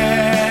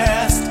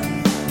last.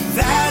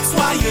 That's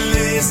why you're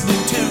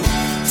listening to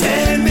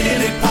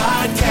 10-Minute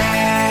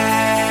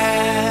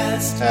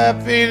Podcast.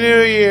 Happy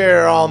New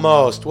Year,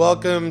 almost.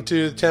 Welcome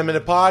to the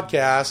 10-Minute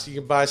Podcast. You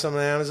can buy some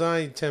on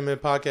Amazon.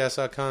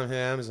 10minutepodcast.com. Hit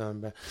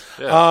Amazon.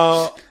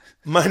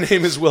 My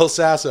name is Will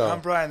Sasso.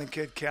 I'm Brian the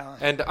Kid Callen.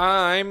 And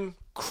I'm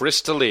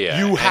Chris D'Elia.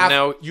 You And have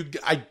now,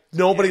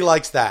 nobody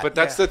likes that. but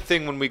that's the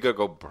thing when we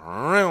go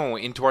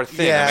into our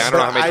thing. Yeah, I mean, I don't know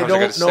how but many I times I don't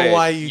got to know say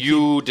why it.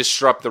 you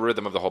disrupt the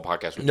rhythm of the whole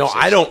podcast. when no, you say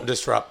I so. don't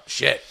disrupt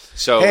shit.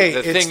 So Hey, the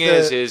it's thing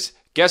is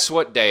guess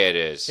what day it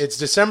is? It's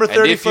December 31st.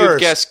 And if you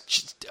guess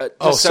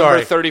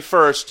December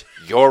 31st,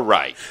 you're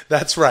right.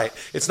 That's right.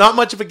 It's not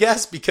much of a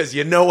guess because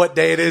you know what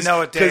day it is. You know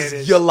what day it 'cause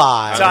is. you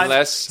lie. It's on-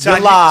 Unless- it's on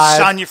you your- live.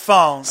 It's on your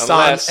phone. It's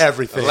on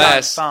everything.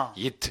 Unless Phone.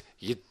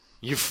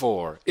 you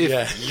four. If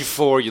Yeah. you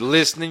four, you're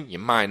listening, you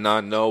might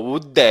not know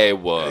what day it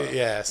was.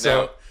 Yeah,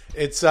 so Now,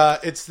 it's the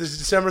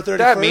December 31st.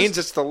 that means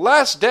it's the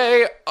last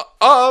day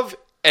of,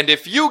 and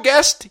if you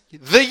guessed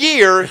the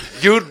year,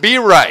 you'd be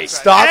right.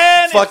 Stop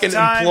And it's fucking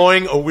time-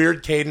 employing a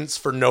weird cadence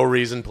for no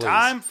reason, please.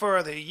 Time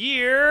for the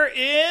year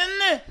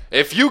in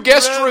If you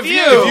guessed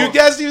Review. review, If you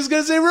guessed he was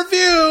going to say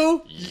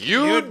review,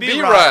 you'd be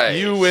be right. right.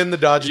 you win the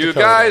Dodge You Dakota.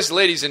 guys,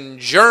 ladies and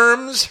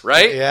germs,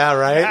 right? Yeah,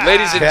 right?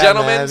 Ladies and Yeah,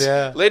 gentlemen, man,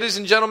 yeah. ladies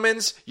and gentlemen,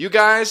 you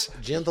guys,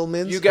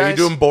 Gentlemen, You are guys-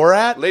 you doing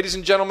Borat? ladies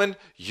and gentlemen,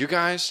 you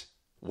guys,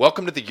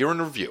 welcome to the year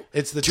in review.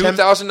 It's the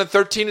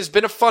 2013 has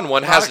been a fun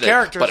one, hasn't of it?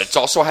 characters. But it's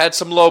also had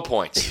some low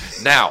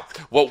points. Now,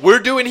 what we're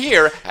doing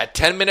here at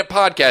 10-Minute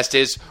Podcast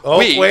is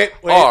wait.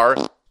 are.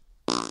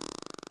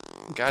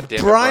 God damn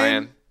it, Brian.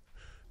 Brian.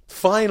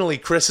 Finally,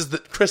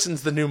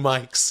 Christen's the new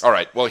mics. All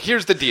right. Well,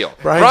 here's the deal.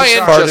 Brian Brian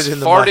just just farted in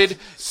the farted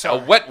a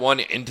wet one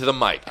into the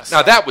mic.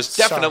 Now that was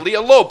definitely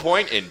a low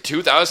point in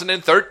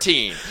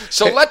 2013.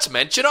 So let's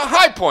mention a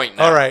high point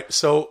now. All right,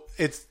 so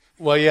it's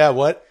what?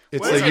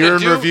 It's We're the gonna year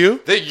in do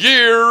review. The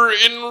year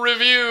in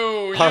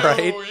review. All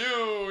right.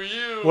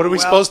 You. What are we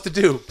supposed to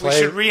do? We Play?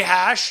 should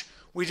rehash.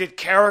 We did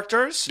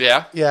characters.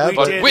 Yeah. Yeah, We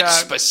But did, which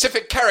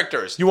specific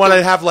characters? You want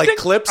to have like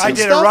clips? I and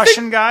did stuff? a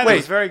Russian guy that Wait,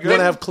 was very You good. want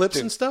to have clips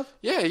and stuff?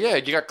 Yeah.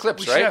 You got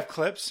clips, We right? should have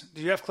clips.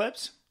 Do you have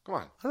clips? Come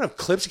on. I don't have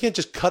clips. You can't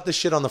just cut the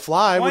shit on the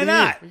fly. Why What do you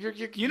not?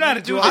 mean? You know how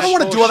to do all I don't that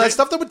want to do all that bullshit.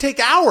 stuff. That would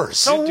take hours.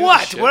 So do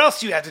what? shit. What else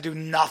do you have to do?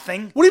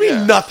 Nothing. What do you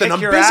mean nothing? Kick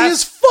I'm your busy ass,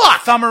 as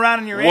fuck. Thumb around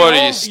in your What are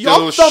a-hole? you still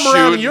I'll thumb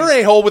around in shooting? your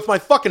a-hole with my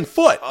fucking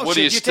foot. Oh, What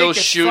so are you still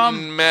take your thumb-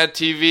 shooting, Mad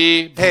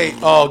TV? Hey,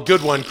 oh,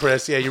 good one,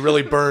 Chris. Yeah, you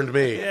really burned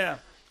me. Yeah.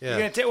 Yeah. You're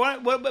gonna take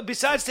what?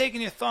 Besides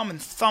taking your thumb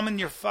and thumbing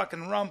your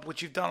fucking rump,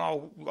 which you've done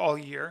all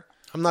year.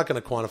 I'm not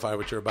going to quantify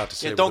what you're about to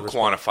say. Yeah, with don't the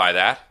response. quantify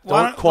that.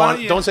 Why why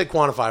don't you- Don't say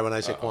quantify when I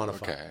say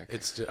quantify. okay.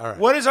 It's all right.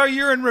 What is our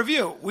year in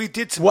review? We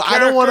did some Well, I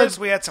characters. don't wanna-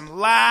 We had some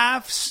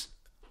laughs.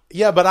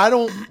 Yeah, but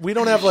we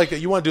don't have like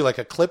you want to do like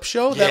a clip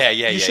show? Yeah.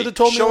 You should have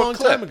told me Show a long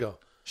clip. time ago.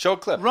 Show a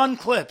clip. Run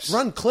clips.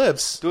 Run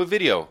clips. Do a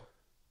video.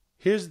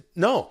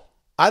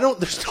 I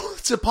don't.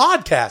 It's a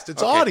podcast.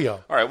 It's Okay.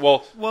 audio. All right.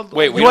 Well,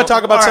 wait. You want to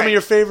talk about All some right. of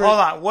your favorite? Hold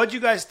on. What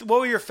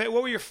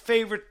were your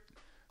favorite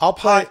I'll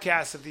play.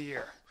 podcasts of the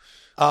year?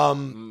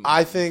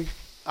 I think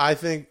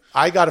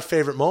I got a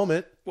favorite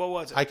moment. What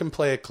was it? I can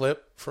play a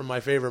clip from my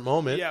favorite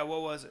moment. Yeah.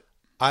 What was it?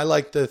 I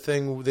like the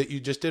thing that you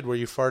just did where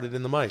you farted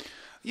in the mic.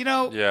 You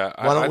know. yeah.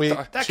 Why don't we?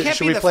 That should can't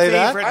should be we the play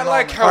that? favorite I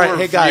like moment. how All right, we're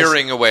hey, guys.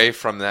 veering away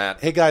from that.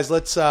 Hey guys,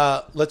 let's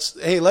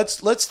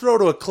throw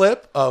to a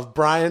clip of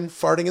Brian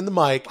farting in the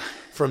mic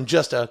from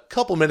just a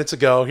couple minutes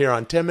ago here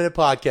on 10 Minute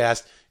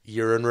Podcast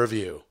Year in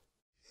Review.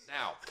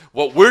 Now,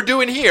 what we're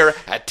doing here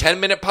at 10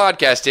 Minute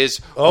Podcast is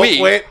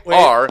wait.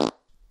 are.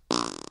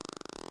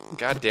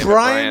 God damn it,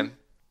 Brian.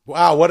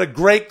 Wow, what a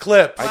great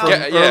clip from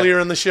Yeah. earlier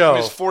in the show. It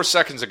was 4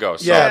 seconds ago.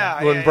 So.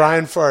 Yeah, when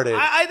Brian farted.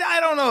 I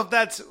don't know if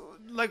that's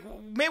like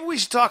maybe we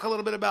should talk a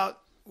little bit about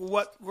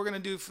what we're gonna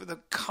do for the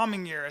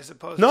coming year as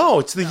opposed. No, to,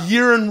 it's the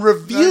year in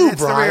review,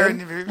 It's the Brian.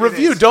 year in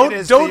Review. It Don't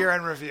is don't the year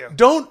in review.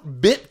 Don't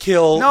bit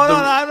kill. No, the,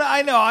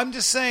 I know. I'm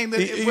just saying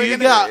that if we're You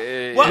gonna. got-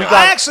 well, you I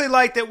got- actually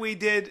like that we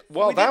did.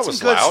 Well, we did that some was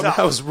good loud. Stuff.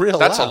 That was real.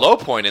 That's loud. a low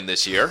point in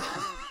this year.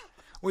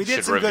 We did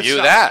should some good review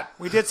stuff. that.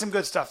 We did some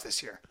good stuff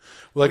this year.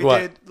 Like we what?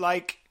 did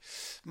like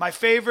my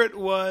favorite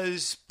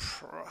was.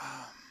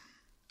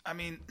 I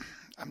mean,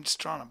 I'm just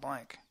drawing a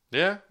blank.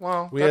 Yeah,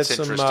 well, We that's had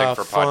some interesting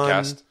for fun.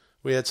 podcast.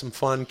 We had some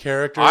fun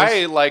characters.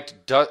 I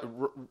liked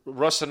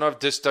Rusanov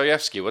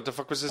Dostoevsky. What the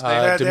fuck was his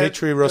name?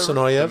 Dmitry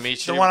Rosonoyev.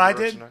 Dimitri the one I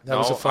did? Rosanov- That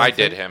was no, a fun I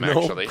thing. did him,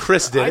 No, actually.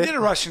 Chris did I it. did a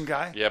Russian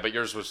guy. Yeah, but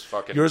yours was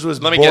fucking... Yours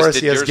was Let me Boris guess,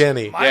 did yours-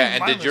 Yevgeny. Mine- Yeah, and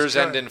mine did was yours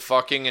good. end in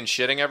fucking and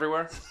shitting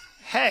everywhere?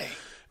 Hey,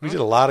 We did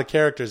a lot of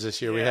characters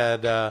this year. We Yeah.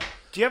 had.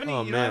 do you have any?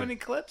 Oh, you don't have man. any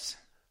clips?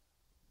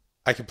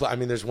 I could play. I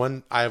mean, there's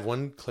one. I have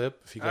one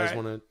clip. If you guys All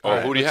right. want to. Oh,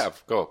 who do you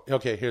have? Go.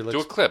 Okay, here. Let's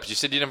Do a clip. You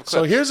said you didn't have a So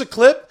clip. here's a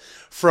clip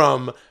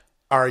from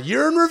our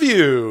year in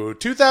review.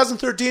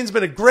 2013's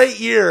been a great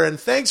year, and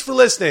thanks for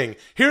listening.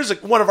 Here's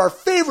one of our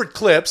favorite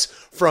clips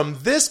from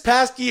this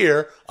past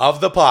year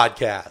of the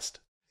podcast.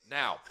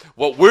 Now,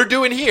 what we're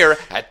doing here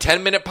at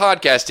 10 Minute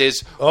Podcast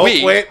is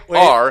wait.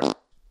 are...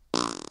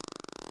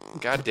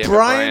 God damn it, Brian,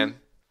 Brian.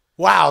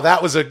 Wow,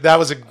 that was a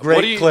great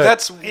What do you... clip.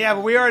 That's... Yeah,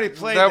 but we already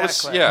played That that.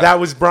 was... clip. Yeah. That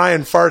was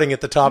Brian farting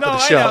at the top No, of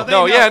the I show. know. They No,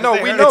 know yeah, 'cause no,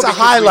 they we heard know it. It's a because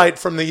we- highlight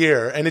from the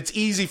year, and it's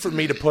easy for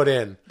me to put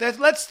in.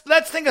 Let's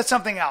think of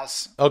something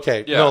else.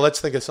 Okay, Yeah. no, let's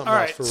think of something All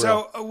else right. for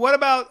real. So what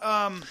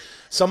about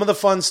Some of the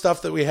fun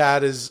stuff that we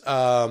had is,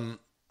 man,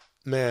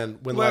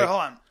 when Well,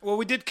 hold on. Well,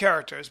 we did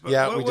characters, but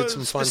Yeah, what, we did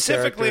some fun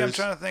specifically. characters.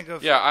 I'm trying to think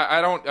of. Yeah,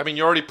 I don't... I mean,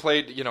 you already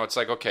played... You know, it's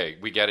like, okay,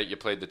 we get it. You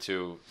played the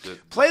two...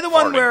 Play the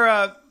one farting.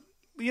 where,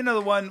 you know,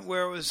 the one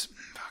where it was.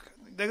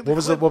 Fuck,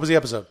 what was the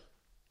episode?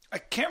 I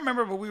can't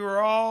remember, but we were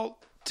all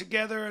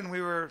together and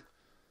we were.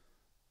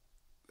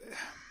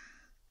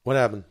 What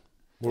happened?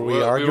 Were we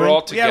We arguing? were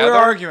all together? Yeah, we were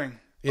arguing.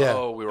 Yeah.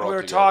 Oh, we were We all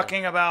were together.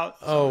 talking about.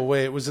 Oh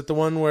wait, was it the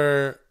one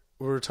where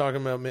we were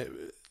talking about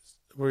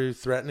were you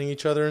threatening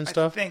each other and I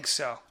stuff? think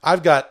so.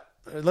 I've got.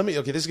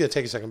 Okay, this is gonna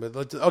take a second,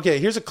 but okay,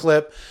 here's a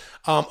clip.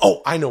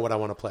 I know what I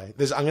want to play.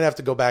 I'm gonna have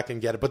to go back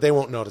and get it, but they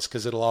won't notice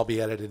because it'll all be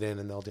edited in,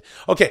 and they'll do.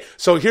 Okay,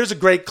 so here's a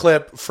great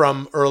clip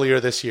from earlier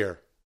this year.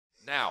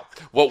 Now,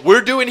 what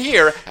we're doing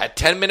here at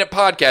 10 Minute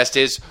Podcast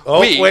is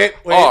wait.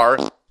 are...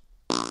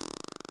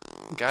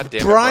 God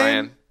damn it,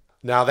 Brian.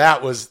 Now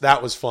that was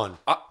fun.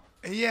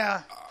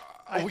 Yeah.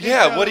 I think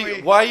Yeah, that what do we-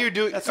 you? Why are you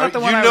doing? That's not the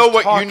you one I know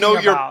was what you talking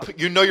know. about.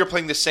 You know you're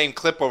playing the same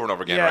clip over and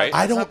over again, Yeah. right?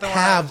 I That's don't not the one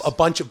have I was- a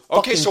bunch of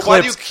Okay, fucking so why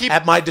do clips you keep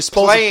at my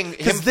disposal. playing him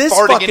Because this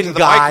farting fucking into the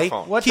guy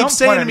microphone? What? keeps Don't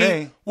saying to point at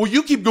me, me. "Well,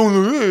 you keep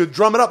going,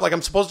 drum it up like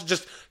I'm supposed to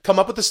just come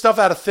up with the stuff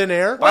out of thin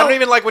air." I don't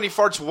even like when he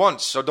farts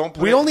once, so don't.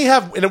 Put We it- only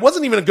have, and it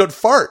wasn't even a good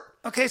fart.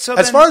 Okay, so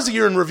As then, far as the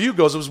year in review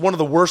goes, it was one of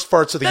the worst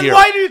farts of the then year.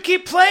 why do you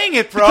keep playing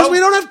it, bro? Because we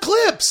don't have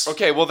clips.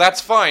 Okay, well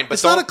that's fine, but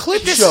It's not don't- a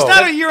clip This show. is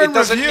not a year in It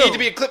doesn't review. need to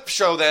be a clip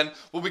show. Then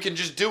what we can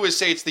just do is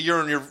say it's the year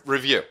in your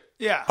review.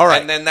 Yeah. All right.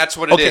 And then that's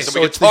what it is. Okay, And so we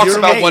can it's the talk year in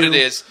about what it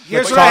review. is.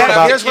 Here's Let's what I talk have-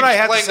 about- here's what I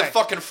have to playing say. the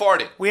fucking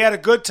farting. We had a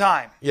good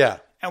time. Yeah.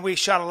 and we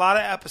shot a lot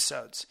of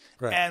episodes.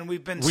 Right. And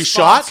we've been We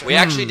sponsored. shot? We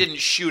actually didn't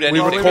shoot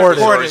anything. recorded.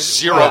 There were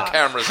zero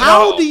cameras.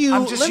 How at do all. you?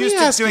 I'm just let used me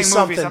to ask you doing movies,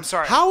 something. I'm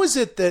sorry. How is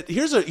it that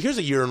here's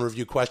a year in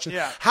review question?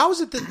 Yeah. How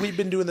is it that we've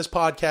been doing this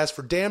podcast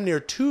for damn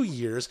near 2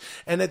 years,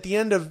 and at the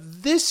end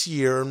of this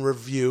year in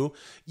review,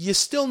 you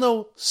still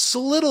know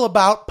so little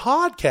about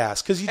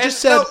podcasts because you And just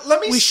said now,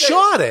 let me we say-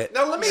 shot it.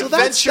 Now let me so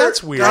venture.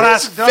 that's weird. Don't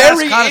That's ask- don't ask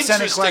very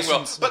condescending interesting, Will.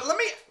 questions. But let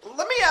me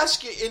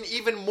ask you an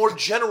even more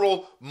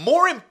general,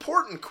 more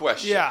important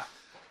question. Yeah.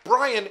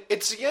 Brian,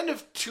 it's the end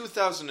of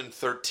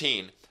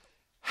 2013.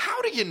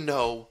 How do you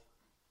know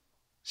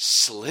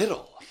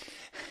Slittle?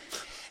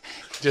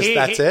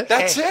 That's it.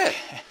 That's it.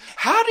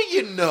 How do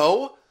you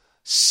know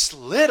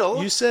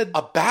Slittle? You said-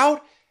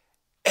 about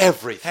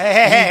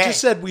everything. You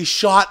just said we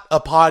shot a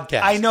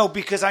podcast. I know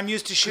because I'm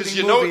used to shooting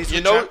You know, movies. you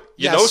which know, are-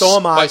 Yeah, you know. so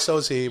am I. but So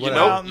is he. You whatever.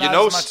 know, Well, you not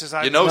know, as much as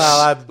I you do. know.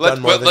 Well, I've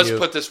done more than let's you.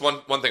 put this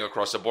one thing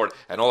across the board,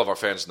 and all of our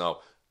fans know.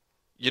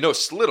 You know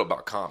Slittle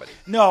about comedy.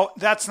 No,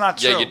 that's not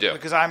true. Yeah, you do.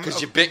 Because I'm 'Cause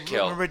you bit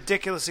kill.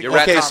 ridiculously You're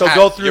good Okay, at so comedy.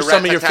 go through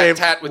some of your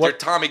favorite- with what- your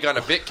Tommy gun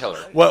a bit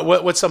killer.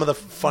 What's some of the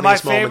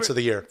funniest moments of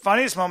the year?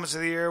 Funniest moments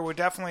of the year were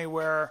definitely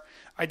where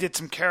I did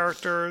some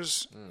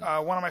characters.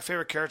 One of my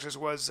favorite characters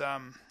was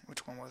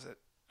which one was it?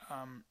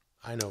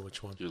 I know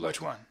which one.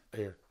 Which one?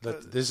 Here,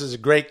 this is a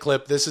great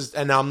clip. This is,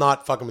 and now I'm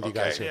not fucking with you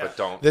guys Okay, here. but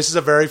don't. This is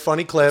a very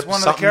funny clip. One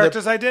of the Something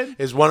characters that I did?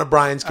 is one of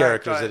Brian's All right,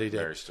 characters go ahead. that he did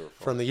Very straightforward.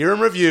 from the year in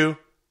review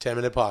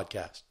 10-minute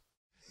podcast.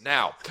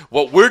 Now,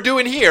 what we're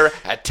doing here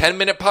at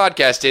 10-Minute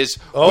Podcast is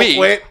Oh, we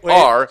wait.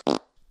 are.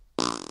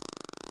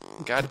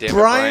 God damn it,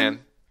 Brian.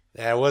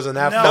 That wasn't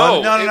that No,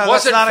 fun. no, it that's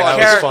wasn't not a fun.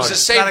 character. It was the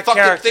It's same not a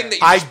fucking character. thing that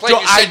you just played.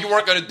 You said you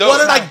weren't going to do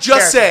What it. did I not a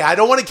just say? character. I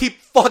don't want to keep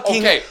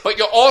fucking. Okay, but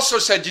you also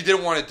said you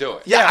didn't want to do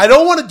it. Yeah, I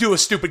don't want to do a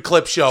stupid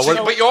clip show.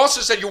 But you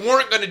also said you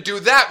weren't going to do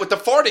that with the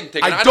farting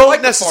thing. and I don't don't like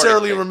the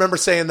necessarily farting thing. remember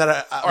saying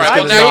that. All right,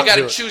 well, now you got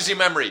a choosy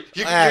memory.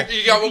 You got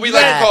what we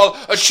like to call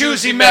a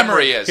choosy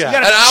memory is. Yeah. You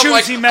got a And I'm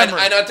choosy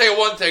memory. And I'll tell you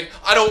one thing,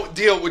 I don't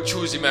deal with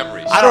choosy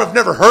memories. I've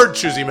never heard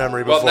choosy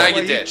memory before. Well, now you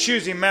Well, you did.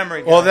 choosing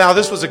memory. Well, now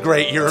this was a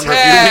great year in review.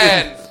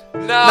 10,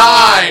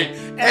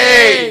 9,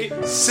 8,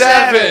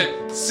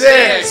 7,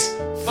 6,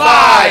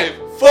 5,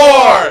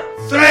 4,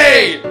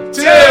 3,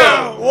 2,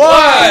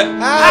 1.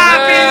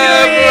 Happy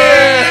New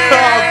Year!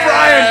 Oh,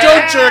 Brian,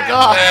 don't jerk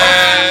off.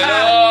 And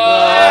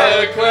all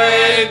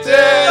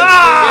acquaintance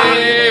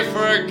be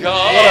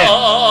forgot.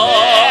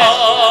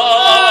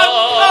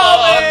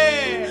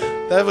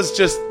 That was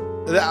just.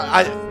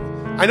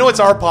 I know it's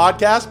our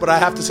podcast, but I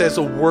have to say it's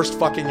the worst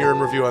fucking year in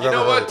review I've You ever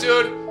know heard. what,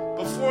 dude?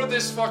 Before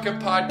this fucking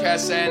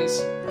podcast ends,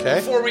 Okay.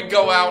 before we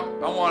go out,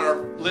 I want our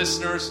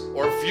listeners,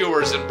 or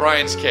viewers in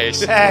Brian's case,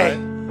 Hey.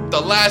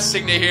 the last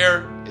thing to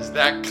hear is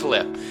that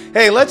clip.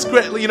 Hey,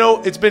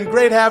 it's been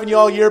great having you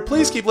all year.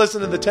 Please keep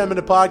listening to the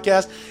 10-minute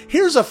podcast.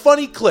 Here's a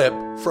funny clip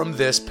from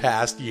this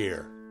past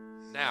year.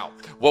 Now,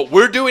 what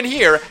we're doing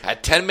here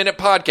at 10-minute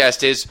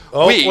podcast is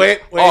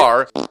wait.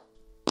 are.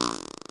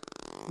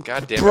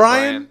 God damn it,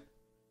 Brian.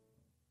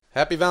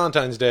 Happy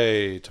Valentine's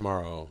Day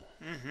tomorrow.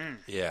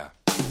 Yeah.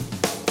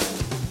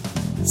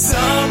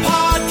 Some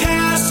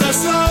podcasts are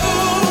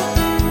slow,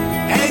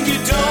 and you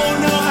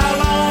don't know how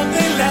long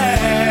they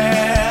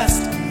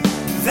last.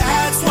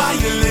 That's why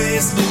you're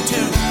listening to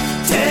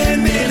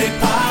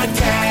 10-minute podcast.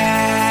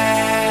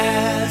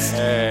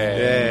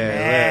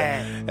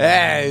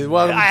 Hey,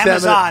 welcome to 10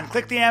 Amazon. Minute.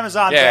 Click the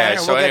Amazon Yeah,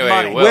 banner. so we'll anyway,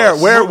 get money.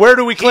 Will- Where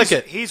do we click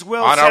it? He's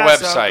Will On our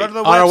Sasso. website. Go to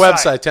the On our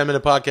website. website,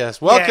 10-minute podcast.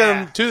 Welcome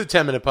Yeah. to the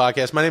 10-minute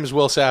podcast. My name is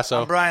Will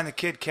Sasso. I'm Brian the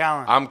Kid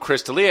Callen. I'm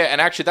Chris D'Elia, and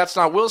actually, that's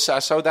not Will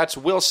Sasso. That's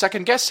Will's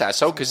second guest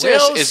Sasso, because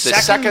Will's this is the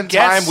second second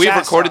guest time we've Sasso.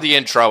 recorded the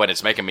intro, and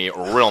it's making me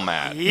real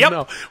mad. Yep.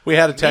 No, we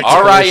had a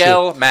technical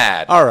RIL issue.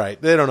 mad. All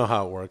right, they don't know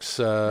how it works.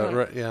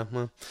 Right, yeah.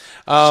 Well.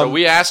 So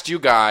we asked you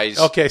guys.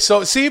 Okay,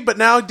 so see, but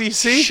now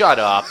DC. Shut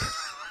up.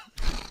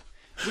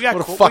 We got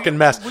What a fucking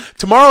mess.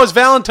 Tomorrow is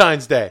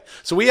Valentine's Day.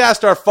 So we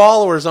asked our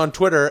followers on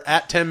Twitter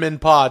at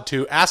 10minpod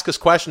to ask us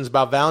questions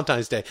about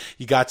Valentine's Day.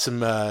 You got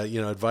some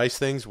advice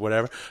things,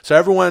 whatever. So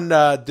everyone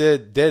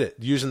did it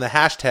using the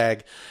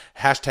hashtag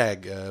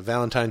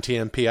Valentine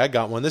TMP. I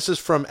got one. This is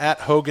from at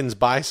Hogan's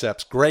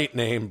Biceps. Great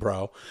name,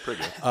 bro.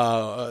 Pretty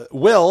good.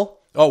 Will.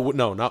 Oh,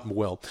 no, not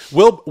Will.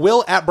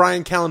 Will at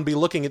Brian Callen be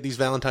looking at these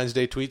Valentine's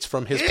Day tweets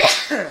from his...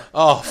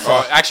 Oh,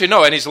 fuck. Actually,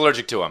 no, and he's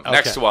allergic to them.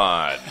 Next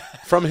one.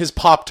 From his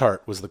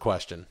Pop-Tart was the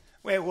question.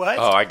 Wait, what?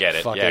 Oh, I get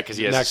it. Fuck Yeah, it. because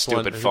he has a Next one.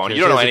 stupid Who phone. cares?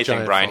 You don't know He has a anything,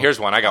 giant Brian. phone. Here's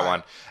one. I got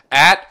one.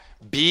 At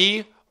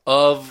B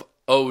of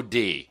OD.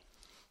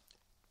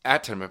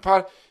 At 10-minute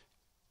pod.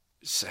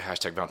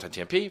 Hashtag Valentine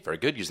TMP. Very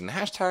good. Using the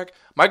hashtag.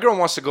 My girl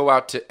wants to go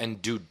out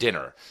and do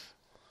dinner.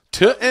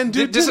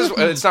 This is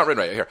it's not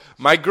written right here.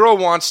 My girl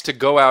wants to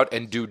go out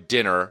and do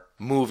dinner,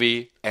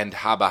 movie, and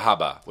haba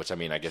haba, which I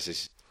mean, I guess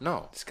is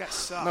No. This guy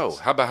sucks. No,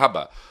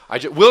 hubba.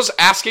 Will's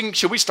asking,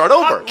 should we start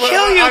over?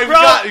 Kill you,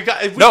 bro.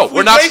 No,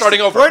 we're not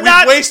starting over. We're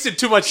not. We've wasted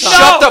too much time.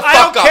 Shut the I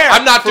fuck don't up. care.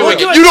 I'm not We'll doing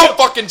do it. a- You don't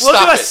fucking stop it.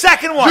 We'll do a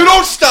second one. You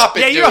don't stop it,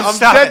 Yeah, dude. you don't I'm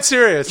stop dead it.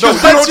 serious. No, I'm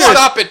you dead don't serious.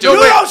 stop it, dude. You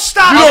don't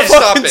stop You it. don't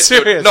stop fucking it, dude.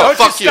 serious. No, Don't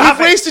fuck you you. stop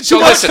it. wasted So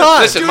too much listen,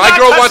 time. listen. Do My not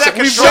girl touch wants that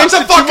to. control. Shut the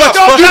Wasted fuck too up. much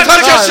Don't you fucking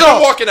touch that time. shit.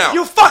 I'm walking out.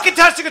 You fucking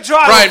touched the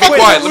control. Brian, be Quit.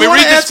 quiet. Let me wanna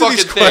read this answer fucking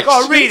these thing.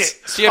 Oh, read it.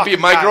 CMP,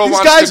 Fucking my guy. girl These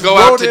wants guys to go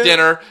out wrote to in.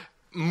 dinner,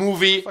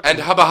 movie, and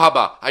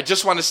hubba. I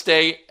just want to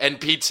stay and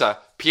pizza,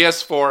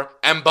 PS4,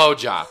 and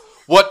Boja.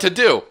 What to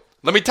do?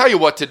 Let me tell you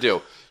what to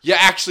do. You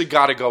actually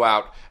got to go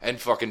out and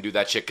fucking do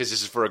that shit because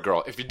this is for a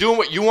girl. If you're doing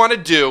what you want to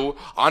do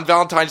on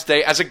Valentine's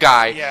Day as a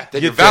guy,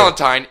 then your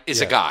Valentine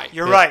is a guy.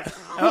 You're right.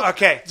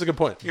 Okay. That's a good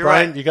point. You're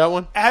Brian, right. you got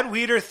one? At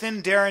Weeder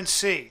Thin Darren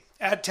C.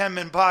 At 10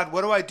 Min Pod,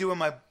 what do I do when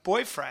my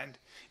boyfriend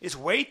is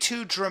way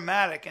too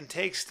dramatic and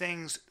takes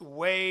things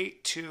way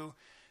too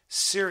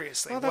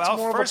seriously? Well, that's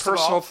more of a first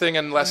personal all, thing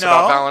and less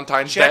about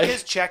Valentine's Day.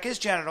 Check his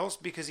genitals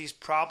because he's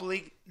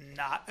probably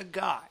not a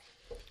guy.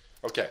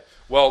 Okay.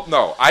 Well,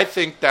 no, I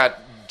think that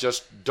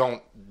just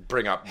don't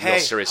bring up real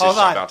serious hold issues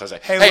on on. Valentine's Day.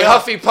 Hey, Hey, Will.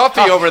 Huffy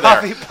Puffy over there.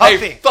 Huffy Puffy.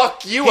 Hey,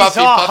 fuck you, He's Huffy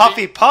all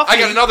Puffy. Huffy Puffy.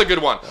 I got another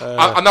good one.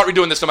 I'm not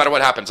redoing this no matter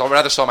what happens. I'd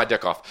rather saw my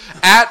dick off.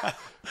 At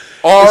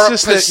It's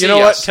just that, you know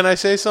what? Can I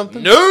say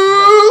something?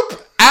 Nope.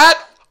 At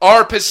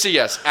R.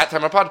 Pacias. At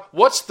Timer Pod.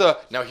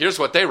 Now here's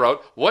what they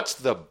wrote. What's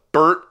the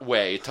Burt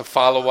way to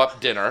follow up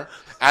dinner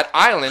at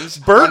Islands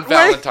on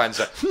Valentine's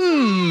Day?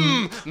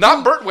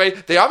 Not Burt way.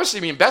 They obviously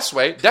mean best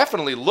way.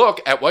 Definitely look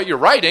at what you're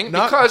writing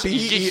Not because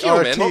B-E-R-T,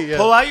 you're human. yeah.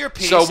 Pull out your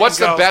piece. So what's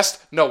and the go, best?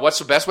 No, what's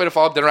the best way to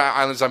follow up dinner at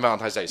Islands on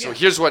Valentine's Day? So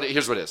here's what it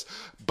is.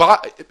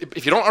 But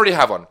if you don't already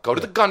have one, go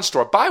to the gun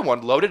store, buy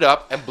one, load it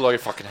up, and blow your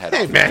fucking head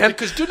off. man.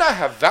 Because do not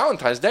have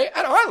Valentine's Day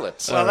at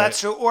Islands. Well,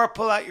 that's true. Or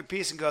pull out your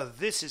piece and go,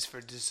 this is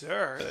for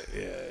dessert.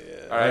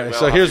 All right. Well,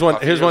 So here's Huffy one.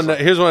 Puffy, Here's one. yours.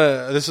 Here's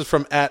one. This is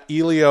from at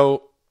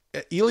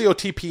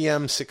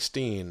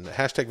ElioTPM16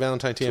 hashtag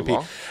Valentine TMP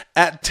long?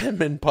 at 10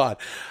 Min Pod.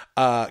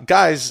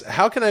 Guys,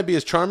 how can I be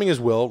as charming as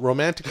Will,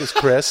 romantic as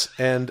Chris,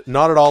 and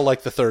not at all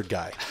like the third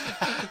guy?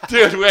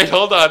 Dude, wait,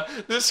 hold on.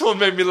 This one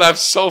made me laugh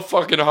so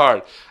fucking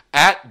hard.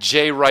 At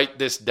Jay, write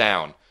this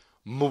down.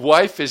 My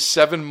wife is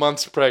 7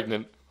 months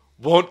pregnant.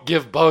 Won't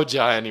give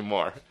Boja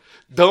anymore.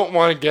 Don't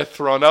want to get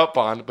thrown up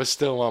on, but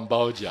still want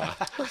Boja.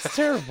 That's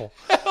terrible.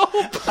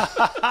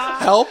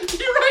 Help. He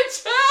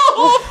writes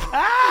help.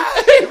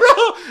 Hey,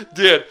 bro.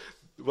 Dude.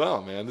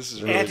 Well, man, this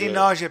is really good.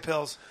 Anti-nausea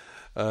pills.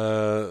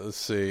 Let's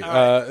see.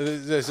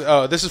 This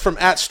is from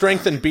at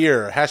Strength and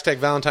Beer hashtag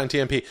Valentine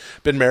TMP.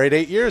 Been married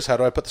 8 years. How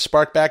do I put the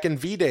spark back in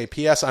V-Day?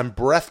 P.S. I'm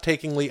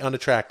breathtakingly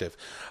unattractive.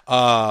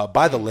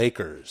 By the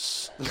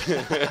Lakers.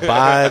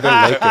 By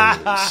the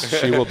Lakers.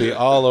 She will be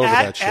all over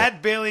that shit.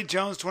 At Bailey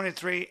Jones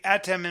 23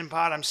 at 10 Min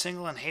Pod. I'm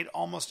single and hate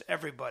almost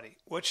everybody.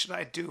 What should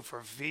I do for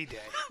V-Day?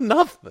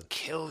 Nothing.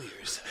 Kill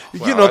yourself.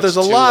 You know, there's a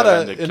that's two lot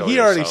that of, end and in he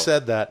kill already yourself.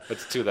 said that.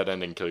 Let's do that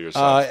ending kill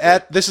yourself.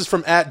 This is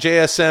from at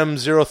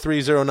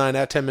JSM0309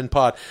 at 10 Min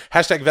Pod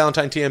hashtag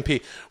Valentine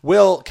TMP.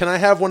 Will, can I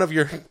have one of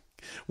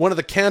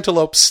the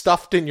cantaloupes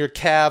stuffed in your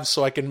calves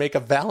so I can make a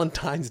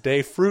Valentine's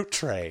Day fruit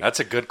tray? That's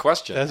a good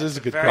question. That is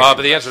a good Very question.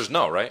 But the answer is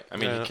no, right? I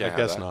mean, you can't I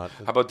guess have that. not.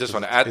 How about this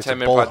one? It's At a 10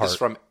 Min bull Pod. This is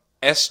heart. from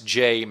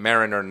SJ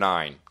Mariner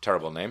 9.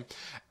 Terrible name.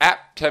 At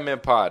 10 Min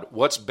Pod.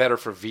 What's better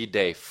for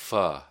V-Day?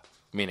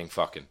 Meaning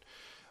fucking.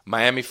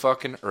 Miami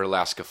fucking or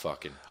Alaska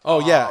fucking?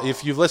 Oh, yeah.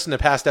 If you've listened to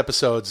past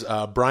episodes,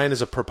 Brian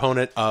is a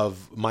proponent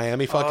of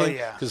Miami fucking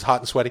yeah. because it's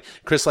hot and sweaty.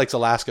 Chris likes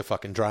Alaska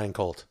fucking, dry and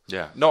cold.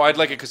 Yeah. No, I'd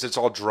like it because it's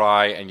all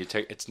dry and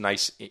it's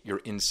nice. You're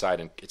inside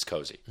and it's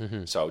cozy.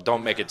 Mm-hmm. So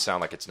don't make it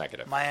sound like it's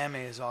negative.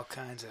 Miami is all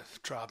kinds of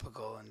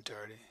tropical and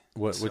dirty.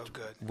 Which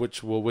good.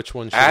 Which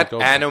one should At it go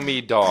for?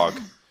 Anomy Dog.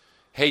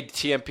 Hey,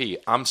 TMP,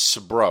 I'm so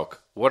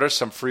broke. What are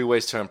some free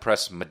ways to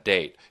impress my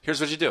date?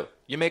 Here's what you do.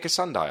 You make a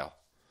sundial.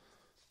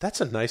 That's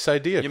a nice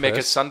idea, You make a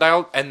Chris.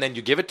 sundial, and then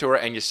you give it to her,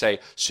 and you say,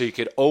 so you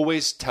could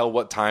always tell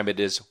what time it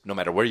is, no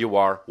matter where you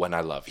are, when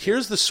I love you.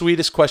 Here's the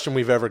sweetest question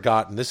we've ever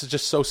gotten. This is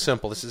just so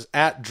simple. This is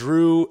at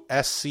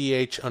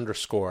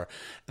DrewSCH_.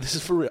 This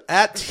is for real.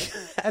 At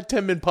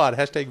 10 Min Pod,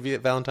 hashtag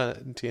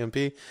Valentine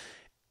TMP.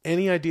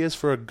 Any ideas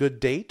for a good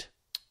date?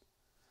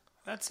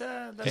 That's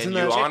And a you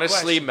legit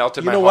honestly question.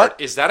 melted You my know heart.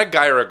 what? Is that a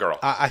guy or a girl?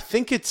 I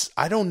think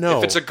I don't know.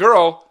 If it's a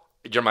girl,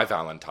 you're my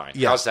Valentine.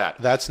 Yeah, How's that?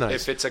 that's nice.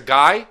 If it's a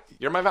guy,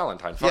 you're my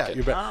Valentine. Fuck yeah, it.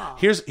 you're right.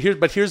 Here's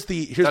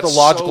the That's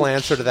logical so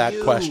answer to that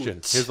cute.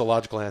 question. Here's the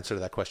logical answer to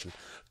that question.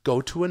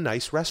 Go to a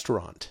nice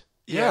restaurant.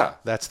 Yeah,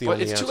 That's the but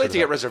only it's too answer late to to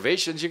get that.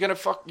 reservations. You're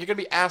gonna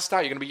be asked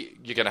out. You're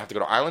gonna have to go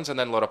to Islands and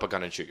then load up a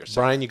gun and shoot yourself.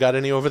 Brian, you got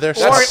any over there? Or,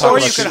 Let's talk or about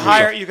you could shooting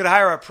yourself.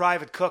 hire a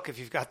private cook if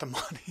you've got the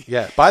money.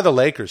 Yeah, by the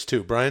Lakers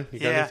too. Brian, you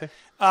got Yeah. anything?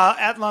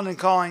 At London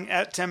Calling,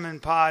 at 10 Min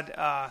Pod,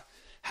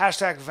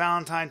 hashtag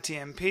Valentine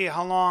TMP.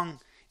 How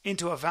long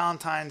into a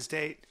Valentine's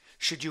date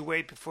should you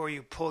wait before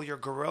you pull your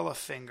gorilla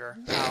finger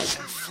out and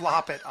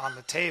flop it on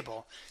the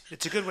table?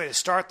 It's a good way to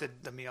start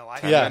the meal.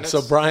 Yeah,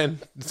 so Brian,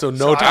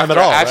 no time after- at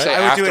all, actually,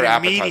 right? I would do it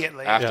after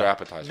immediately. After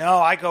appetizer. No,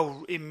 I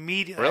go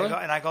immediately. Really?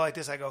 I go like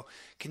this. I go,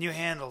 can you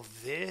handle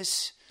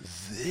this?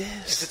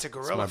 If it's a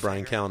gorilla My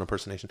Brian finger. Callen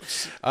impersonation.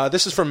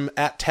 This is from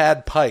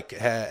 @TadPike,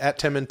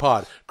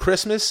 @10MinPod.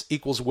 Christmas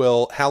equals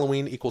Will.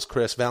 Halloween equals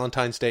Chris.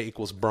 Valentine's Day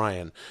equals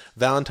Brian.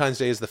 Valentine's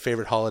Day is the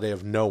favorite holiday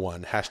of no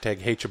one.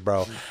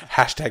 #HateYouBro.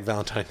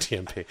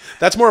 #ValentineTMP.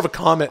 That's more of a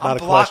comment, not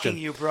a question.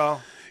 Blocking you,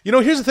 bro. You know,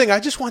 here's the thing. I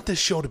just want this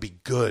show to be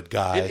good,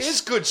 guys. It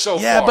is good so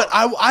Yeah, far. but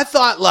I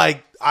thought,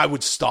 like, I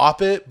would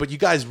stop it, but you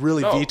guys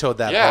really vetoed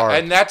that hard.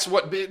 And that's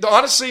what.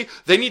 Honestly,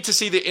 they need to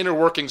see the inner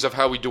workings of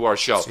how we do our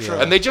show,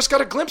 and they just got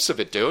a glimpse of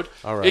it, dude.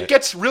 All right. It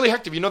gets really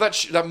hectic. You know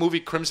that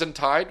movie Crimson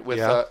Tide with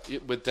Yeah.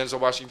 with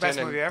Denzel Washington Best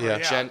and movie ever. Yeah.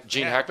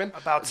 Gene Yeah. Hackman.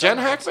 About Jen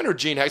sunrise. Hackman or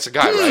Gene Hackman? It's a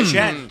guy,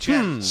 right?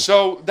 Jen.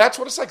 So that's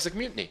what it's like. It's like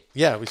Mutiny.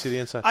 Yeah, we see the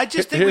inside. I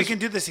just think we Here's- can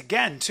do this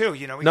again too.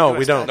 You know, we No, can do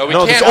we it don't. No, we No,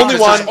 can't. there's only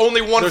because one. There's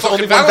only one There's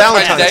fucking only one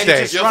Valentine's Valentine's Day.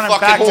 Day. Just You running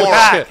fucking back to whore.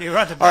 back. Shit. You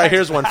run to All right, back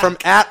here's to one back. from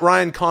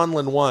 @Ryan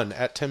Conlon 1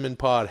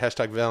 @TimMinPod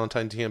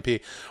 #ValentineTMP.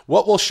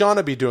 What will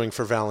Shauna be doing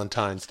for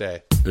Valentine's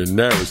Day? And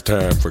now it's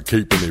time for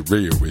Keeping It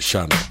Real with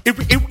Shauna.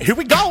 Here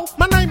we go.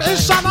 My name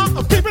is Shauna.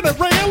 I'm keeping it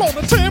real on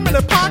the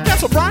 10-minute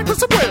podcast with Brian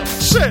Chris and Will.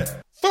 Shit.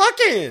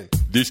 Fucking.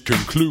 This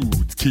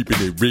concludes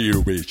Keeping It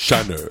Real with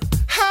Shauna.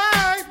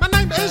 Hey, my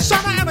name is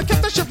Shauna and I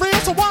kept this shit real.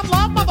 So one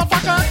love,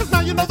 motherfucker, because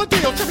now you know the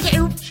deal.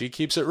 She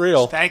keeps it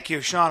real. Thank you,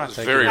 Shauna.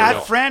 Very At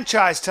real.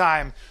 franchise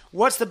time,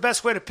 what's the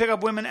best way to pick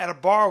up women at a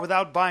bar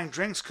without buying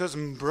drinks because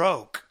I'm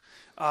broke?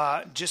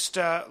 Just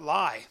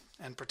lie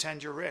and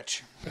pretend you're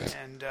rich,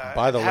 and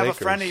Buy the have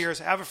Lakers. a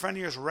friend of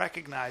yours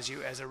recognize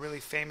you as a really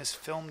famous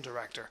film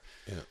director.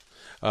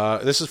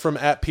 This is from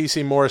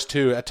 @PC Morris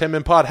 2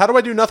 @10MinPod. How do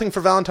I do nothing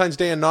for Valentine's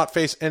Day and not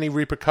face any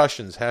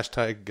repercussions?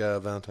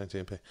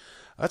 #ValentineTMP.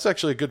 That's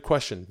actually a good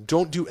question.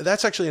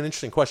 That's actually an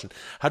interesting question.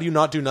 How do you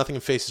not do nothing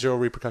and face zero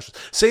repercussions?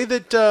 Say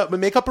that,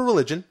 make up a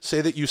religion,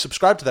 say that you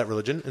subscribe to that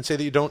religion, and say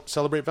that you don't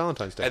celebrate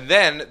Valentine's Day. And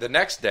then the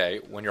next day,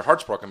 when your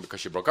heart's broken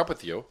because she broke up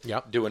with you,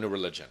 Yep. do a new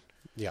religion.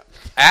 Yeah.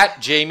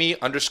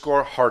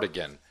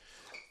 @Jamie_Hardigan.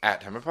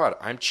 @TimMinPod.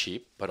 I'm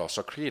cheap, but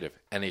also creative.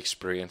 Any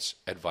experience,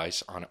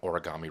 advice on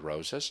origami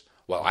roses?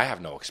 Well, I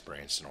have no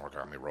experience in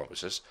origami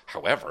roses.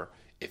 However,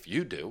 if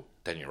you do,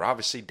 then you're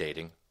obviously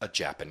dating a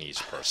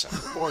Japanese person.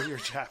 Or you're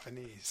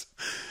Japanese.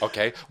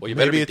 Okay? Well, you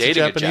better Maybe be it's a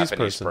dating a Japanese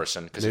Japanese person.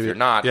 person, because if Maybe- you're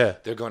not, yeah.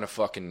 they're going to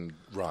fucking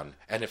run.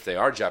 And if they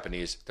are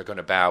Japanese, they're going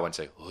to bow and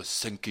say, "Oh,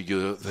 thank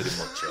you very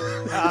much."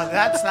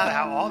 That's not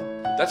how all.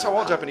 That's how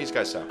all Japanese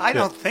guys sound. I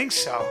don't think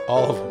so.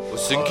 All of them. "Oh,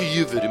 thank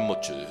you very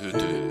much.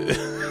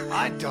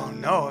 I don't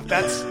know if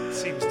that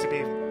seems to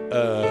be.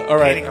 All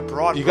right. Painting a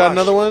broad You got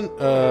brush. another one?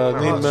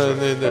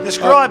 This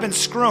girl I've been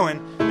screwing.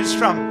 This is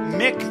from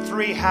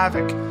Mick3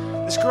 Havoc.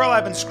 This girl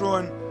I've been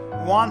screwing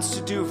wants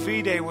to do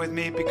V-Day with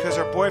me because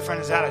her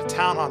boyfriend is out of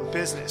town on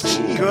business.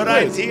 Good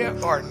idea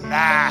or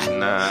nah?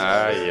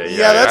 Nah,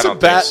 Yeah, that's a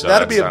bad.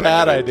 That'd be a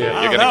bad idea.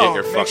 You're gonna get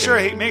your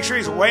fucking. Make sure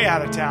he's way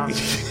out of town.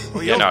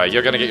 Well, You know,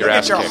 you're gonna get your you'll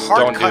ass get your kicked. heart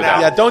Don't do cut that.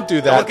 out. Yeah, don't do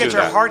that. Don't get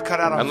your that. heart cut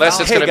out on Unless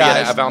it's Valentine's going to Hey,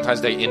 be guys. a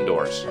Valentine's Day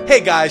indoors. Hey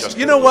guys, Just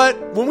you know what?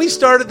 When we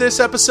started this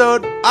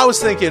episode, I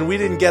was thinking we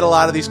didn't get a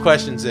lot of these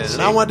questions in,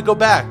 and I wanted to go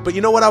back. But you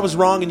know what? I was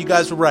wrong, and you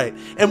guys were right.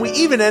 And we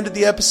even ended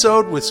the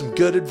episode with some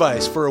good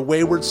advice for a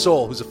wayward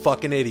soul who's a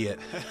fucking idiot.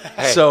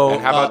 Hey, so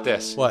and how about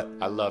this? What?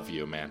 I love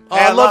you, man. Oh,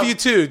 Hey, I I love love- you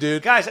too,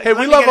 dude. Guys, hey, let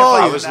we me love get all involved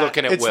of I you. was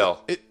looking at It's- Will.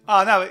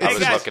 Oh no! I Hey,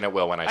 was guys, looking at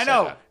Will when I said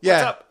know. that. Yeah.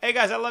 What's up? Hey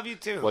guys, I love you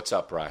too. What's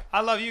up, Bri?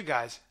 I love you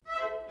guys.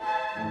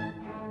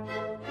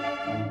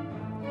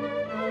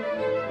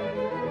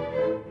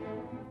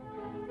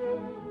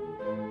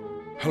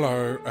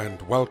 Hello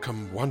and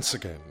welcome once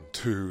again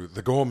to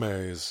the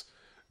Gourmet's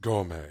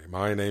Gourmet.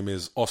 My name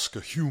is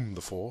Oscar Hume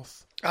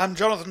IV, I'm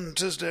Jonathan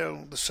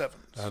Tisdale the Seventh.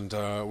 and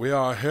we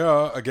are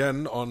here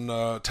again on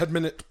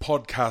 10-minute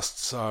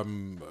podcasts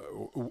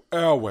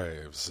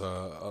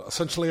airwaves,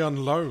 essentially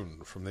on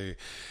loan from the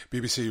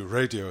BBC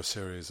radio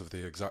series of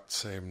the exact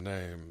same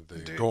name, the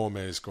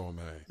Gourmet's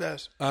Gourmet.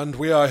 Yes. And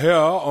we are here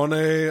on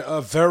a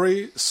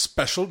very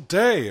special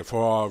day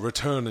for our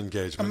return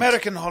engagement.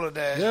 American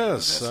holiday.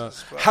 Yes, This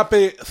is well.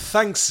 happy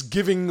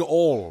Thanksgiving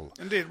all.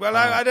 Indeed. Well,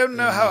 I don't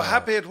know how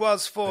happy it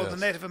was for the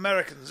Native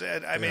Americans.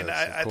 I mean,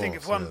 Yes, I of think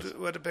if course, one yes.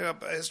 were to pick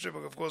up a history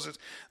book, of course,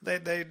 they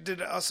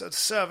did us a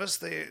service,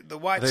 the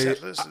white They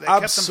settlers. They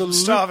kept them from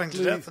starving to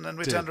absolutely death, and then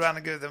we did. turned around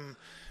and gave them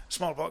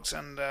smallpox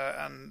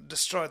and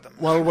destroyed them.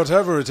 Well,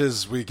 whatever it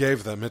is we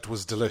gave them, it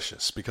was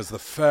delicious because the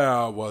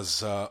fare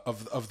was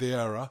of the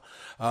era,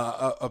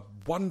 a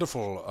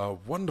wonderful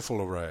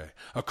array,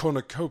 a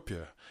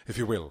cornucopia. if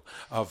you will,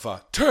 of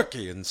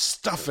turkey and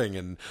stuffing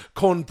and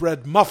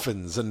cornbread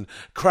muffins and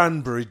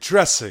cranberry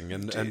dressing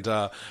and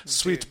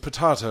sweet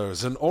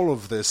potatoes and all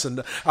of this.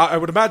 And I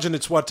would imagine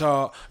it's what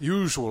our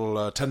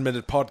usual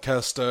 10-minute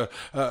podcast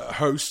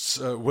hosts,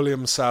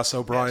 William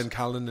Sasso, Brian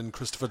Callen and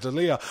Christopher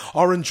D'Elia,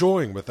 are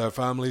enjoying with their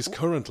families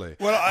currently.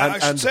 Well, I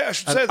should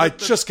say it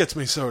just gets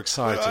me so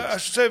excited. Well, I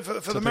should say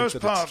for the most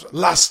part, it's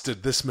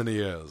lasted this many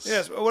years.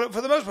 Yes, well,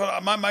 for the most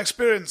part, my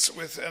experience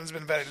with, and it's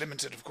been very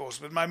limited, of course,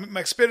 but my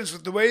experience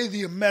with the way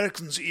the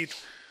Americans eat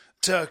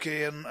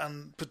turkey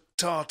and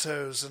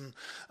potatoes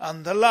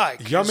and the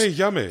like yummy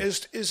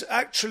is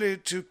actually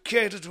to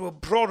cater to a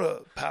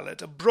broad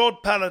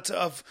palate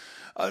of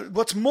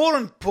what's more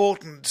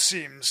important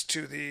seems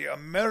to the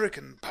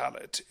American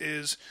palate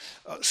is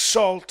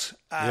salt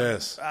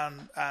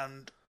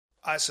and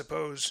I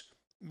suppose,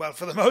 well,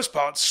 for the most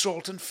part,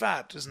 salt and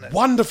fat, isn't it?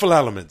 Wonderful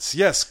elements.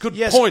 Yes, good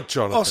point,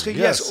 Jonathan. Oscar,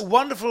 yes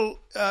wonderful.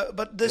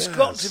 But there's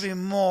got to be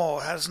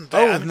more, hasn't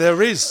there? Oh, and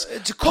there is.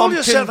 To call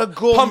yourself a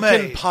gourmet.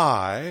 Pumpkin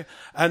pie.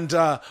 And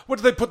what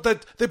do they put?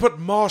 They put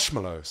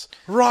marshmallows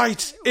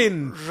right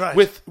in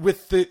with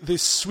the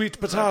sweet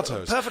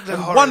potatoes. Perfectly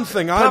and horrid. One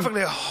thing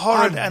perfectly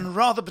horrid and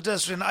rather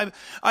pedestrian.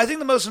 I think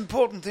the most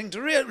important thing to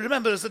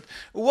remember is that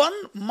one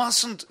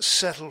mustn't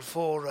settle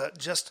for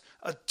just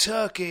a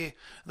turkey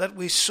that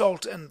we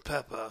salt and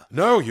pepper.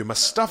 No, you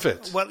must stuff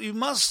it. Well,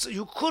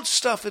 you could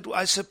stuff it,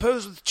 I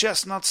suppose, with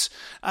chestnuts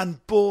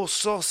and boar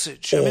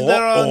sausage. Or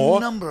there are a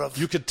number of...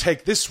 You could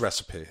take this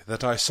recipe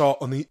that I saw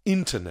on the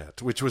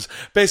internet, which was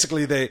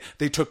basically they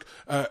took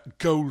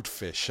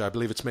goldfish. I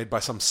believe it's made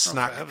by some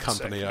snack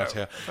company out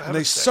here. And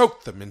they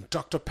soaked them in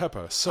Dr.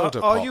 Pepper,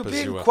 soda pop. Are you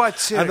being quite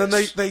serious? And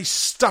then they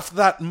stuffed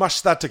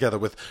mushed that together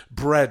with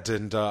bread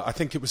and I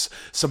think it was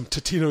some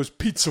Totino's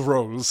pizza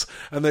rolls,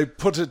 and they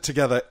put it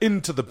together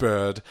into the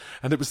bird,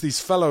 and it was these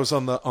fellows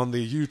on the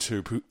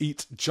YouTube who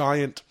eat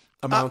giant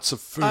amounts of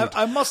food.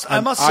 I must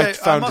say,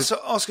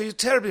 Oscar, you're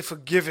terribly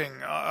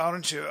forgiving,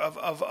 aren't you,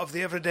 of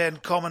the everyday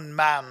and common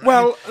man?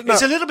 Well,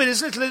 it's a little bit,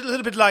 isn't it? A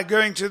little bit like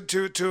going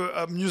to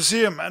a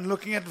museum and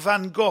looking at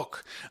Van Gogh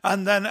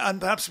and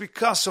perhaps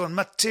Picasso and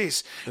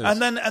Matisse, yes.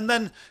 and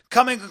then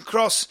coming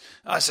across,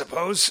 I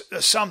suppose,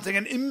 something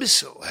an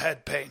imbecile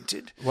had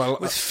painted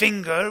with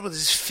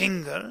his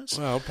fingers.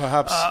 Well,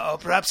 perhaps, or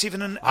perhaps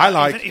even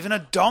even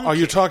a donkey. Are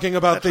you talking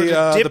about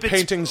the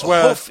paintings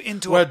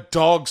where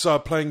dogs are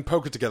playing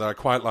poker together? I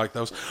quite like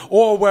those.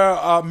 Or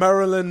where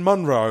Marilyn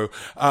Monroe,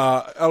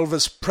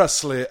 Elvis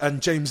Presley,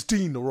 and James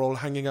Dean are all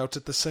hanging out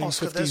at the same 50s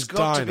diner. There's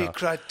got to be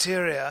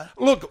criteria.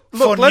 Look,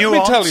 let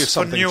me tell you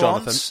something,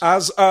 Jonathan.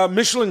 As a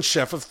Michelin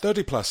chef of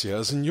 30-plus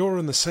years, and you're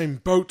in the same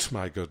boat,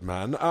 my good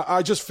man,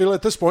 I just feel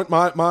at this point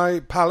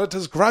my palate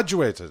has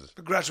graduated.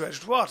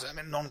 Graduated what? I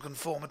mean,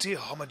 nonconformity,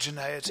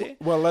 homogeneity.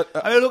 Well, look.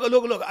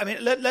 I mean,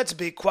 let's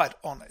be quite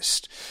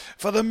honest.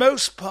 For the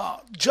most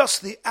part,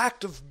 just the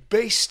act of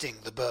basting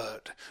the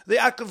bird, the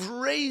act of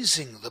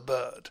raising the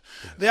bird,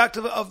 the act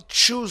of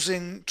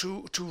choosing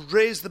to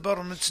raise the bird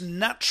on its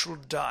natural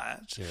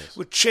diet,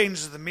 which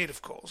changes the meat,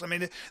 of course. I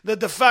mean,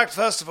 the fact,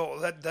 first of all,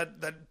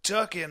 that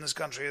turkey in this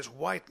country is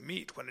white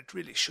meat when it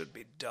really should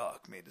be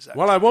dark meat. Is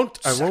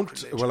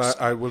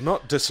I will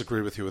not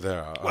disagree with you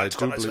there. I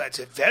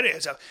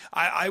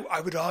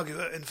would argue,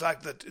 in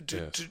fact, that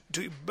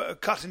to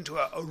cut into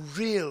a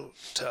real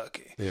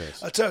turkey,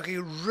 a turkey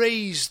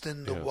raised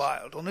in the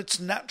wild on its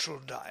natural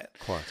diet,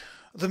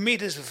 the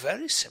meat is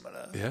very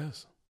similar.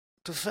 Yes.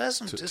 To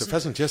pheasant, to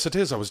pheasant, yes, it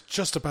is. I was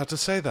just about to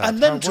say that.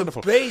 And then to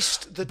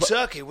baste the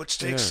turkey, which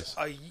takes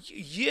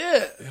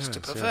years to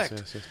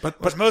perfect. Yes.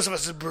 But most of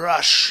us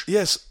brush.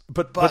 Yes,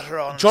 but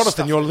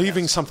Jonathan, you're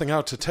leaving something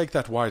out to take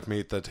that white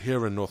meat that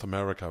here in North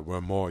America we're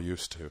more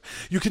used to.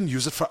 You can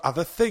use it for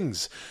other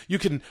things. You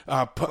can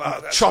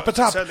chop it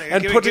up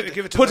and put it.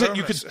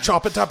 You could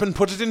chop it up and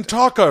put it in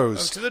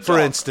tacos, for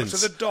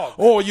instance. To the dog.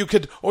 Or you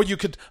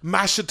could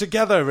mash it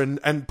together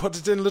and put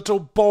it in little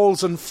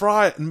balls and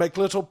fry it and make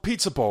little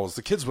pizza balls.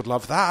 The kids would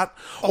love that.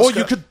 Oscar. Or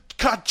you could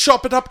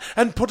chop it up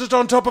and put it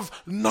on top of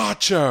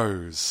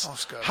nachos.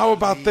 Oscar, how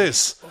about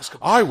this? Oscar,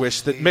 I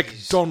wish that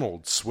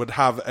McDonald's would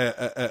have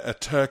a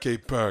turkey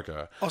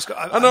burger. Oscar,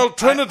 an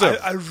alternative.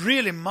 I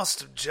really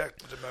must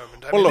object at the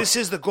moment. I mean, this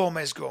is the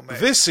gourmet's gourmet.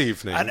 This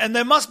evening. And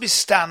there must be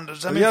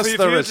standards. I mean, for you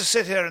to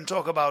sit here and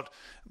talk about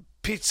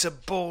pizza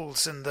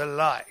balls and the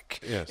like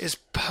is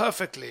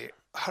perfectly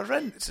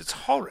horrendous. It's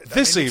horrid.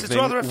 This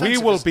evening, we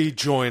will be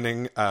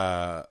joining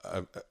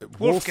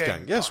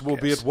Wolfgang. Yes, we'll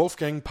be at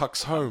Wolfgang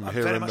Puck's home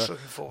here in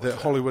the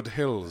Hollywood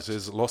Hills,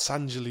 his Los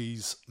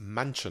Angeles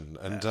mansion.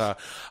 And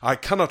I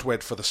cannot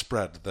wait for the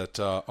spread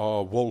that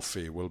our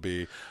Wolfie will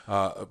be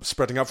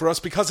spreading out for us,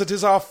 because it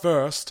is our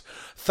first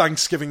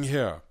Thanksgiving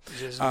here.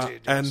 It is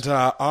indeed. And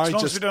as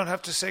long as we don't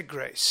have to say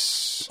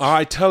grace.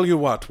 I tell you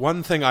what,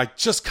 one thing I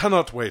just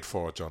cannot wait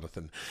for,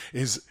 Jonathan,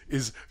 is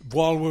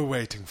while we're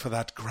waiting for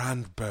that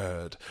grand bird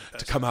bird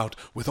to come out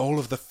with all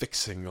of the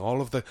fixing,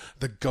 all of the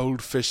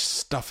goldfish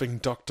stuffing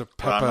Dr.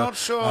 Pepper. I'm not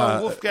sure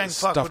Wolfgang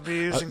Puck would be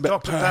using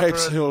Dr.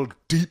 Perhaps Pepper. he'll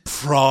deep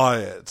fry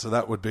it, so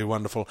that would be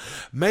wonderful.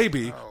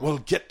 Maybe we'll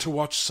get to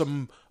watch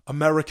some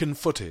American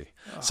footy,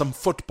 some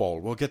football.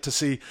 We'll get to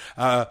see,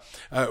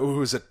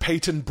 who is it,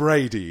 Peyton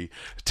Brady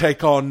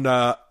take on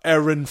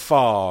Aaron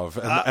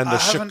Favre and the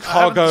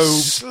Chicago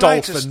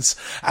Dolphins,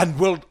 and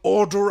we'll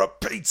order a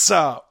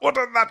pizza.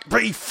 Wouldn't that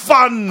be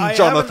fun,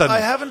 Jonathan? I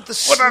haven't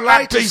the Wouldn't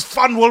that be slightest...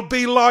 fun? We'll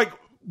be like,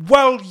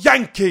 well,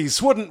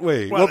 Yankees, wouldn't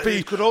we? Well, we'll be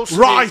it could also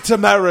right be-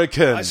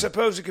 American. I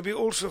suppose it could be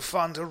also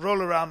fun to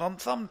roll around on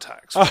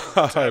thumbtacks.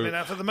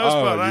 For the most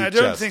part, I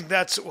don't think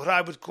that's what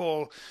I would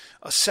call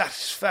a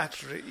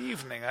satisfactory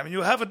evening. I mean,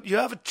 you have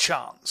a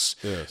chance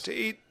to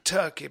eat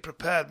turkey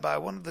prepared by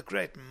one of the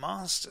great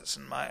masters,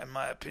 in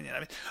my opinion. I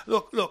mean,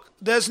 look.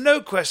 There's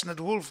no question that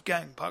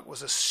Wolfgang Puck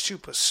was a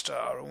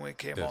superstar when we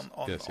came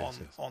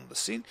on the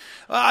scene.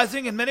 I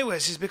think in many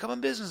ways he's become a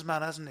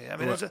businessman, hasn't he? I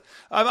mean,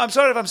 I'm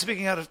sorry if I'm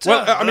speaking out of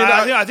turn.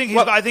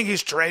 Well, I think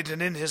he's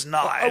trading in his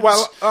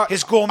knives.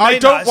 His gourmet I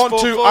don't knives want for-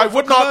 to. for- I for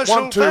would not commercial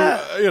want fare.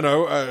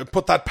 to.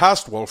 Put that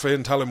past Wolfie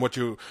and tell him what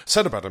you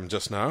said about him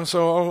just now.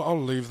 So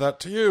I'll leave that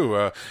to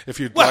you. If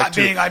you'd like I'm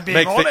to being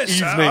make honest, the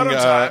sir. evening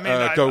I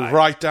mean, go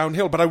right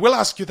downhill. But I will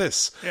ask you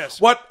this: Yes.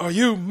 What are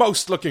you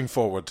most looking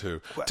forward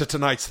to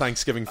tonight's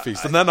Thanksgiving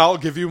feast? And then I'll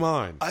give you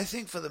mine. I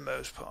think for the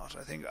most part,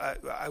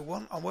 I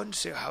want to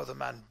see how the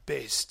man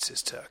bastes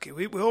his turkey.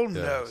 We all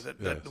know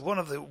that one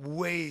of the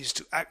ways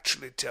to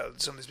actually tell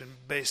that something's been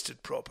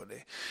basted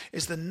properly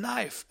is the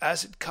knife,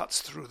 as it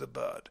cuts through the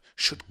bird,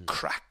 should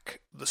crack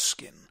the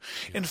skin.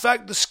 In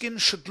fact, the skin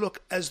should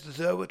look as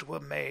though it were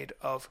made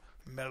of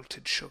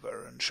melted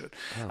sugar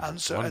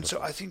and so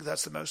I think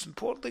that's the most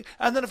important thing.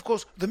 And then of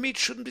course the meat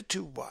shouldn't be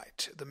too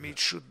white. The meat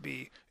should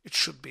be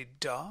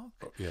dark.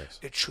 Yes.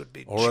 It should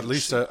be Or juicy. at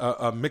least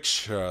a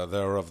mixture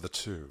there of the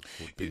two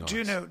would be nice. Do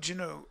you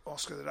know,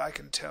 Oscar, that I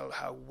can tell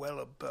how well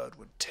a bird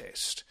would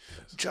taste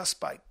just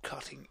by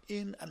cutting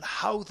in and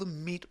how the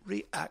meat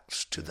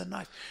reacts to the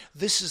knife.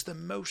 This is the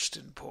most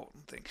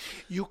important thing.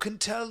 You can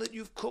tell that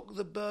you've cooked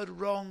the bird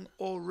wrong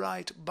or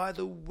right by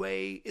the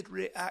way it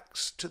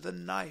reacts to the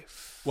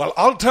knife. Well,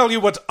 I'll tell you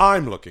what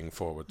I'm looking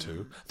forward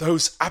to.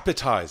 Those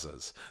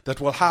appetizers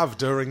that we'll have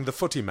during the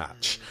footy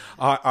match.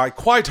 I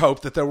quite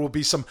hope that there will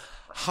be some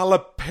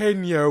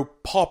jalapeno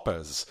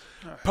poppers,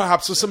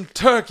 perhaps with some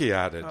turkey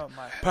added,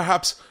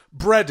 perhaps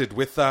breaded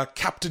with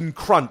Captain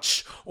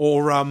Crunch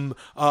or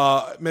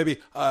maybe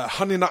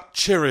Honey Nut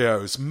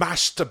Cheerios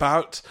mashed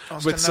about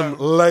with some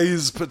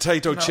Lay's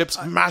potato chips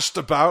mashed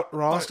about,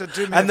 right? Oscar,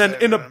 do me and a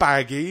then in a favour.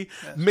 baggie,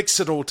 mix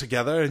it all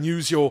together and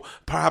use your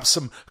perhaps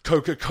some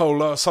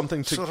Coca-Cola or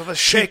something to Sort of a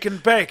shake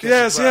and bake.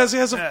 Yes,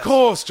 of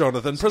course,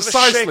 Jonathan. Sort of a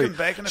Precisely. shake and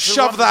bake, and if we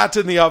Shove wanted- that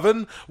in the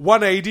oven,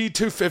 180,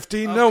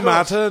 250, no course.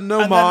 matter, no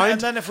And then- mind.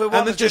 and then if we and then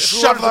wanted just to-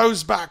 if we shove wanted to-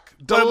 those back.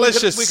 Well,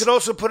 Delicious. we could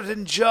also put it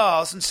in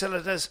jars and sell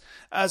it as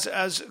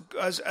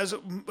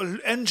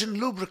engine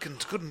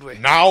lubricant, couldn't we?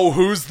 Now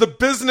who's the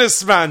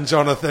businessman,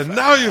 Jonathan?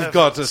 Now you've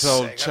got it,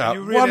 old Sake, chap. I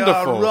mean, you really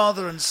Wonderful. are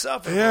rather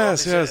insufferable.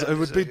 Yes, on these it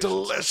would be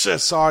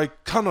delicious. I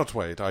cannot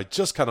wait. I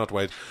just cannot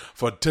wait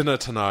for dinner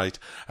tonight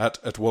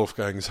at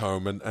Wolfgang's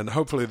home, and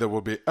hopefully there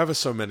will be ever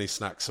so many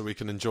snacks so we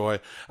can enjoy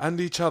and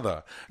each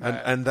other.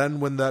 And then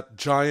when that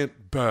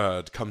giant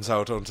bird comes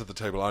out onto the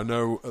table, I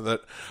know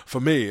that for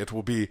me it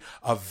will be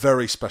a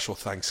very special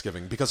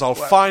Thanksgiving because I'll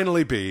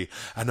finally be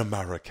an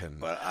American,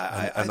 Well,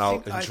 I'll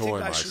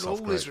enjoy I should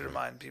myself always greatly.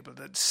 remind people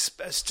that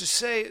to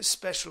say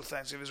special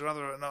Thanksgiving is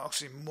rather an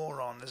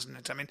oxymoron, isn't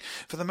it? I mean,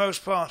 for the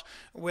most part,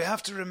 we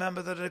have to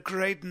remember that a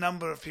great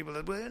number of people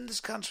that were in this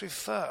country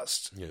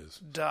first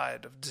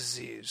died of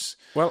disease.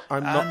 Well,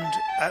 I'm not.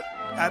 And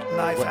at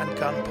knife and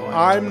gunpoint.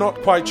 I'm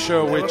not quite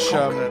sure They were which.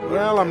 conquered,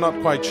 I'm not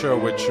quite sure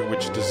which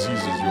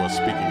diseases you are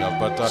speaking of,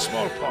 but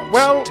Smallpox,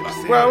 well,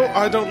 diphtheria,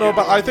 I don't know,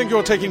 but I think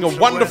you're taking a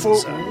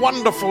influenza.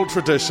 wonderful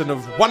tradition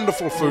of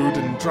wonderful food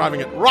and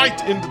driving it right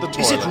into the toilet.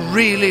 Is it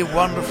really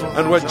wonderful?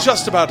 And we're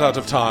just about out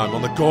of time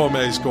on the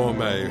Gourmet's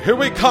Gourmet. Here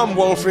we come,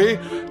 Wolfie,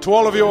 to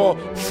all of your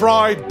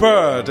fried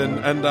bird and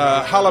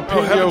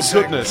jalapeno heaven's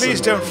sake, goodness. please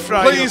And don't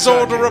fry Please your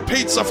order a turkey.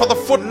 pizza for the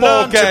football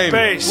Learn to game.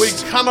 baste. We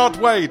cannot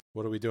wait.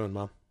 What are we doing,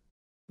 Mom?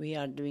 We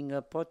are doing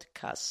a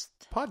podcast.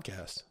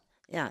 Podcast.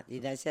 Yeah,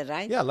 did I say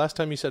right? Yeah, last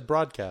time you said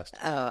broadcast.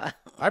 Oh,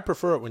 I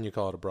prefer it when you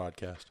call it a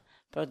broadcast.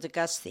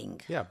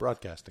 podcasting. Yeah,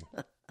 broadcasting.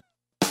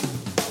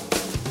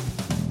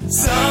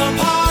 Some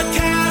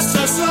podcasts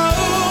are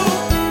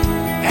slow,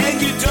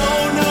 and you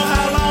don't know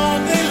how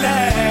long they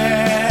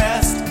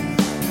last.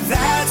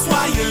 That's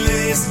why you're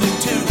listening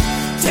to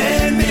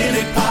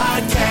 10-Minute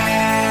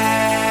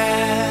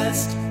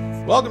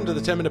Podcast. Welcome to the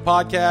 10-Minute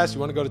Podcast. You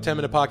want to go to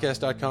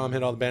 10minutepodcast.com,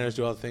 hit all the banners,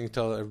 do all the things,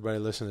 tell everybody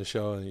to listen to the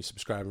show, and you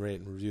subscribe and rate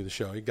and review the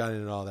show. You got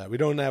into all that. We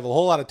don't have a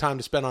whole lot of time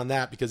to spend on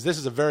that because this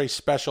is a very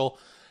special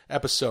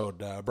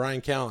episode.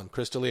 Brian Callen,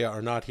 Chris D'Elia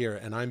are not here,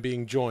 and I'm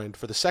being joined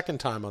for the second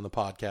time on the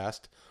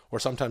podcast, or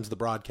sometimes the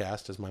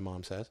broadcast, as my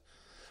mom says,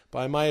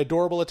 by my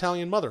adorable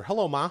Italian mother.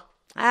 Hello, Ma.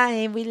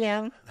 Hi,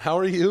 William. How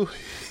are you?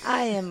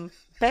 I am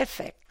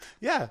perfect.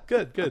 Yeah,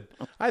 good.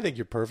 I think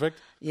you're perfect.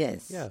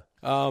 Yes. Yeah.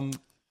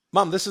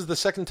 Mom, this is the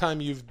second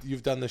time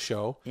you've done the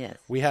show. Yes.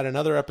 We had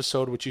another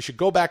episode which you should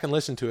go back and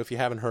listen to if you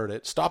haven't heard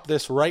it. Stop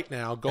this right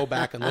now. Go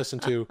back and listen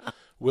to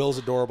Will's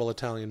adorable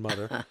Italian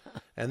mother.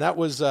 And that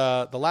was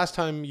the last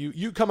time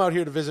you come out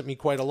here to visit me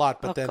quite a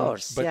lot, but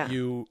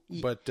you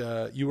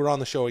were on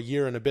the show a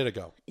year and a bit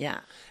ago. Yeah.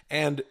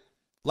 And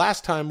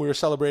last time we were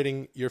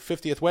celebrating your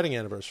 50th wedding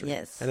anniversary.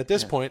 Yes. And at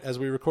this point, as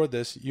we record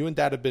this, you and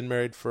Dad have been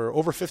married for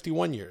over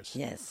 51 years.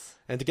 Yes.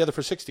 And together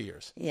for 60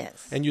 years.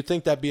 Yes. And you'd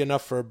think that'd be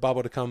enough for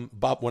Babbo to come,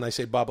 when I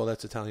say Babbo,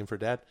 that's Italian for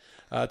Dad,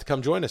 to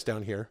come join us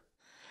down here.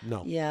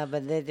 No. Yeah,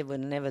 but they would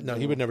never do. No,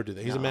 he would never do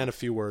that. He's a man of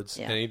few words,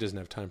 Yeah. and he doesn't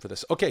have time for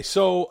this. Okay,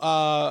 so,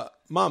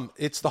 Mom,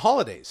 it's the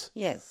holidays.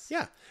 Yes.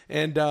 Yeah.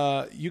 And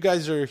you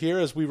guys are here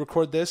as we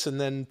record this,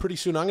 and then pretty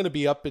soon I'm going to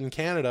be up in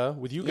Canada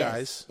with you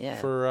guys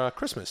for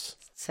Christmas.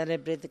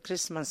 Celebrate the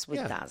Christmas with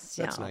us.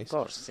 That's yeah, nice. Of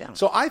course. Yeah.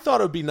 So I thought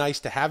it would be nice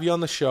to have you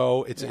on the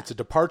show. It's a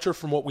departure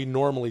from what we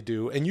normally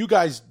do. And you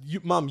guys,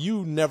 Mom,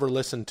 you never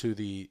listen to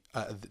the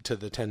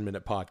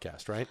 10-minute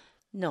podcast, right?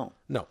 No.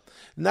 And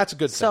that's a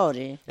good thing.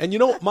 Sorry. And you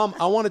know what, Mom,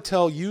 I want to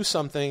tell you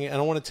something, and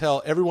I want to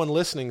tell everyone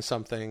listening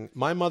something.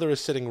 My mother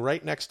is sitting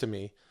right next to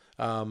me,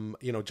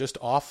 just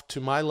off to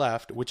my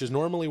left, which is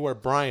normally where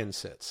Brian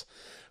sits.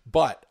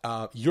 But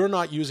you're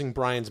not using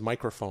Brian's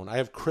microphone. I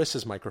have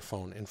Chris's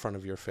microphone in front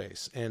of your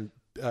face. And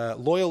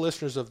loyal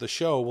listeners of the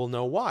show will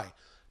know why.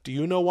 Do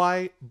you know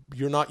why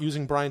you're not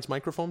using Brian's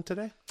microphone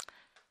today?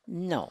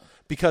 No.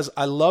 Because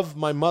I love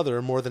my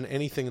mother more than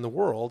anything in the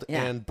world,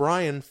 and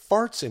Brian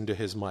farts into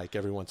his mic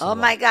every once in a while. Oh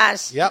my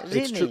gosh! Yep, really?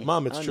 it's true,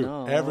 Mom. It's true.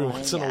 No. Every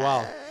once in a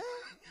while.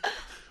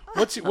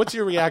 What's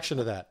your reaction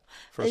to that?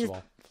 First of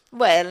all,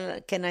 well,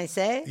 can I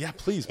say? Yeah,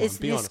 please, Mom. It's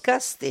be honest.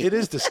 disgusting. It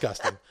is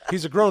disgusting.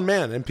 He's a grown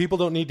man, and people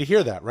don't need to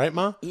hear that, right,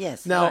 Ma?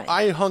 Yes. Now, right.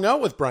 I hung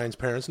out with Brian's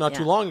parents not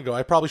too long ago.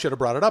 I probably should have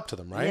brought it up to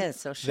them, right?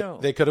 Yes, for sure.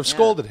 They could have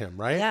scolded him,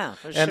 right? Yeah,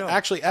 for and sure.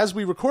 actually, as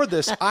we record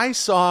this, I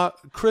saw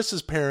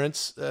Chris's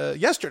parents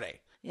yesterday.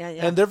 Yeah.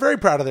 And they're very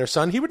proud of their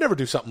son. He would never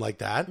do something like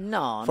that.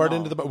 No, Fart no.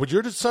 into the. Would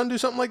your son do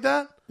something like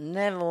that?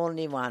 Never,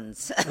 only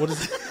once. What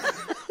is it?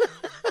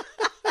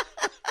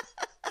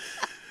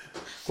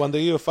 Quando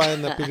io fai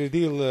un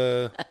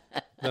aperitivo,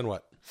 then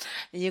what?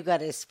 You got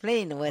to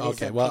explain what is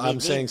Okay, a well, I'm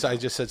PDD. saying, so I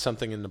just said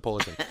something in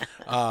Napolitan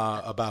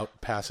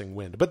about passing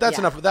wind. But that's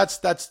enough.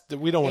 That's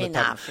we don't want to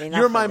talk. Enough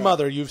You're my of that.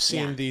 mother. You've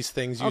seen Yeah. these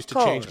things. Of Used to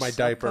change course, my of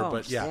diaper.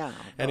 course, But yeah. yeah, of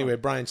Anyway,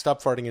 Brian,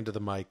 stop farting into the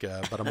mic.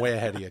 But I'm way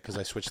ahead of you because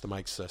I switched the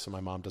mics so my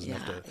mom doesn't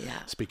have to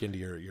Yeah. speak into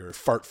your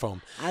fart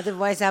foam.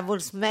 Otherwise, I will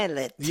smell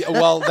it. Yeah,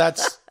 well,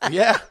 that's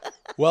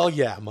Well,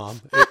 yeah,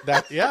 Mom.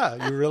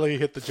 You really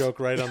hit the joke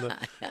right on the.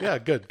 Yeah,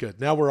 good.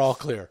 Now we're all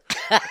clear.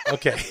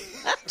 Okay,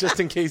 just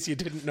in case you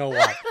didn't know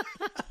why.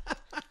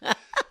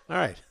 All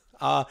right,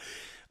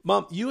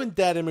 Mom, you and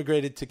Dad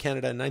immigrated to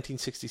Canada in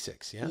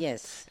 1966. Yeah.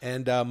 Yes.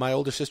 And my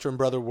older sister and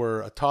brother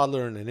were a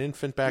toddler and an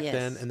infant back Yes.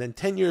 then, and then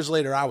 10 years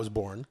later, I was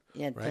born.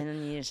 Yeah, right?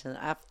 10 years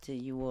after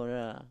you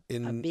were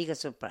a bigger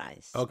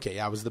surprise. Okay,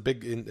 I was the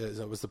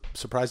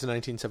surprise in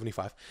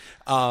 1975,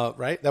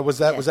 right? Was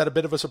that a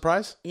bit of a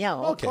surprise? Yeah,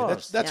 of okay,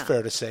 course. that's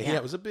fair to say. Yeah,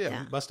 it was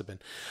must have been.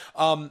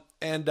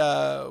 And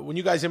when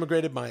you guys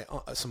immigrated, my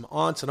some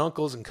aunts and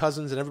uncles and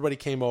cousins and everybody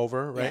came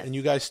over, right? Yes. And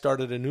you guys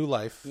started a new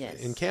life Yes.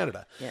 in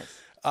Canada. Yes.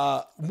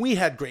 We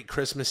had great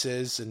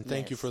Christmases, and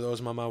thank you Yes. for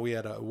those, Mama. We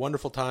had a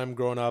wonderful time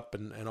growing up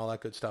and all that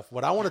good stuff.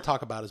 What I want to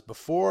talk about is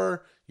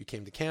before you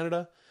came to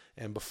Canada,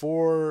 and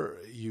before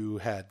you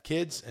had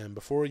kids, and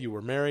before you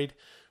were married,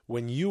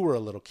 when you were a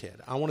little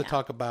kid. I want to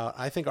talk about,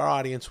 I think our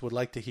audience would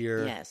like to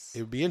hear, Yes. it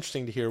would be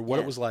interesting to hear what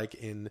it was like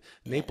in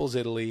Naples,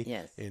 Italy,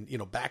 Yes. and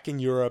back in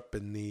Europe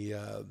in the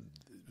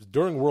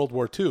during World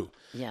War II,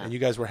 Yeah. and you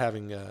guys were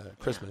having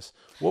Christmas.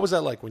 What was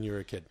that like when you were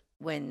a kid?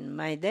 When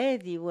my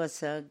daddy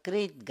was a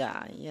great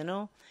guy,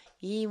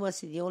 he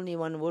was the only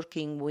one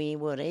working. We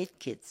were 8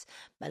 kids.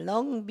 But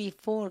long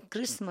before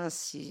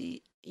Christmas,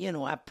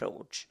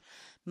 approach,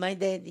 my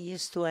dad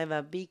used to have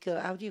a big,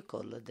 how do you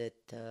call it,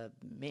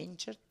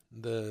 manger?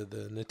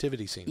 The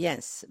nativity scene.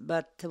 Yes,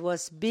 but it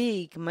was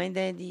big. My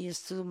daddy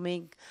used to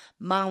make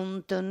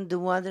mountain, the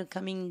water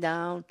coming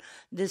down,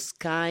 the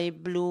sky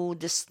blue,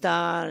 the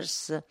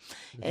stars,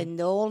 and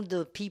all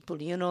the people,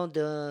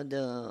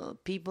 the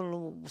people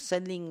who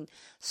selling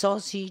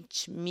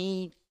sausage,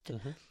 meat.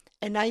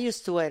 And I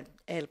used to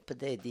help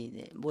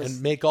daddy.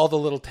 And make all the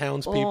little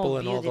townspeople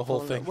and all the whole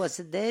beautiful. thing. It was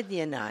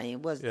daddy and I.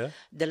 It was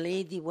the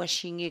lady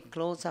washing her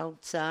clothes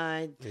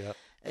outside. Yeah.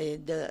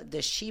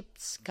 The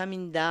ships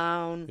coming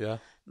down. Yeah.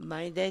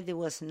 My daddy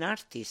was an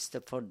artist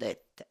for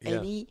that,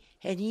 Yeah.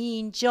 and he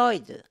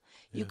enjoyed it.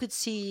 You could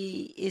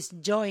see his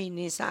joy in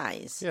his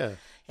eyes. Yeah.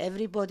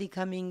 Everybody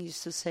coming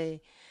used to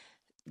say,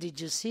 "Did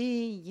you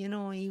see?"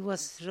 He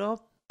was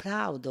so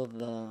proud of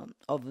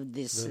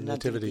this The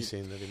nativity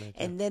scene that he made.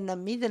 And then at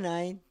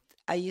midnight,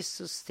 I used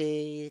to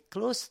stay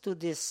close to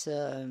this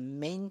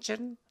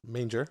manger,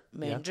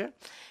 Yeah.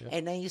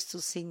 and I used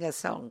to sing a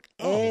song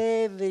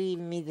every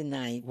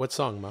midnight. What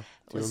song, Ma?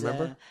 Do you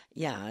remember?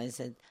 I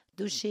said,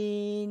 tu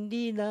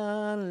scendi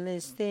dalle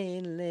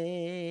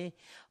stelle,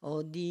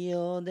 o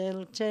Dio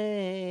del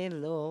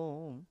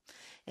cielo,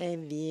 e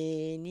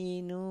vieni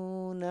in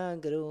una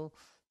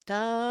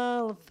grotta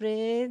al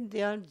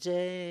freddo al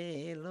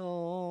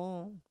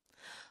gelo.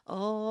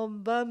 Oh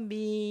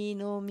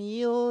bambino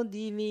mio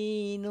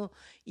divino,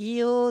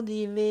 io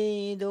ti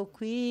vedo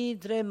qui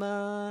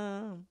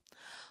tremare.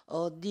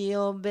 Oh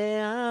Dio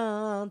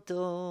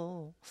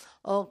beato,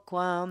 oh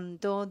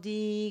quanto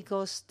ti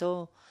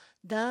costò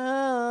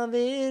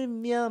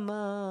d'avermi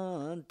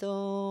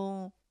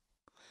amato.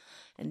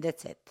 And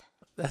that's it.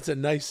 That's a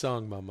nice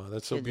song, Mama.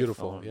 That's so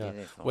beautiful. Yeah.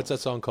 Beautiful. What's that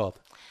song called?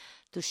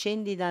 Tu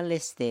scendi dalle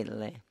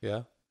stelle.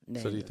 Yeah.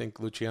 So do you think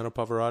Luciano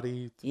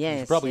Pavarotti?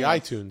 Yes, It's probably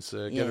yes. iTunes.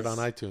 Get it on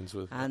iTunes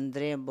with.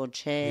 Andrea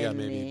Bocelli. Yeah,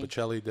 maybe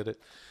Bocelli did it.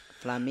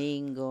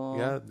 Flamingo.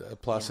 Yeah,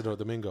 Placido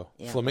Domingo.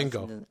 Yeah,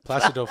 Flamingo.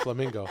 Placido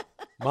Flamingo.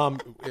 Mom,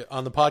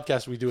 on the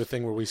podcast we do a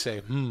thing where we say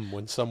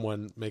when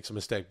someone makes a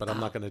mistake, but I'm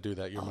not going to do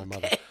that. You're my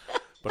mother.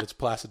 But it's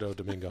Placido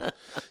Domingo.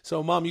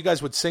 So, Mom, you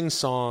guys would sing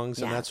songs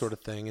and that Yes. sort of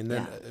thing. And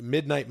then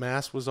midnight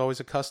mass was always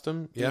a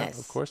custom. Yeah, Yes,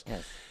 of course.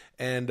 yes.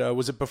 And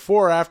was it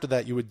before or after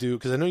that you would do,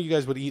 because I know you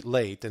guys would eat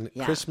late, and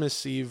Yeah.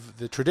 Christmas Eve,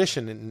 the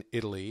tradition in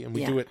Italy, and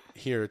we do Yeah. it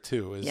here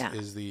too, Yeah.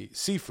 is the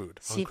seafood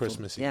on Seafood,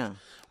 Christmas Eve. yeah.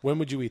 When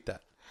would you eat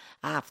that?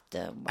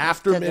 After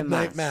After the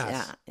midnight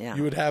mass. Yeah.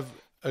 You would have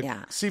a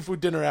Yeah.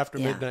 seafood dinner after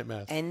Yeah. midnight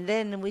mass. And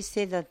then we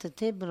stayed at the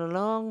table a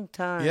long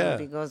time Yeah.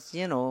 because,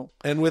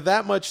 And with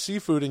that much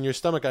seafood in your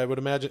stomach, I would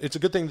imagine it's a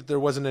good thing that there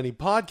wasn't any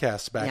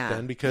podcasts back Yeah,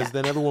 then, because yeah.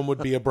 then everyone would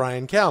be a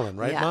Brian Callen,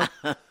 right, Yeah.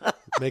 Mom?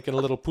 Making a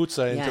little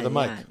puzza into Yeah, the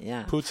mic.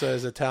 yeah. Puzza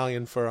is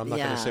Italian for, I'm not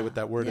going to say what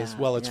that word is. yeah,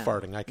 Well, it's yeah,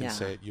 farting. I can yeah,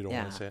 say it. You don't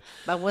want to say it.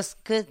 But it was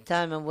good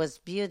time. It was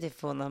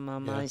beautiful,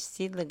 Mama. Yeah. I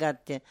still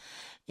got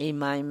in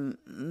my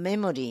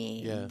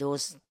memory Yeah.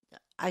 those.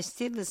 I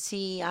still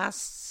see us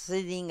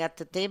sitting at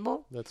the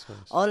table, That's nice.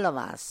 all of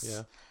us.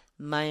 Yeah.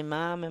 My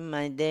mom and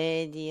my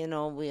dad,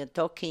 we are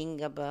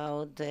talking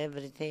about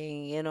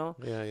everything, Yeah,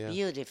 yeah.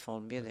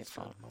 Beautiful.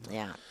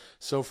 Yeah.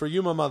 So for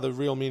you, Mama, the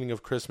real meaning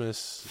of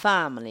Christmas,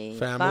 Family.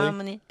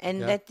 And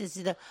Yeah. that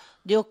is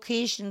the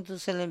occasion to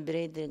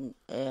celebrate,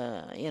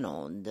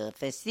 the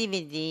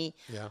festivity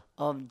Yeah.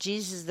 of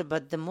Jesus,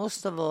 but the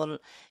most of all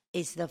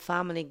is the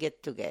family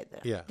get together.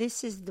 Yeah.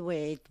 This is the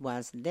way it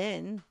was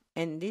then,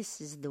 and this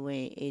is the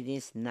way it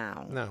is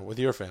now. no, with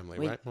your family,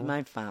 With right? Mama?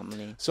 my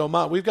family. So,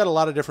 Ma, we've got a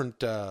lot of different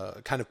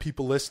kind of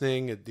people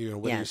listening. Whether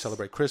you Yes.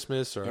 celebrate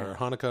Christmas or Yeah.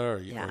 Hanukkah, or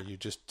Yeah. you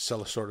just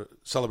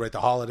celebrate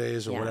the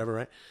holidays or Yeah. whatever,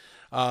 right?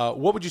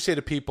 What would you say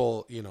to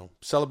people,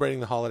 celebrating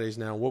the holidays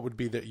now? What would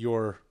be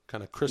your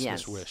kind of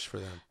Christmas Yes. wish for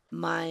them?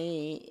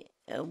 My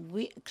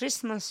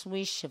Christmas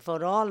wish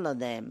for all of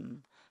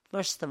them,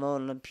 first of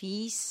all,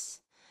 peace,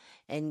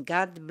 and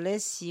God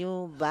bless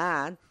you,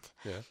 but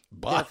Yeah.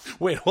 But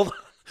wait, hold on.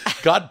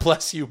 God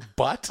bless you,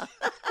 but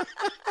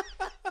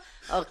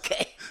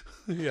okay.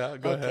 yeah,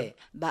 go ahead.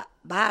 But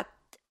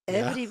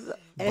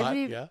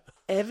yeah.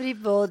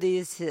 everybody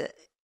is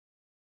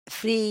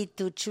free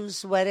to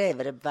choose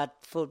whatever. But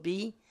for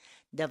me,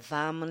 the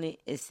family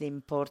is the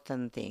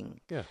important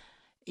thing. Yeah.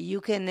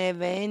 You can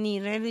have any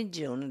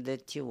religion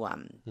that you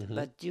want, Mm-hmm.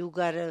 but you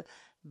gotta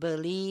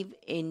believe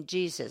in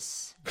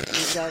Jesus.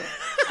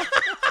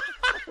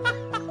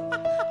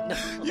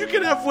 You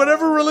can have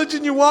whatever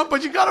religion you want,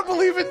 but you got to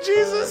believe in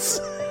Jesus.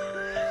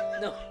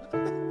 No.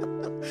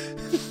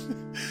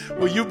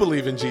 Well, you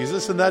believe in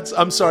Jesus, and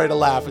I'm sorry to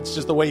laugh. It's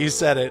just the way you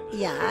said it.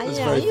 Yeah, It's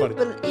very funny.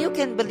 You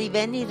can believe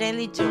any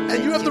religion.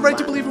 And you have the right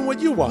to want. believe in what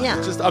you want.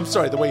 Yeah. I'm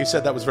sorry, the way you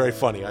said that was very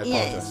funny. I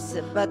apologize.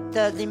 Yes, but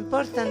the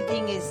important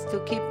thing is to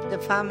keep the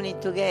family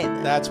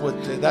together. That's what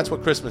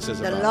Christmas is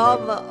The about.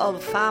 love right?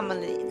 of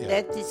family, Yeah.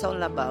 that is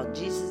all about.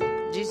 Jesus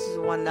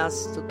wants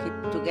us to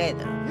keep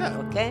together. Yeah.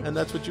 Okay? And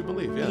that's what you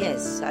believe. Yeah.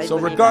 Yes, I So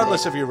believe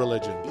regardless that. of your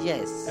religion.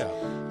 Yes. Yeah.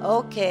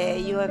 Okay,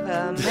 you have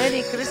a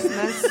Merry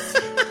Christmas.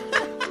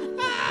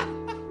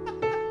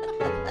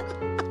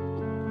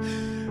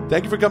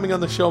 Thank you for coming on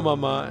the show,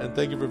 Mama, and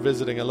thank you for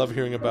visiting. I love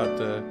hearing about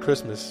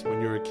Christmas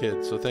when you were a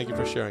kid. So thank you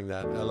for sharing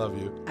that. I love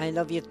you. I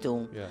love you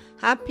too. Yeah.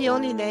 Happy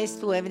holidays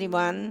to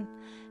everyone,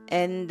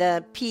 and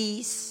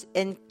peace,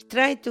 and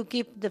try to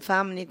keep the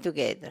family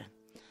together.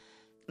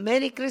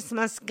 Merry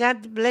Christmas.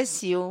 God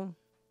bless you.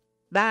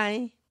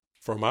 Bye.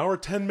 From our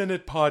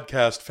 10-minute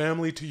podcast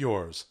family to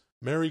yours,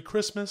 Merry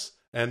Christmas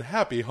and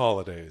Happy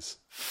Holidays.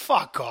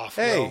 Fuck off,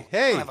 Hey, Will.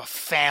 hey. I don't have a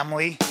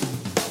family.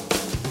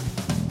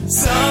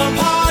 Some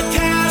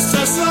podcasts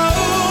are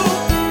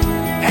slow,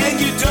 and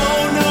you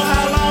don't know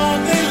how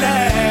long they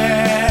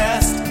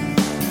last.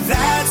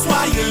 That's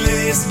why you're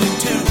listening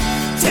to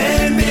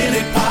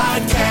 10-Minute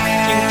Podcast.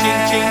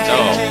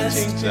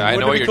 Oh, I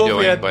know what you're Cool,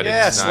 doing, man. but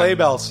yeah, it's not, sleigh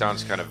bells.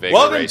 Sounds kind of vague.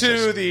 Welcome or to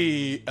racist.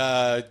 the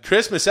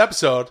Christmas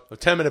episode of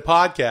 10 Minute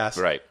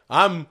Podcast. Right.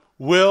 I'm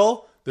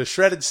Will, The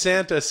shredded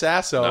Santa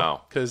Sasso.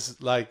 No.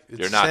 Because, like, it's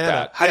You're not Santa.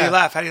 that. How do you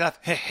laugh? How do you laugh?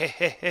 Hey, hey,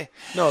 hey, hey.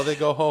 No, they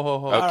go ho, ho,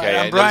 ho. Okay, All right, I'm that's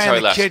how he Brian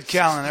the laughs. Kid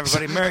Callen,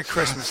 everybody. Merry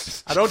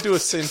Christmas. I don't do a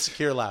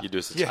insecure laugh. You do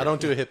a I don't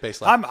do a hit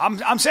bass laugh.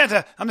 I'm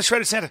Santa. I'm the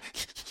shredded Santa.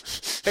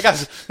 Hey,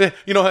 guys,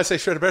 you know how I say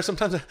shredded bear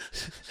sometimes?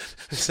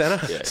 Santa?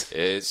 Yeah,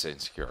 it's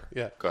insecure.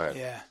 Yeah. Go ahead.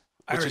 Yeah.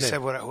 I What's already your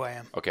said name? who I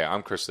am. Okay,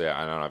 I'm Chris.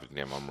 I don't have a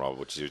name. I'm Rob,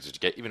 which is to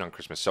get even on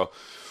Christmas. So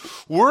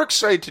we're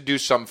excited to do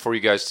something for you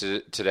guys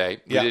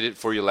today. We Yeah. did it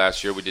for you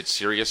last year. We did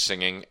serious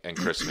singing and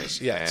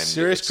Christmas. Yeah, and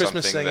serious it's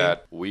Christmas something singing.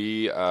 that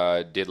we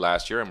did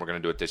last year, and we're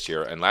going to do it this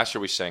year. And last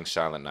year we sang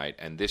Silent Night,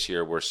 and this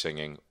year we're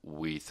singing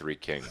We Three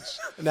Kings.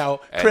 Now,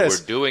 And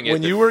Chris, we're doing it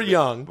when you were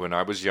young, when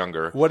I was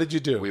younger, what did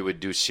you do? we would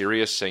do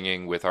serious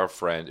singing with our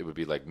friend. It would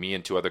be like me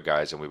and two other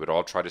guys, and we would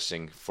all try to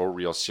sing for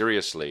real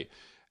seriously.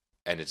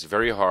 And it's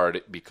very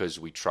hard because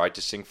we tried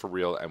to sing for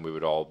real, and we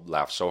would all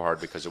laugh so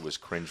hard because it was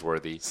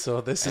cringeworthy.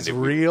 So this And is if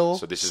we- real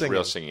So this is singing.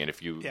 real singing. And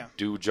if you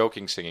do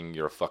joking singing,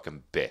 you're a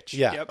fucking bitch.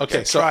 Yeah. Yep. Okay.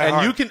 Yeah, So try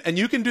hard.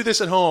 you can do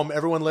this at home.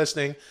 Everyone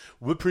listening,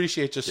 we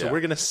appreciate you. So Yeah. we're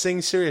gonna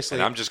sing seriously.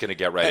 And I'm just going to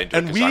get right into it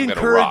and because we I'm going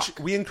to rock.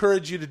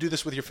 encourage you to do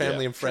this with your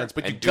family Yeah, and friends,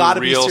 but And you do gotta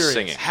be real serious.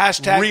 singing.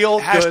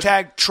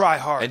 Hashtag try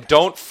hard. And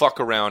don't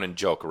fuck around and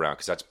joke around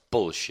because that's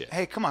bullshit.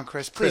 Hey, come on,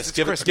 Chris. Please, Chris, it's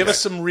give Christmas. us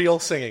some real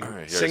singing.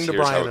 right, Sing to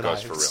here's how Brian it and goes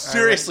I. for real.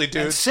 Seriously, And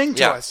dude. sing to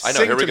Yeah, us. I know.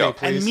 Sing Here we to go. me,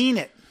 please. And mean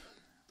it.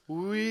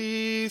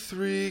 We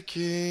three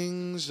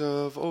kings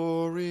of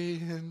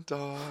Orient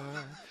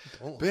are,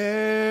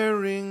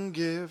 bearing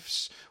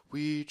gifts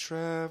we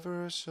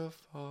traverse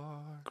afar.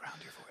 Ground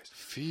your voice.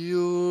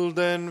 Field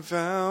and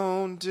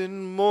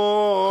fountain,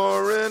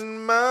 moor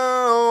and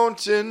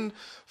mountain,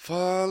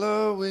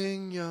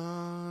 following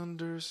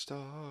yonder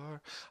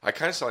star. I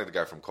kind of sound like the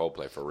guy from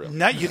Coldplay for real.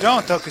 No, you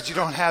don't though, because you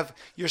don't have.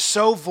 You're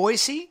so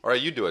voicey. All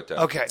right, you do it then.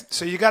 Okay,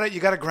 so you got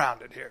to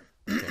ground it here.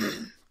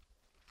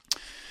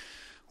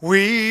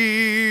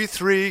 We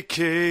three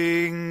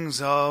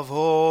kings of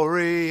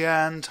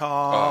Orient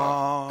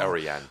are,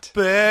 Orient.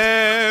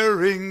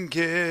 bearing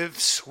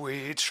gifts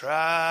we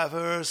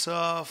traverse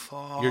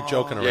afar. You're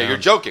joking around. Yeah, you're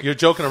joking. You're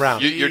joking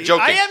around. You're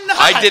joking. I am not.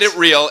 I did it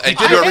real, and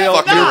I you're am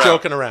fucking not. You're around.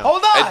 joking around.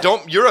 Hold on. And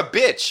don't. You're a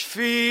bitch.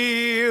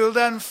 Field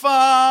and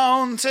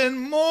fountain,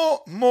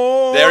 more.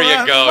 There you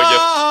and go.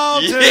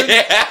 Mountain.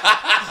 Yeah.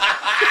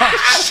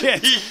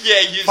 Shit. Yeah.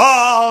 You.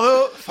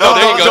 Follow. No,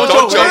 there you go. Don't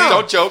Don't joke. joke.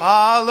 Don't joke.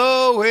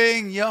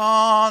 Following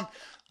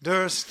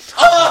yonder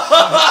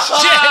star.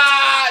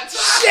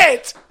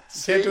 Shit.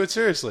 Can't do it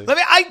seriously.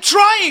 I'm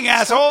trying,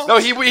 asshole. No,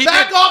 he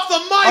Back did. off the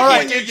mic. All right.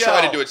 when you He did try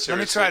to yell. do it seriously. Let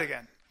me try it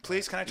again.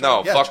 Please, can I try No,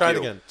 it again? Yeah, fuck try you. it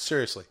again.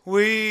 Seriously.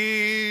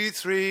 We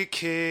three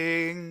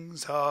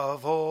kings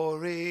of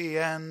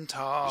Orient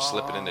are, You're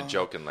slipping into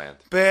joking land.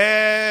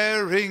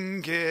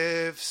 bearing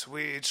gifts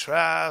we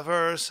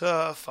traverse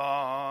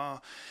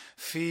afar.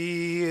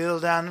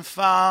 Field and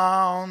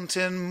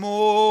fountain,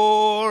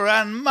 moor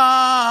and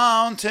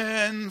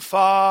mountain,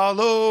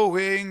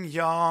 following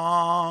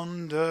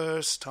yonder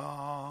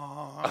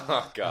star.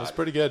 Oh God. That's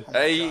pretty good.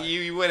 Hey,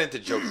 you went into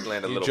joking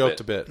land a You little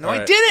joked bit. a bit. No, All I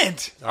right.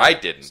 didn't. I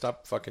didn't.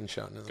 Stop fucking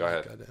shouting. Go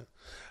ahead. Goddamn.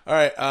 All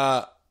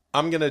right.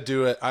 I'm gonna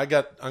do it. I'm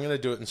gonna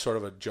do it in sort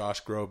of a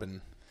Josh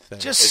Groban thing.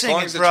 Just As sing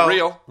long it, as bro. it's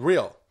real.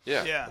 real.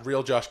 Yeah. Yeah.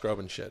 Real Josh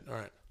Groban shit. All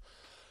right.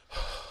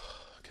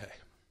 Okay.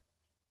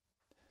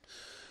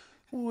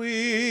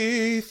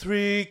 We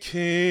three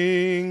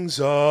kings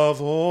of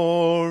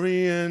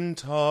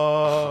Orient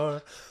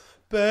are,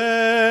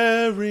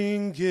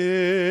 bearing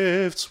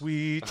gifts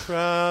we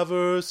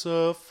traverse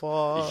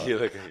afar. You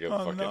look like a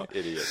fucking no.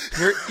 idiot.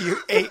 You're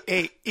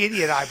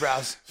idiot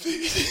eyebrows.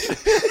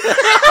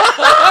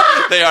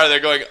 They are. They're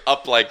going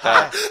up like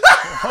that.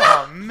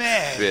 Oh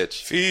man.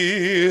 Bitch.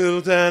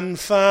 Field and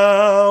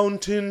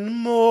fountain,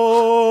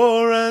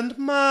 moor and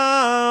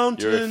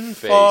mountain, Your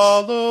face.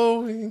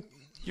 following.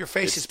 Your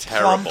face It's is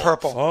plum terrible.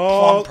 purple.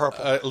 Plum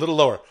purple. A little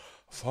lower.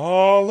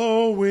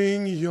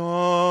 Following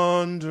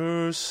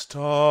yonder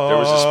star. There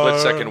was a split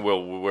second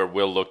where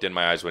Will looked in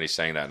my eyes when he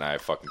sang that, and I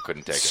fucking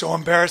couldn't take it. So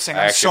embarrassing.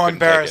 I I'm actually so couldn't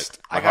take embarrassed. it.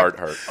 My heart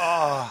hurt.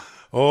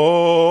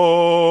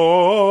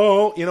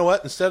 Oh, you know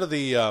what? Instead of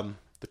the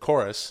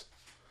chorus,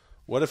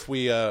 what if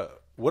we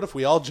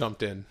all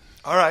jumped in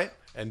All right.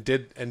 and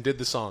did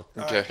the song?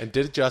 Okay. And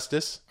did it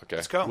justice. Okay.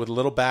 Let's go. With a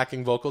little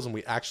backing vocals, and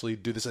we actually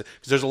do this because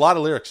there's a lot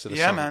of lyrics to this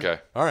Yeah, song. man.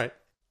 Okay. All right.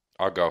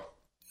 I'll go.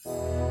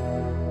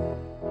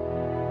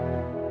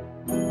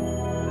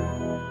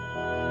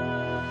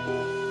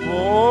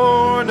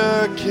 Born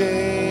a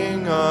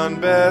king on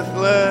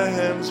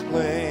Bethlehem's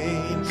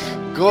plain,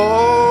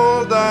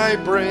 gold I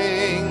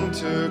bring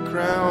to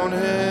crown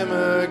him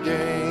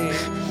again.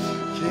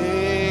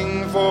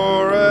 King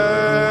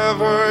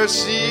forever,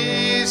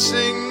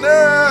 ceasing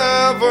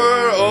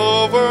never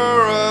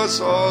over us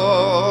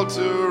all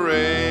to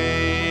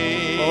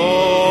reign.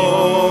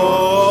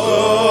 Oh,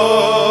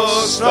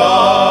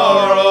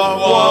 star of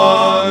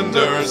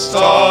wonder,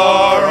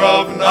 star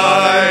of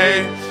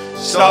night,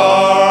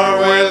 star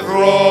with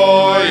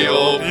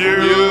royal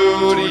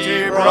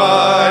beauty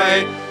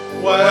bright,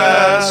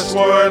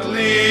 westward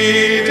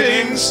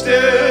leading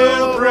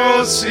still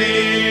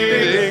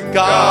proceeding,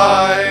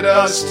 guide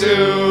us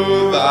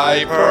to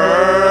thy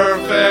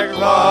perfect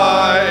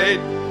light.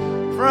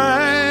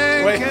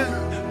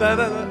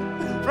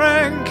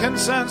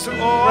 Frankincense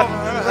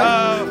over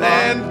heaven.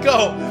 And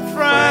go.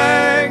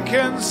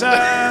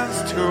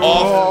 Frankincense to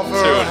Off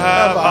over to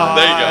heaven.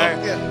 There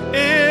you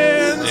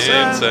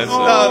Incense Incense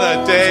on the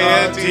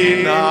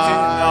deity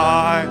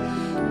night.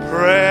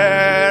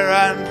 Prayer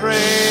and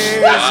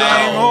praising,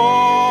 Wow.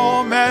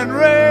 home and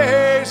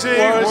raising,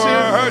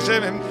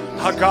 worship Him,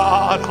 a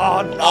God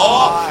on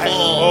high.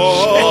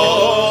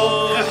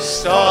 Oh,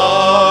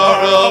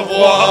 star of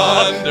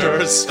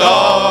wonder,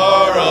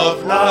 star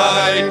of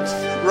light,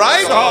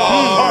 Right?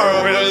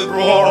 star with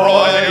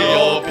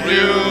royal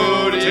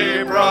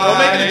beauty bright. Don't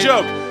make it a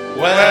joke.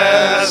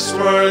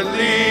 Westward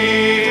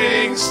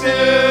leading,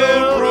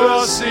 still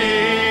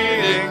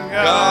proceeding,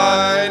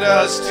 guide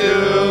us to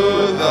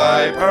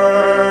thy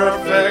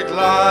perfect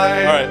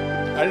light. All right. I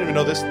didn't even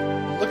know this.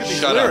 Look at these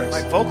Shut up. lyrics.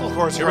 Like vocal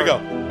cords. Here we go.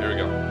 Here we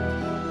go.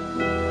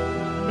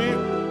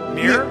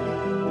 Mirror?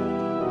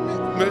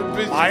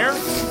 Fire?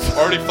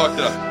 Already fucked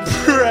it up.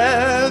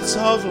 Breaths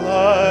of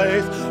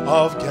life,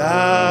 of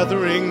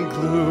gathering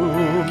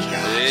gloom,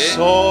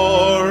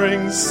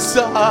 soaring,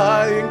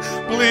 sighing,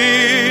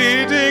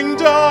 bleeding,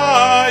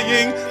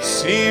 dying,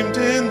 seemed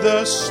in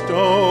the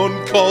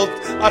stone cold.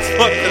 I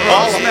fucked it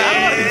all I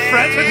don't want to be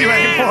friends with you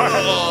anymore.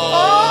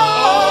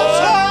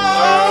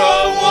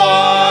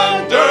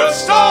 Wonder,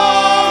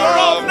 star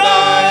of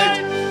night,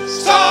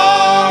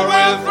 star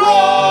with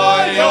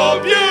royal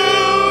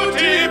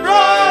beauty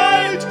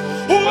bright,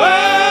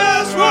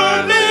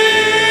 westward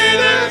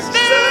leading,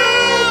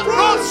 still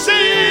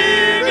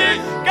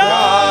proceeding,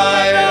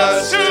 guide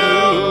us to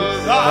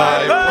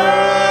thy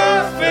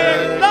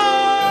perfect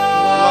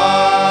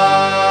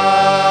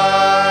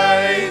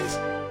light.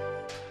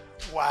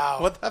 Wow.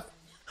 What the?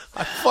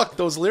 I fucked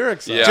those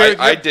lyrics up. Yeah, Dude,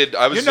 I did.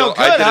 I was. you know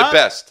I good, did huh? it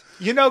best.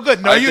 You know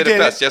good. No, I you did did it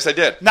best. Yes, I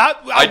did.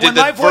 Not I did when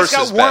the my voice got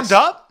verses warmed best.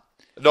 up.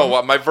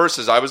 No, my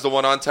verses. I was the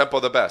one on tempo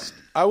the best.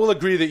 I will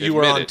agree that you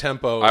were on Admitted.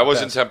 tempo. I was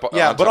in best. tempo-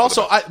 Yeah, on but tempo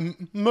also, the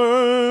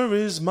myrrh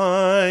is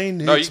mine.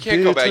 No, its you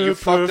can't go back. You bitter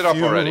fucked it up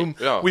already. perfume.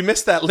 No. We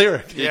missed that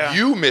lyric. Yeah.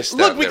 You missed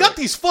that. Look, we got lyric.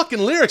 these fucking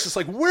lyrics. It's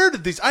like, where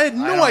did these? I had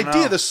no don't idea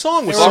know. the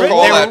song was They were Fuck written-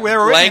 all they were- that they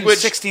were written in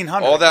language,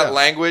 1600. all that Yeah.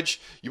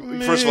 language.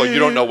 First of all, you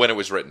don't know when it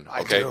was written.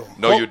 Okay, do.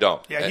 no, you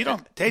don't. Yeah, you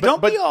don't. They But,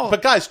 don't but, be all.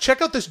 but guys,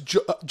 check out this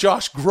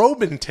Josh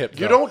Groban tip.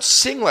 You though. don't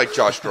sing like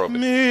Josh Groban,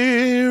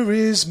 Myrrh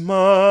is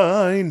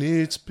mine,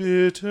 its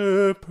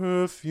bitter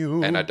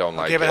perfume. and I don't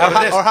like Okay, it. but how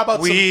about this? Or how about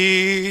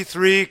we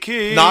three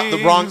kings? Not the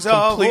wrong-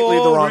 completely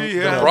the wrong-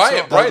 Orient. no.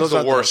 Brian's Those the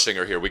aren't worst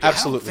singer here. We can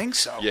Absolutely. I don't think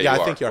so. Yeah, Yeah,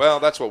 you I think are. you are. Well,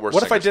 that's what we're.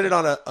 What if I did it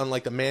on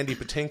like the Mandy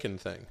Patinkin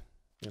thing?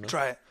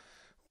 Try it.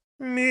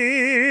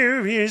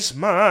 Myrrh is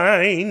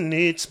mine,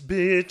 its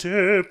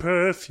bitter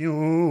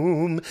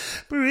perfume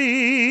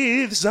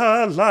breathes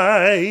a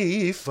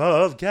life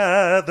of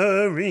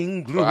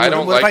gathering gloom. I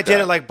don't What like if I did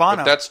that. it like Bono?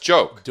 But that's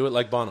joke. Do it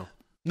like Bono.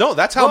 No,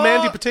 that's how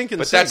Mandy Patinkin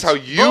But sings. that's how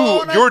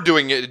you're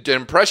doing it, an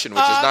impression,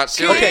 which is not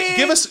serious. Okay,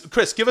 give us,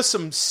 Chris, give us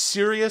some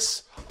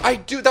serious... I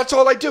do. That's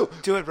all I do.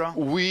 Do it, bro.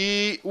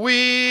 We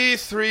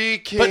three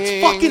kings. But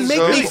fucking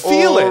make me of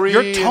feel it. You're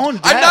Orient. tone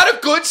deaf. I'm not a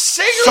good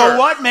singer. So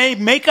what?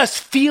 Make us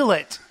feel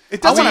it.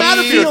 It doesn't I wanna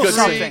matter if you're a feel good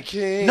something.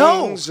 singer.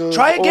 No, Kings of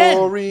try again.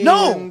 No,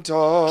 Orient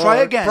are try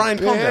again. Brian,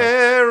 calm down.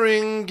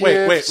 bearing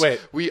Wait, gifts.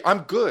 wait. I'm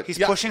good. He's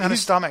pushing on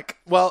his stomach.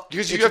 Well,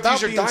 Because you it's have to about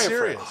use your being diaphragm.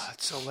 serious. Oh,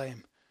 that's so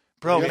lame.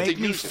 Bro, You have make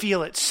to me use it.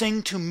 feel it.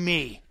 Sing to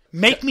me.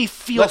 Make me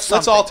feel Let's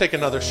something. all take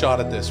another shot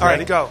at this. All right,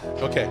 Ready? go.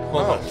 Okay,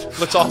 hold on.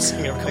 Let's all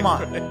sing it. Come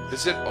on.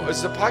 Is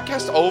the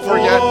podcast over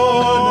yet?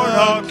 Born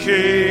a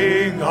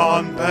king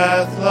on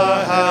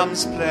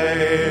Bethlehem's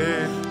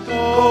plain.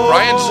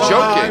 Brian's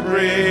joking.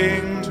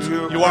 Bring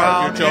to You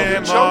are. You're joking.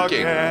 him Joking.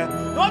 again.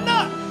 No, I'm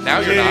not. Now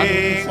you're not.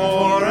 King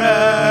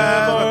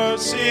forever,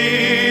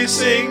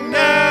 ceasing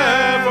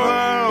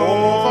never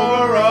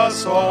over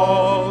us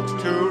all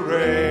to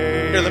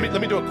reign. Here, let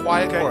me do a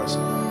quiet chorus.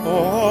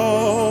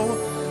 Oh,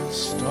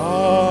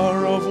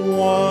 star of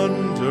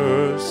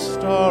wonder,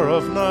 star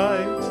of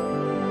night,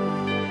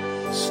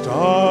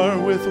 star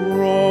with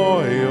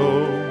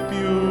royal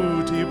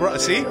beauty.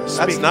 See, that's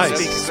Speak, nice.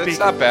 speak. That's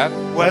not bad.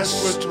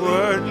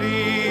 Westward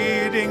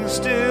leading,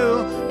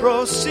 still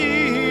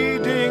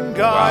proceeding,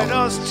 guide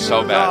Wow. us to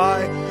So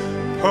bad. thy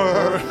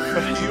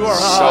perfect. You are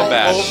So all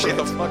bad. over Shit.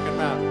 the fucking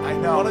map. I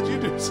know. Why don't you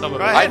do some of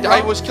Go it? ahead.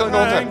 I was killing the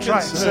whole time.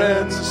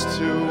 Frankincense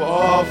to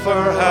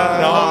offer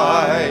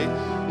high.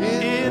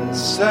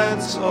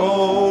 Incense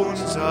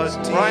owns a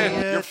Brian,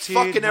 you're deity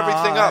fucking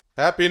everything nigh. up.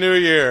 Happy New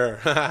Year.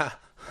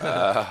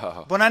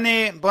 Bonne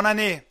année, bonne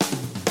année.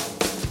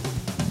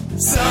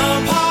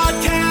 Some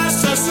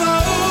podcasts are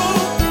slow,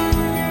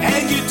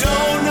 and you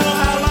don't know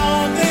how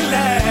long they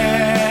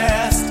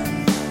last.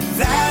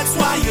 That's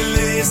why you're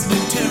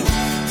listening to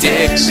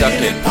Dick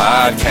Sucking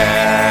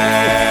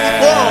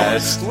Podcast.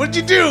 Whoa! What'd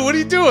you do? What are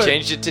you doing?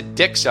 Changed it to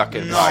Dick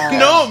Sucking.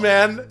 No,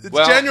 man. It's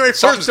Well, January 1st.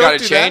 Something's Don't got to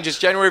do change. that. It's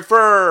January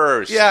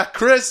 1st. Yeah,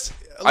 Chris.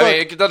 I mean,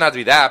 it doesn't have to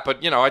be that,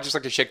 but, I just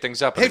like to shake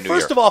things up in Hey, the new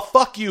first year. of all,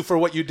 fuck you for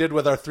what you did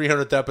with our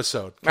 300th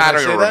episode. Can I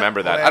don't say even that?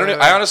 remember that. Wait.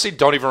 I honestly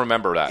don't even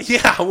remember that.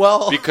 Yeah,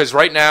 well. Because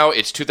right now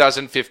it's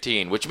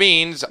 2015, which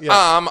means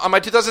I'm on my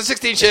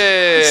 2016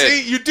 shit.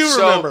 See, you do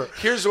so remember.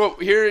 Here's what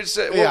we do.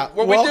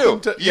 welcome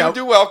to- You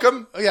do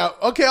welcome. Yeah,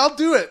 okay, I'll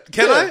do it.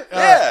 Can Yeah, I?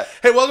 yeah.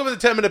 Hey, welcome to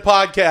the 10-Minute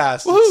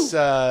Podcast.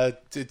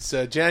 It's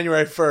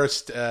January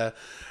 1st.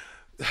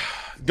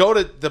 Go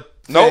to the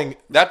thing. Nope,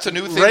 that's a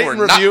new thing Rate we're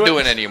and not review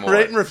doing it. anymore.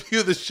 Rate and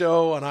review the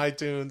show on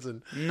iTunes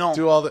and No.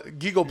 do all the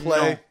Giggle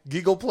Play. No.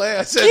 Giggle Play.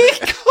 I said Play.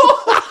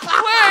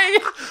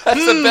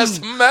 That's the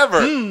best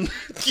ever.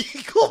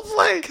 Giggle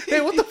Play.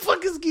 Hey, what the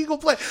fuck is Giggle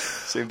Play?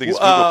 Same thing as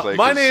Google Play.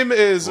 My 'cause name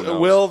is who knows?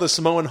 Will the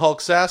Samoan Hulk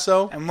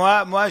Sasso. Et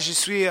moi, je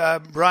suis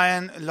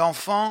Brian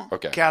l'enfant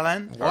Okay.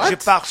 Callan. What? Je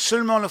parle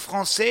seulement le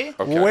français.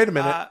 Okay. Well, wait a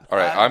minute. All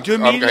right, I'm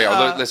 2000,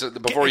 okay. Listen,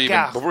 before we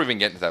écart. even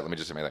get into that, let me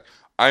just say my thing.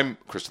 I'm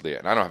Chris D'Elia,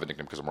 and I don't have a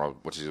nickname because I'm wrong.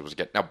 What you supposed to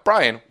get now,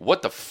 Brian?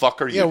 What the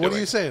fuck are you Yeah, doing? what are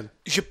you saying?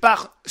 Je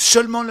parle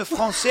seulement le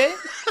français.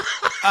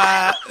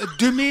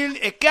 2000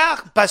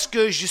 écart parce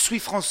que je suis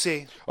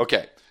français.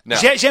 Okay, now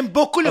J'aime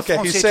beaucoup le Okay,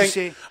 français, he's saying. tu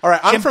sais. All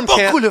right, I'm J'aime from beaucoup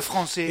Canada. le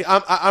français.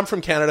 I'm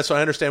from Canada, so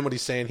I understand what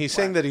he's saying. He's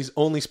saying that he's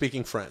only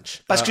speaking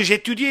French. Parce que j'ai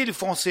étudié le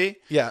français.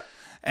 Yeah.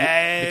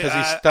 Et, Because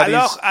he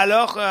studies-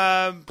 alors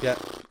Yeah.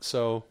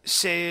 So.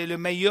 c'est le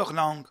meilleure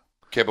langue.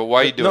 okay, but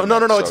why are you doing? No.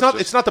 that? It's So not.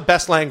 just- It's not the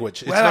best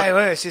language. It's not,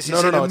 Ouais, c'est no,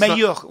 le it's not-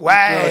 meilleur. No,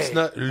 Ouais. it's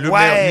not le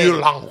Ouais. meilleur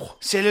langue.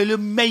 C'est le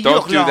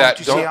meilleur Don't do langue, that.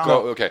 tu Don't sais.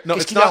 go. Okay. No,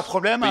 Qu'est-ce it's qu'il y a un not.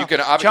 problème? But you can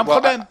Tu as un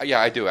problème?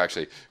 yeah, I do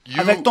actually.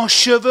 You, Avec ton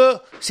cheveu,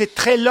 c'est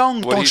très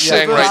long, what ton he's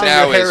saying cheveu. right Saying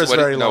now your hair is is what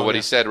very he, no. long, What he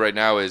yeah. said right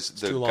now is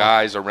the too long.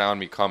 guys around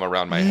me come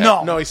around my head.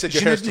 Non, No, he said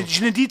your je, hair's ne, too-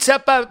 je ne dis ça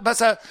pas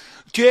ça.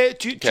 Tu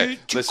Okay,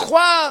 listen.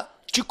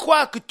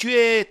 crois que tu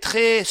es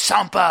très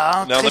sympa,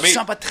 hein, Now très let me.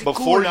 sympa, très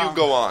Before cool. you hein.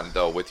 go on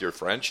though with your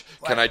French,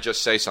 can I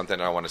just say something?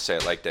 And I want to say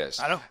it like this.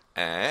 Alors?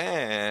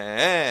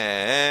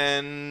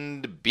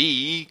 And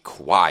be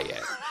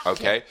quiet.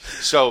 Okay.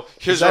 So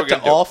here's Is what that we're to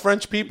gonna do. all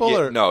French people Yeah,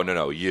 or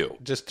no, you.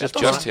 just Just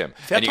one? him.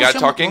 Fais And you got to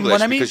attention, talk mon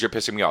English ami. because you're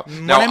pissing me off.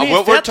 Mon Now, ami,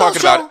 what fais we're talking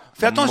attention. about,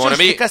 Fais attention, mon je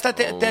ami, te casse la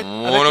tête avec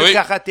mon le ami,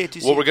 karaté, tu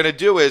sais. what we're going to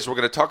do is we're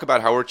going to talk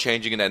about how we're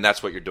changing it, and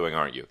that's what you're doing,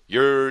 aren't you?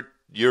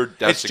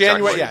 That's It's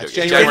January. exactly Yeah, what it's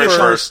you're doing. January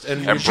January 1st,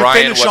 and and je fais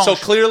Brian, le what's change. So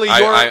clearly, I,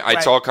 your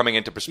it's all coming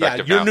into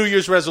perspective your now. New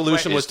Year's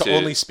resolution was Is to to-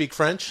 only speak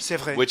French. C'est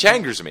vrai. Which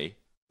angers me.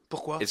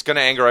 Pourquoi? It's going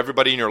to anger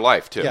everybody in your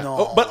life too. Yeah. No.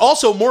 Oh, but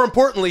also, more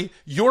importantly,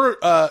 your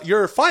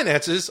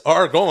finances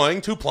are going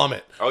to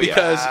plummet Oh, yeah.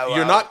 because Ah,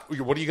 you're wow. not.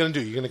 What are you going to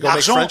do? You're going to go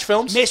make French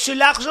films? Mais c'est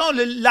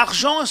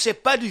l'argent, c'est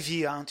pas de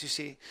vie, hein, tu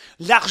sais.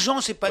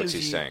 L'argent, c'est pas What's de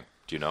he vie. saying?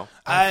 Do you know?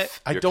 I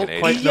You're don't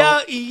Canadian. quite Il know.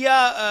 y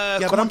a. Yeah,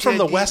 but comment I'm from tu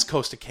the dis? west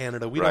coast of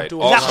Canada. We Right. don't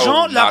do all Also,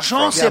 L'argent, not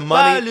c'est from-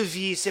 pas money. le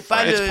vie, c'est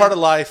pas It's le. part of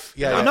life.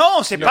 Yeah.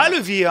 Non, c'est pas le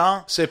vie,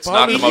 hein. C'est It's pas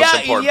not le- the Il y most a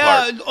important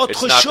part. autre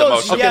It's not the chose,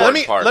 most il y a- Okay,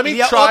 important part. let me Il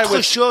y a try autre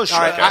with. chose. All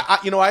right,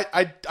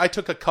 Okay. I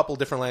took a couple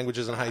different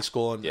languages in high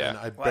school, and, Yeah. and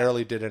I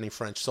barely did any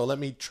French. So let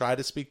me try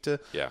to speak to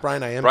Yeah.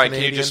 Brian. I am Brian,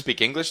 Canadian. can you just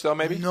speak English though,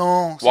 maybe?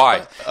 Non. c'est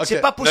Why? pas- C'est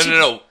Okay. pas possible.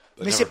 No.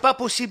 Mais c'est pas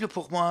possible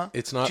pour moi.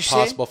 It's not tu sais?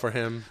 possible for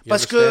him. You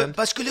Parce understand?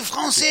 que le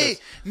français,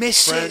 mais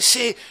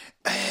c'est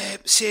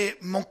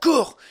mon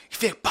corps, il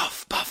fait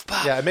paf paf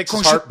paf. Yeah, it makes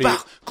quand his heart beat.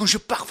 quand je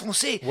parle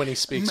français, When he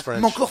speaks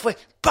French. mon corps fait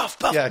paf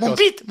paf. Yeah, it mon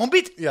goes-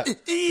 beat. Yeah.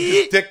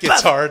 His dick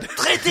gets hard.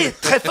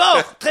 Très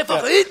fort.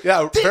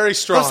 Yeah, very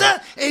strong. Comme ça,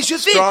 et je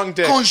fais Strong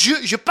dick. quand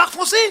je parle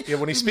français. Yeah,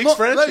 when he speaks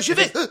French, ouais, je it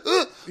fais.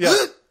 Yeah.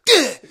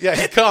 Yeah,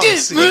 he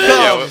comes. He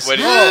Yeah, comes. when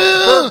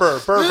he-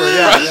 Berber.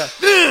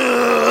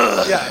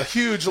 Yeah, a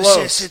huge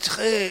load. C'est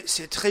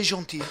très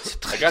gentil. C'est I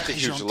très, got the très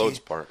huge gentil. loads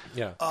part.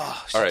 Yeah.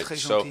 Ah, c'est All right, très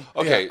so gentil.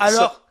 okay,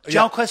 Alors, tu as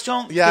yeah. une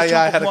question? Yeah, Question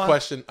I pour had moi? a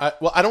question.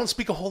 I don't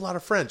speak a whole lot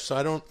of French,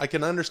 so I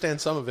can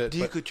understand some of it. Dis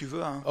but- que tu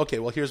veux. Hein. Okay,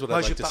 well, here's what Moi,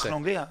 I'd je like to parle say.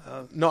 anglais.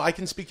 No, I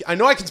can speak. I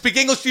know I can speak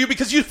English to you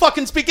because you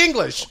fucking speak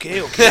English.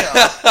 Ok.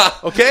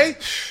 Okay?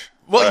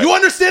 Well, Right. you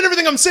understand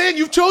everything I'm saying.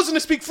 You've chosen to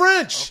speak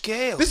French.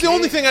 Okay, This is the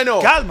only thing I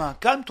know.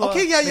 Calme-toi.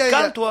 Okay, yeah.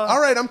 Calme-toi.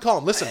 All right, I'm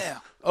calm. Listen. Merde.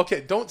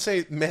 Okay, don't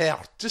say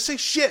merde. Just say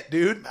shit,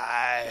 dude.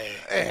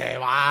 Hey,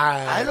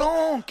 why?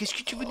 Allons, qu'est-ce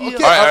que tu veux dire?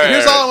 Okay, All right,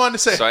 here's all right. all I wanted to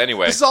say. So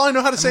anyway. This is all I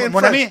know how to say in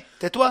Mon French. ami,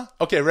 tais-toi.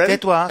 Okay, ready?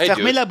 Tais-toi. Hey,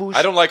 Fermez dude, la bouche.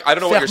 I don't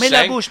know what you're Fermez la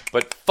saying, bouche.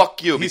 but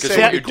fuck you, because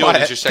saying what you're be doing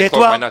quiet. is you're saying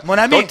Tais-toi, close my nose. mon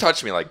ami. Don't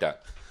touch me like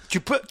that. Tu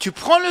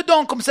prends le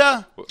dent comme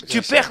ça. Tu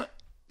yes, perds.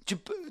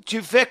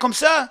 Tu fais comme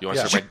ça. You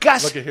wanna Je suck my-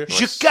 casse. Look at here. Je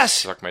You wanna casse.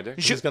 suck my dick?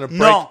 Je- He's gonna break.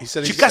 Non. He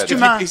said Tu he's casses ta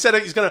main. He said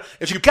he's gonna.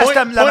 If you casses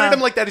point, la pointed main.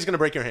 him like that, he's gonna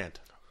break your hand.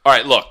 All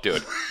right, look,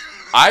 dude.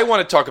 I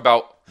want to talk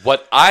about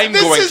what I'm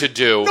This going is- to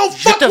do. No,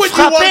 fuck te what you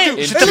frappais. want to do. In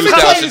Let me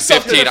tell you 2015,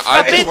 something. I just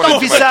Frappais want ton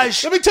to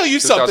visage. Let me tell you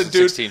something,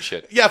 dude. 2016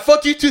 shit. Yeah,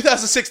 fuck you,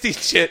 2016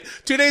 shit.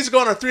 2 days ago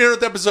on our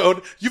 300th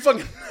episode, you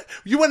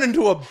went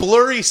into a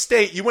blurry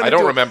state. You went I into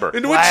don't a- remember.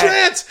 into Ouais, a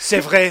trance.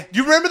 c'est vrai.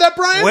 You remember that,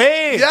 Brian?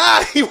 Oui.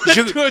 Yeah, he went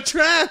Je- into a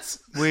trance.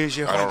 Oui,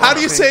 j'ai How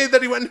do you say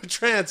that he went into a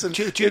trance? And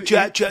tu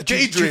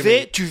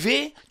daydreaming? tu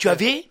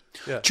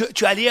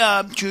allais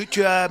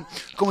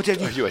comment tu as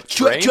dit Are you a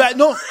tu train? as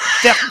non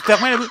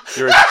fermez la bouche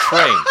You're a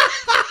train.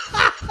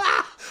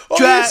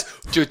 Tu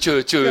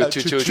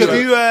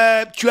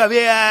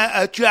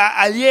as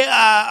allé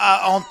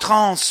en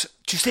transe.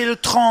 Tu sais le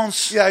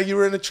trance. Yeah, you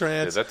were in a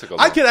trance. Yeah, that took a I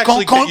long could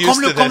actually get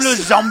used to Comme le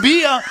this.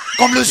 zombie, hein.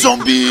 Comme le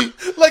zombie.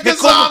 Like Mais a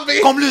zombie.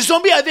 Comme le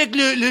zombie avec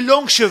le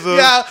long cheveux.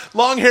 Yeah,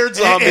 long-haired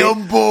zombie. Et un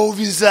beau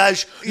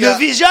visage. Yeah. Le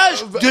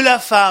visage de la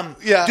femme.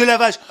 Yeah. De la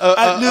vache.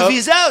 Le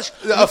visage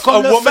a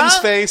comme le woman's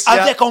femme face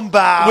yeah, avec un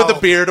barbe. with a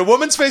beard. A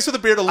woman's face with a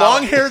beard. A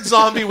long-haired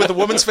zombie with a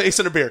woman's face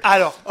and a beard.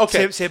 Alors,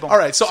 okay, c'est bon. All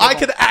right, so C'est I bon.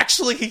 could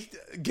actually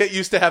get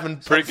used to having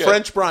Pretty good.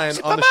 French Brian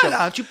C'est on pas the show.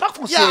 mal, hein. Tu parles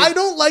français. Yeah, I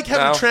don't like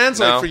having No,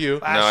 translate no. for you.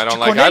 No, I Tu don't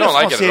like. connais I le don't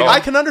like it français, at all. I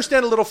can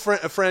understand a little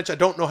French. I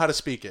don't know how to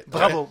speak it.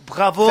 Bravo,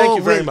 bravo. Thank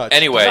you very oui. much.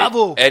 Anyway,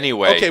 Bravo.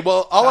 Okay,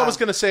 well, all I was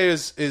going to say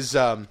is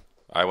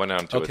I went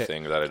on to Okay. a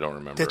thing that I don't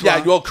remember. Tais-toi.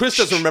 yeah, well, Chris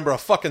doesn't remember a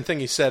fucking thing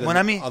he said Mon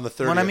ami, on the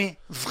 30th. mon ami,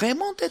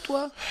 vraiment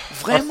tais-toi. Our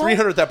Vraiment.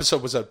 300th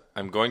episode was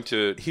I'm going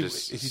to. he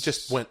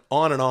just went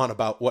on and on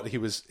about what he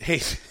was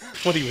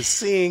what he was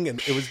seeing,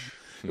 and it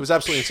was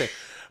absolutely insane.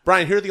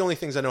 Brian, here are the only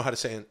things I know how to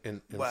say in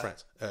What?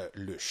 France.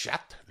 Le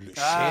chat, le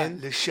Ah, chien,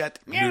 le chat.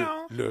 le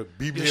Le chien.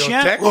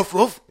 bibliothèque. Ouf,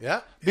 ouf.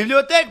 Yeah,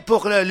 Bibliothèque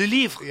pour le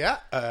livre. yeah.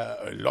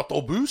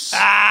 L'autobus.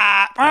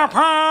 Ah,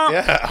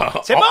 Yeah.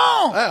 c'est bon.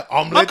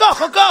 Omelette.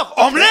 Encore.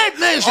 Omelette,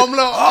 mais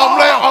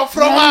Omelette en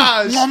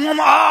fromage.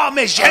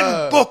 Mais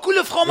j'aime beaucoup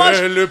le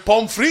fromage. Le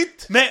pomme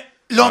frite. Mais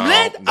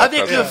l'omelette Non,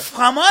 avec d'accord. le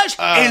fromage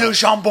et le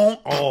jambon.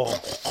 Oh.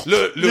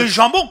 Le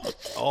jambon.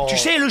 Tu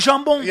sais, le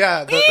jambon.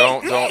 Yeah.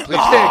 Don't. The pig.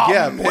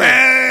 Yeah. Pig.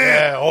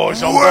 Yeah. Oh,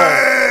 jambon.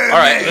 All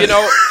right, you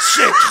know.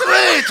 C'est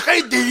très,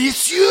 très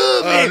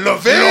délicieux. Mais Le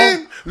vin.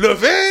 Le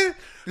vin.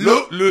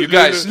 You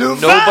guys, le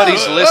vin.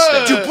 nobody's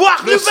listening. Tu bois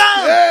le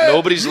vin.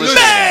 Nobody's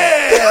listening.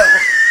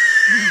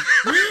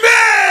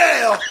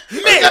 Merde.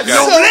 Mais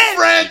So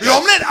French.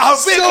 l'omelette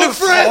avec So le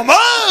French.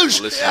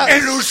 fromage Listen. et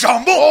le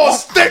jambon.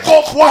 Steak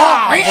au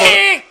poivre.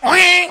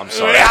 I'm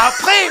sorry. Et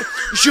après,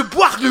 je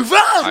bois le vin.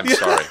 I'm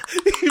sorry.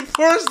 He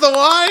pours the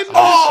wine.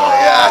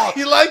 sorry. Yeah,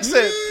 he likes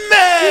it.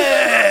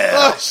 Merde.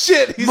 Oh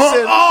shit! He Mon-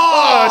 said, oh,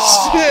 "Oh Guys,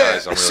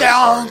 shit! I'm really C'est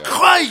sorry.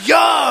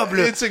 incroyable.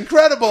 It's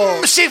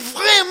incredible." C'est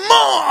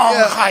vraiment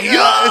Yeah,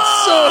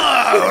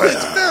 incroyable.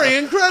 it's very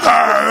incredible.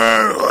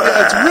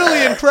 Yeah, it's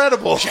really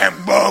incredible.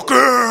 J'aime beaucoup.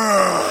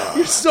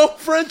 You're so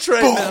French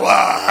right now.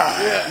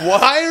 Pourquoi?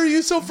 Why are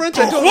you so French?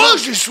 I don't Pourquoi know.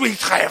 je suis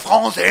très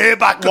français?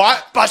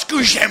 Parce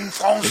que j'aime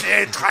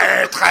français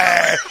très,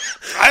 très,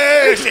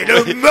 très. C'est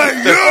le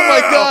meilleur. Oh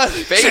my God.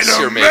 C'est Face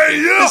le you're making.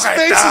 meilleur. His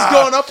face is État.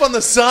 going up on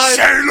the side.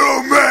 C'est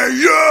le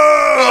meilleur.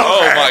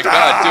 Oh my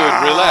God,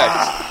 dude, relax.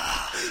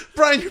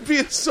 Brian, you're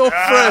being so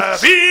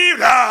French. Vive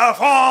la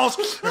France!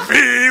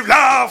 Vive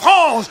la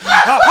France!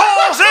 La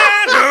France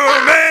est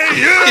le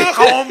meilleur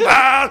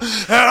combat!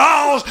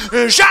 France,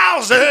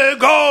 Charles de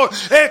Gaulle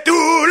et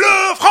tout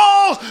le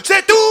France,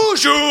 c'est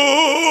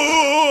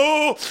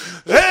toujours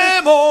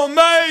et mon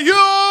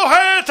meilleur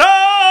état!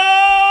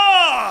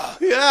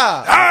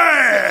 Yeah.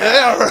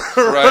 Hey!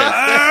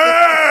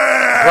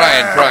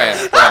 Brian.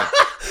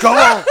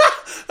 Comment?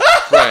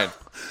 Brian.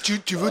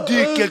 Tu veux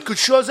dire quelque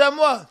chose à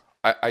moi?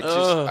 I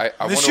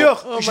want Monsieur,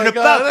 to. je my ne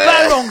God. parle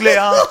pas l'anglais,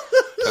 hein.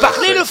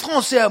 Parlez le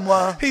français à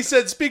moi. He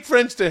said, "Speak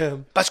French to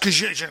him," Parce que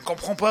je ne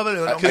comprends pas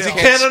l'anglais. because he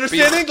can't can't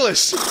understand speak.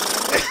 English.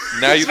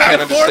 Now you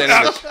can't understand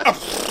English.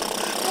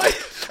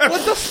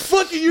 What the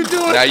fuck are you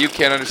doing? Now you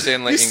can't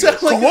understand You English.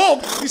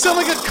 sound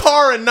like a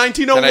car in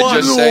 1901. Can I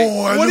just say-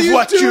 What are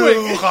you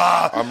doing?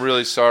 I'm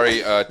really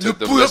sorry to Le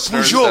the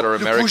listeners that are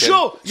American.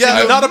 Peugeot, Yeah,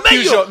 c'est le not a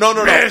meilleur. Peugeot. No.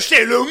 Mais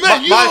c'est le My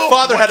meilleur.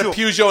 father had a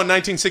voiture. Peugeot in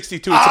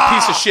 1962. It's a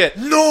piece of shit.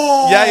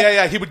 Non.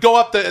 Yeah. He would go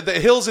up the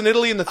hills in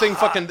Italy and the thing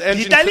fucking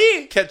engine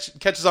l'Italie.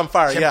 catches on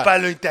fire. J'aime Yeah. pas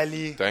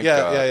l'Italie. Thank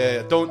Yeah, God.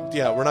 yeah. Don't.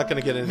 Yeah, we're not gonna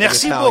get into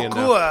Merci Italian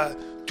beaucoup now. à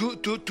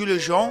tous les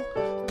gens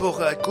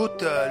pour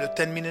écouter le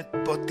 10 Minute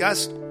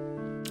Podcast.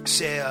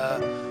 C'est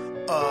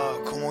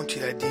comment tu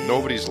l'as dit?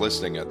 Nobody's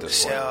listening at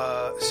this C'est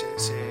point.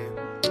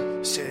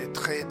 c'est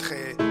très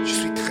très. Je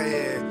suis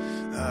très.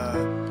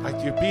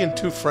 You're being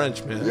too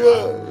French, man.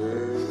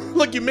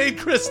 Look, you made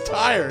Chris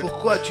tired.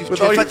 Pourquoi tu With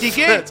es all your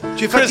fatigué? French.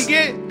 Tu es Chris-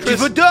 fatigué? Chris, Tu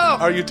veux dors?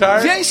 Are you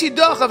tired? Viens ici,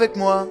 dors avec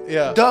moi.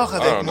 Yeah. Dors I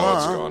avec don't know moi.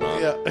 what's hein. going on.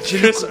 Yeah.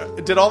 Chris,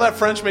 did all that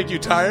French make you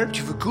tired?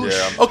 Tu veux couche?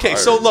 Yeah, I'm Okay, tired.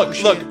 so look,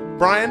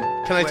 Brian,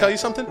 can I Ouais. tell you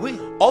something? Oui.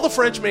 All the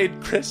French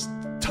made Chris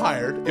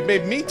tired. It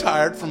made me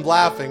tired from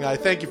laughing. I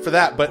thank you for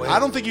that, but I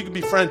don't think you can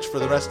be French for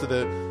the rest of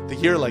the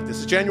year like this.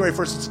 It's January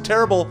 1st. It's a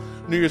terrible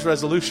New Year's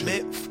resolution.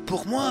 Mais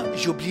pour moi,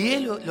 j'ai oublié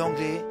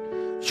l'anglais.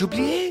 J'ai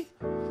oublié.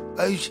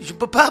 Je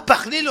peux pas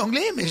parler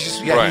l'anglais, mais je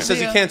suis Yeah, he Brian. says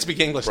he hein. can't speak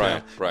English Brian,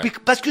 now. Brian,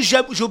 Parce que j'ai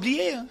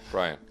oublié. Hein.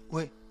 Brian,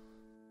 Oui.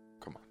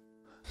 come on.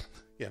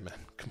 Yeah, man,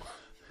 come on.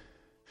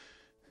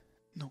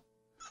 No.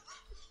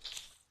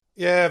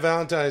 Yeah,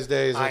 Valentine's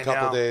Day is in I a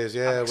couple know. days.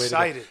 Yeah, I'm way to go.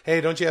 excited.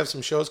 Hey, don't you have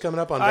some shows coming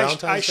up on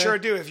Valentine's I Day? sure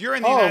do. If you're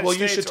in the Oh, United well,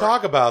 States, you should or-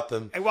 talk about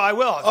them. Well, I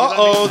will. if you let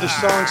me- Uh-oh, the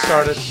song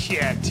started.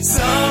 Shit.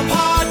 Some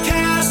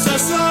podcasts are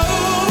slow,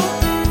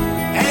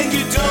 and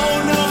you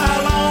don't know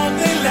how long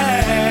they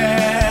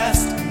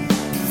last.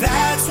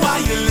 That's why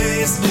you're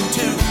listening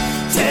to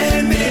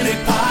 10 Minute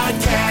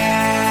Podcast.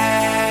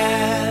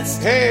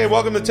 Hey, welcome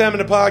Welcome to 10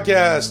 Minute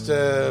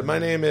Podcast. My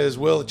name is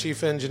Will, the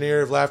Chief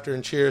Engineer of Laughter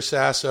and Cheer,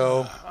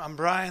 Sasso. I'm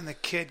Brian, the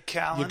Kid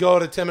Callan. You go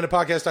to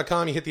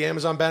 10minutepodcast.com, you hit the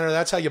Amazon banner.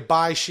 That's how you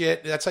buy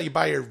shit. That's how you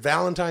buy your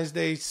Valentine's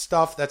Day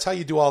stuff. That's how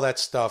you do all that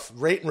stuff.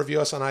 Rate and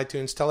review us on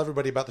iTunes. Tell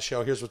everybody about the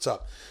show. Here's what's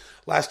up.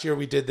 Last year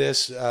we did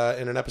this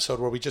in an episode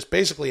where we just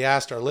basically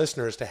asked our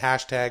listeners to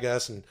hashtag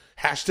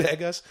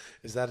us.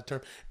 Is that a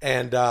term?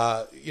 And,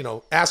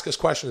 ask us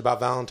questions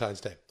about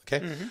Valentine's Day.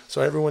 Okay,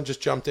 So everyone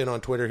just jumped in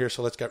on Twitter here,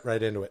 so let's get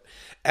right into it.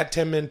 At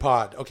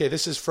 10MinPod. Okay,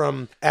 this is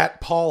from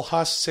at Paul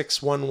Huss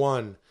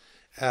 611.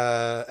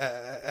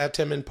 At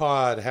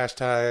 10MinPod,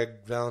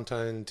 hashtag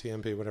Valentine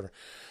TMP, whatever.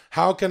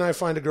 How can I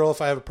find a girl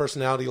if I have a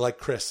personality like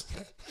Chris?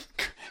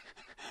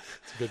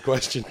 It's a good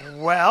question.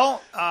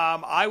 Well,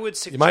 I would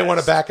suggest... You might want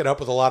to back it up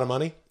with a lot of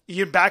money.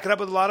 You'd back it up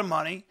with a lot of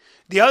money.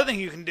 The other thing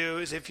you can do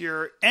is if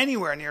you're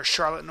anywhere near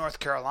Charlotte, North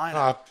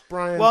Carolina.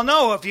 Brian. Well,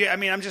 no,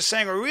 I'm just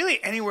saying, or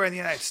really anywhere in the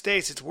United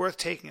States, it's worth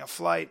taking a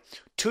flight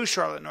to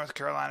Charlotte, North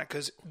Carolina,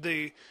 because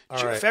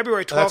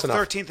February 12th,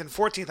 13th, and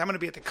 14th, I'm going to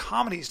be at the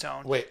Comedy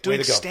Zone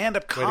doing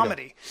stand-up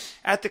comedy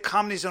at the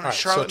Comedy Zone in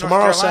Charlotte, so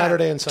tomorrow, North Carolina.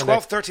 Saturday, and Sunday.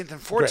 12th, 13th,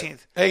 and 14th.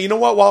 Great. Hey, you know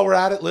what? While we're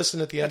at it, listen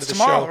at the end of the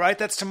tomorrow, show. right?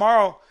 That's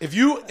tomorrow. If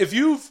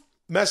you've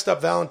messed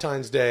up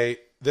Valentine's Day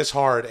this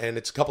hard and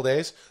it's a couple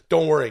days,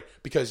 don't worry,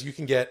 because you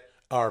can get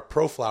our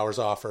Pro Flowers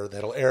offer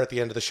that'll air at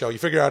the end of the show. You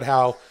figure out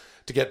how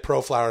to get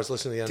Pro Flowers,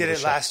 listen to the end of the show.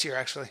 Did it last year,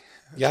 actually.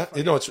 Yeah,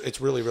 it's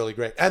really, really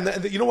great.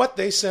 And you know what?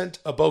 They sent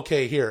a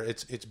bouquet here.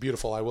 It's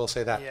beautiful. I will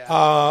say that.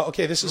 Yeah.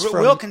 Okay, this is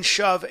from... Will can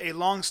shove a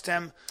long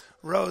stem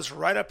rose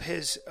right up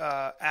his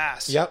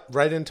ass. Yep,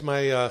 right into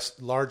my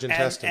large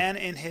intestine. And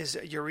in his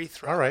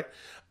urethra. All right.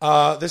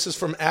 This is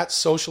from at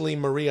Socially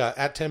Maria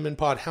at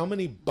 10MinPod. How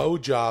many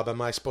blowjob am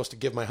I supposed to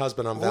give my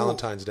husband on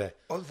Valentine's Day?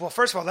 Well,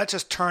 first of all, that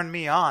just turned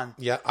me on.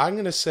 Yeah, I'm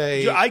going to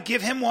say... I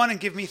give him one and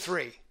give me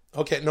 3.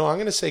 Okay, no, I'm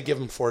going to say give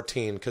him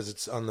 14 because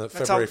it's on the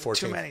February 14th.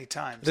 Too many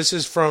times. This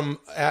is from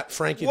at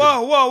Frankie...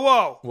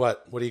 Whoa.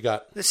 What? What do you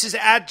got? This is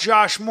at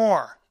Josh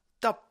Moore.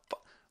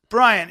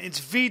 Brian, it's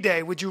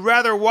V-Day. Would you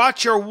rather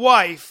watch your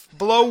wife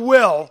blow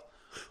Will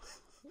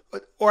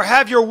or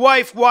have your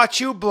wife watch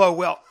you blow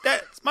Will?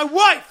 That's my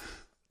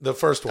wife. The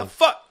first one.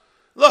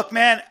 Look,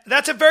 man,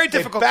 that's a very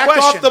difficult back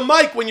question. Back off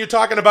the mic when you're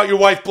talking about your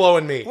wife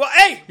blowing me. Well,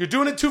 hey. You're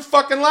doing it too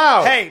fucking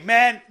loud. Hey,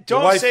 man,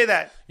 don't say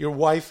that. Your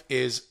wife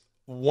is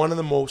one of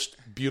the most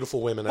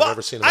beautiful women I've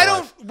ever seen in my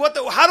life.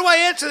 How do I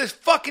answer this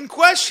fucking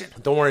question?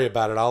 Don't worry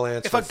about it. I'll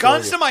answer If a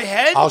gun's to my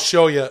head? I'll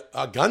show you.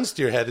 Guns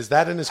to your head. Is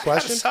that in his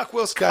question? Suck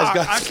Will's cock.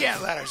 I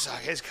can't let her suck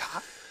his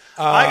cock.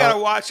 I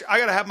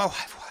gotta have my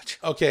wife watch.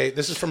 Okay,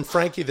 this is from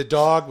Frankie the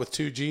dog with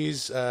 2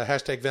 G's.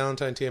 Hashtag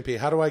Valentine TMP.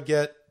 How do I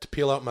get to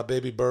peel out my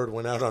baby bird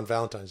when out on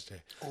Valentine's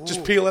Day? Ooh.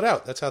 Just peel it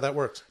out. That's how that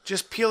works.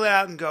 Just peel it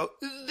out and go,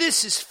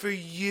 this is for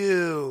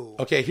you.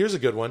 Okay, here's a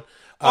good one.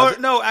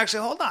 No,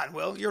 actually, hold on,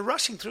 Will. You're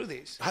rushing through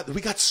these.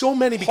 We got so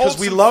many because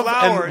we love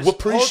and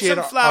appreciate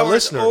our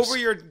listeners. Over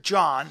your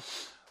John.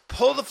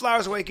 Pull the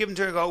flowers away, give them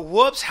to her, and go,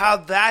 whoops,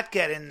 how'd that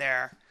get in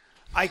there?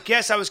 I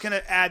guess I was going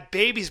to add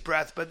baby's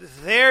breath, but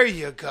there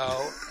you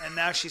go. And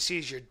now she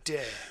sees your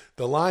dick.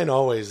 The line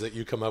always that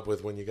you come up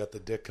with when you got the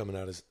dick coming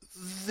out is,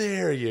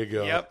 there you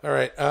go. Yep. All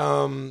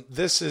right.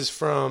 This is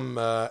from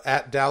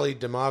at Dali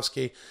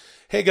Demovsky.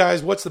 Hey,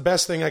 guys, what's the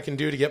best thing I can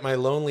do to get my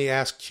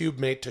lonely-ass cube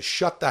mate to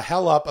shut the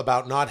hell up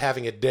about not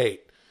having a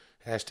date?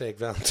 Hashtag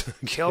Valentine.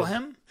 Kill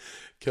him?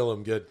 Kill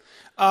him. Good.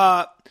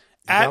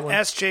 At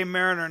SJ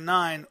Mariner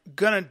 9,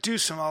 gonna do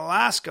some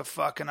Alaska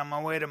fucking on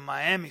my way to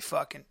Miami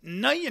fucking.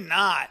 No, you're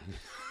not.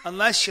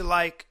 Unless you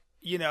like,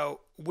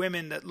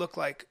 women that look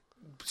like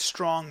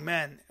strong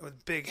men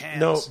with big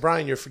hands. No,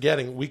 Brian, you're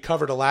forgetting. We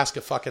covered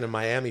Alaska fucking and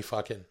Miami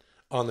fucking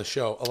on the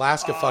show.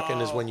 Alaska fucking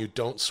is when you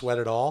don't sweat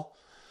at all.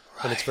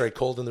 Right. And it's very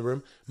cold in the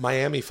room.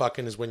 Miami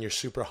fucking is when you're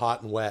super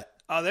hot and wet.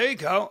 Oh, there you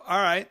go. All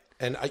right.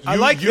 And I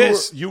like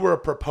this. You were a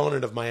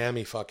proponent of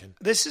Miami fucking.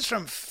 This is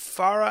from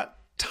Farah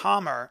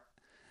Tomer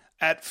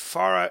at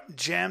Farah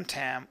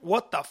Jamtam.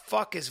 What the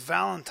fuck is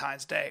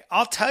Valentine's Day?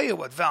 I'll tell you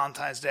what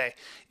Valentine's Day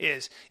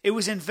is. It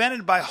was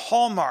invented by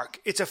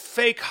Hallmark. It's a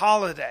fake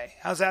holiday.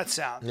 How's that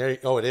sound? It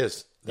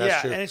is.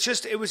 That's true. And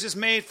it was just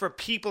made for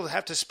people to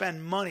have to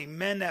spend money,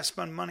 men that have to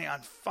spend money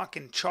on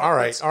fucking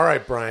chocolates. All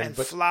right, Brian. And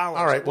flowers.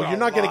 All right, well, you're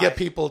not going to get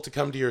people to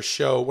come to your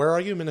show. Where are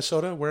you,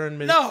 Minnesota? Where in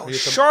Minnesota? No,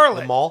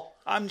 Charlotte. The mall?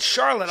 I'm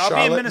Charlotte. I'll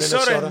be in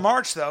Minnesota in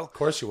March, though. Of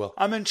course you will.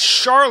 I'm in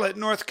Charlotte,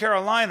 North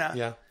Carolina.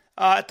 Yeah.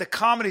 At the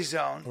Comedy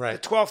Zone,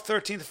 right. The 12th,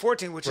 13th,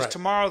 14th, which is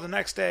tomorrow, the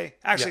next day.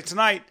 Actually,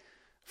 tonight,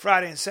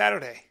 Friday and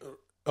Saturday.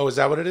 Oh, is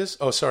that what it is?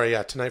 Oh, sorry,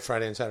 yeah, tonight,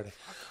 Friday and Saturday.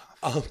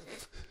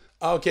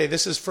 Okay,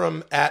 this is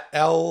from at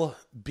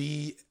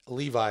LB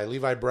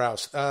Levi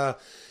Browse.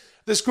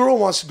 This girl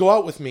wants to go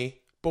out with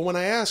me, but when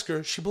I ask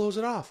her, she blows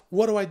it off.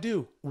 What do I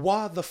do?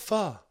 Why the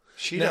fuh?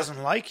 She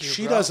doesn't like you,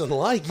 She bro. doesn't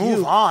like you.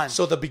 Move on.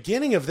 So the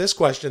beginning of this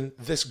question,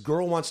 this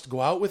girl wants to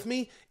go out with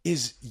me,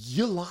 is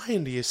you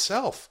lying to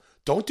yourself.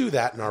 Don't do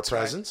that in our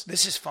presence. Right.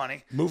 This is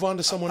funny. Move on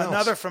to someone else.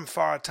 Another from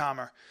Farah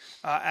Tomer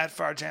at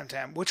Farah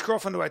Jamtam. Which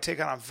girlfriend do I take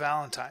out on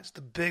Valentine's?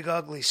 The big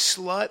ugly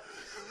slut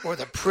or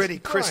the pretty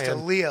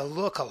Crystalia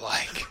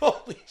look-alike?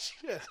 Holy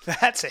shit.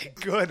 That's a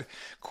good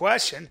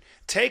question.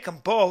 Take them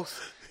both,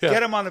 Yeah. get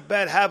them on the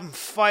bed, have them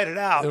fight it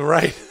out,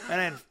 Right. and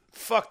then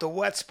fuck the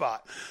wet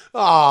spot.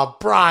 Oh,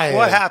 Brian.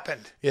 What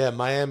happened? Yeah,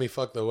 Miami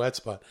fucked the wet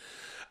spot.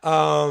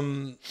 Oh,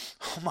 my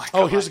God.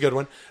 Oh, here's a good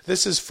one.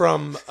 This is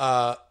from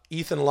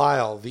Ethan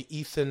Lyle, the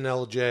Ethan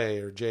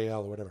LJ or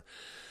JL or whatever.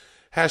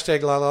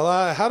 Hashtag la la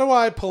la. How do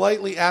I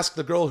politely ask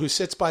the girl who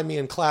sits by me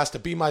in class to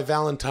be my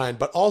Valentine,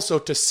 but also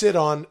to sit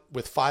on,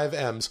 with 5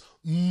 M's,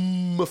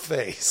 my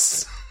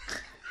face?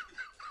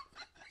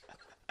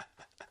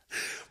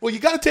 Well, you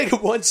got to take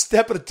it one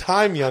step at a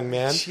time, young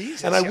man.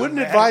 Jesus, and I young wouldn't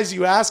man. advise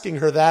you asking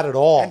her that at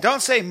all. And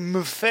don't say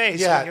 "m face"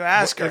 when you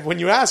ask her. When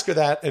you ask her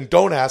that, and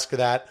don't ask her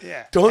that,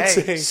 Yeah. don't Hey,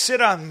 say. sit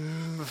on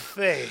m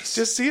face.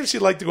 Just see if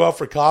she'd like to go out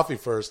for coffee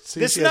first. See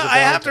if This she has a I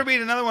have to Valentine.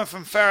 read another one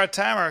from Farrah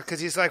Tamer because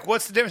he's like,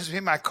 "What's the difference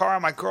between my car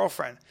and my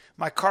girlfriend?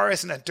 My car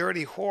isn't a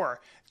dirty whore."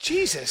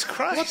 Jesus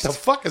Christ! What the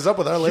fuck is up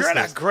with our You're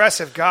listeners? an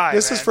aggressive guy.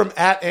 This man. is from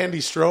 @Andy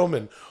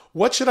Stroman.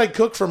 What should I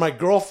cook for my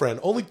girlfriend?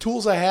 Only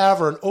tools I have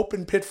are an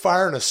open pit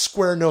fire and a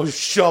square nose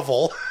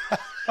shovel.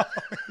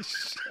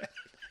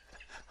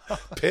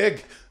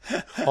 Pig.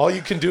 All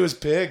you can do is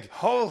pig.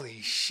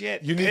 Holy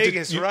shit! You need Pig to,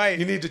 is you, right.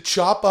 You need to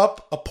chop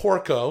up a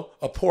pork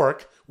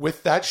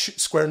with that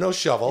square nose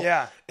shovel.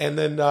 Yeah. And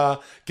then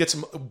get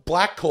some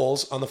black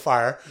coals on the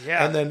fire.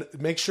 Yeah. And then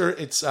make sure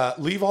it's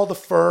leave all the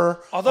fur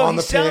Although on he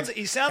the sounds- pig.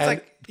 he sounds and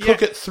like-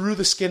 cook yeah. it through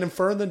the skin and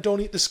fur, and then don't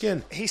eat the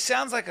skin. He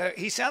sounds like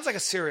a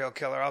serial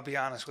killer. I'll be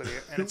honest with you,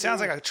 and it sounds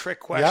like a trick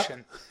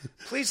question.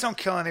 Please don't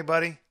kill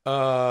anybody.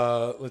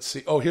 Let's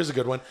see. Oh, here's a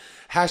good one.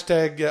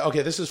 Hashtag.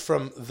 Okay, this is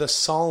from the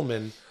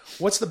Solomon.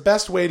 What's the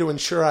best way to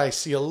ensure I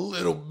see a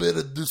little bit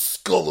of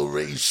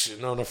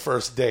discoloration on a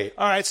first date?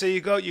 All right, so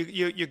you go,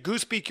 you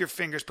goose beak your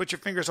fingers, put your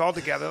fingers all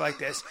together like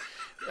this,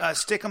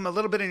 stick them a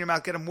little bit in your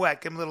mouth, get them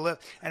wet, give them a little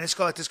lip, and just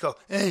go like this. Go,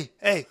 hey,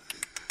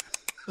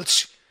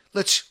 let's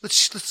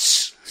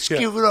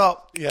give it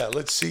up. Yeah,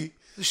 let's see.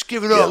 Let's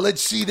give it Yeah, up.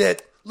 let's see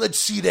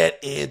that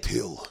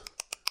anthill.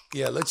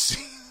 Yeah, let's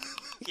see.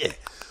 Yeah.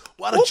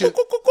 Why don't you?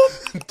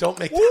 Don't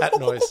make that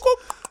noise.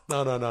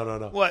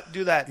 No. What?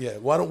 Do that. Yeah.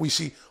 Why don't we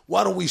see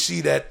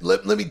that?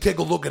 Let me take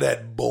a look at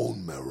that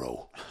bone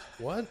marrow.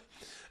 What?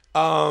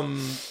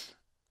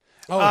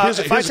 Here's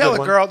If I a tell good a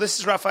one. girl, this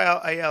is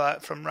Rafael Ayala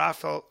from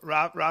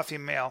Rafi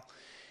Mail.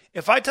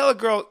 If I tell a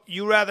girl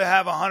you rather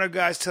have 100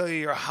 guys tell you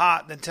you're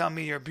hot than tell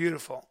me you're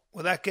beautiful,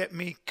 will that get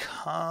me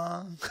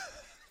con?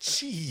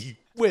 Gee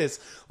whiz.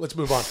 Let's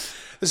move on.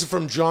 This is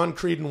from John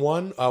Creedon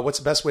 1. What's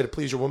the best way to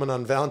please your woman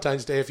on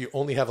Valentine's Day if you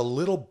only have a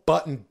little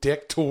button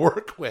dick to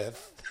work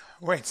with?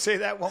 Wait, say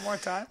that one more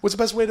time. What's the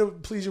best way to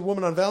please your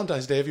woman on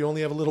Valentine's Day if you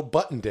only have a little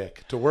button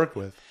dick to work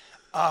with?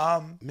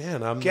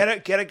 Man, I'm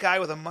Get a guy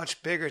with a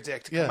much bigger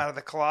dick to come Yeah. out of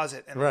the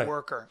closet and Right.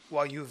 work her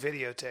while you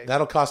videotape.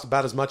 that'll cost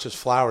about as much as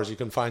flowers. You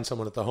can find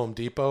someone at the Home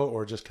Depot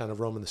or just kind of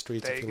roaming the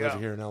streets There if you you live go.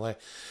 here in LA.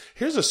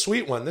 Here's a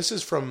sweet one. This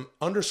is from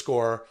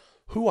 _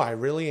 who I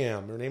really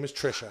am. Her name is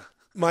Trisha.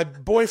 My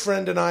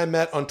boyfriend and I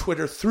met on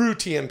Twitter through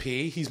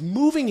TMP. He's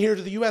moving here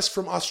to the U.S.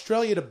 from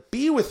Australia to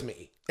be with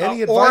me.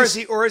 Any advice?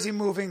 or is he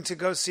moving to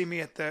go see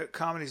me at the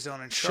Comedy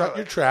Zone in Charlotte? Shut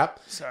your trap.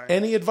 Sorry.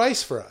 Any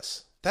advice for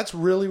us? That's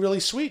really, really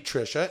sweet,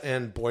 Trisha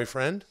and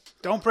boyfriend.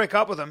 Don't break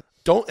up with him.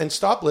 Don't and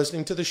stop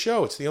listening to the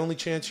show. It's the only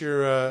chance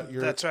you're.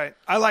 That's right.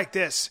 I like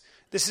this.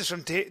 This is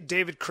from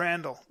David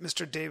Crandall,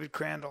 Mr. David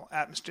Crandall,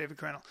 at Mr. David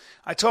Crandall.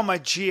 I told my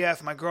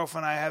GF, my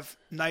girlfriend, I have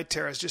night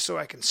terrors just so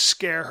I can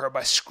scare her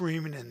by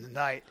screaming in the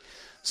night.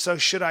 So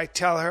should I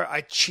tell her I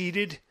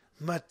cheated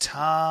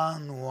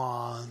Matan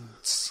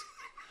once?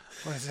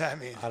 What does that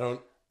mean? I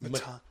don't.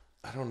 Matan.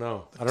 I don't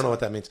know. I don't know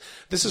what that means.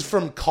 This is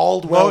from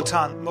Caldwell.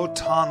 Motan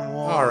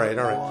once. All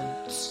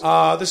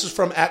right. This is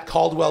from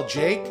 @Caldwell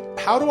Jake.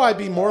 How do I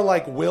be more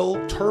like Will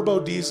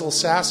Turbo Diesel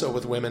Sasso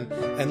with women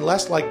and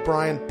less like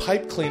Brian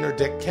Pipe Cleaner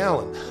Dick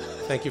Callen?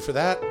 Thank you for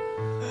that.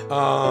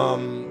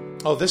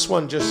 This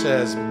one just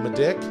says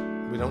Madick.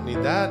 We don't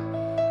need that.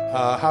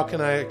 How can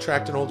I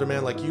attract an older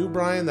man like you,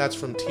 Brian? That's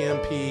from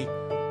TMP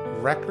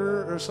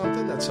Wrecker or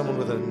something. That's someone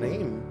with a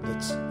name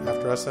that's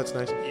after us. That's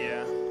nice.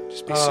 Yeah.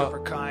 Just be super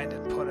kind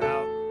and put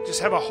out. Just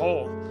have a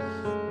hole.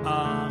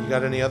 You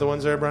got any other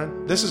ones there,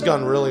 Brian? This has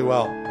gone really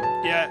well.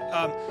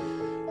 Yeah.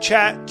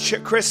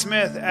 Chris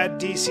Smith at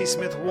DC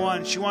Smith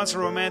 1. She wants a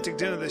romantic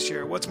dinner this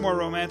year. What's more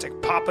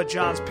romantic, Papa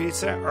John's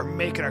pizza or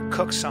making her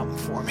cook something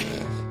for me?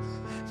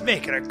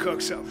 Making her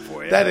cook something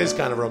for you. That is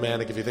kind of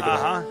romantic if you think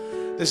about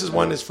it. This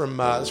one's from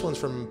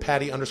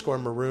Patty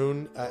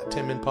 _Maroon,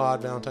 Tim Min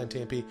Pod, Valentine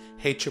TMP.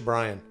 Hate you,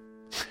 Brian.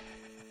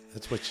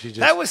 That's what she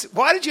just.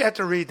 Why did you have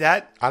to read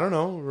that? I don't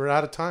know. We're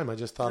out of time. I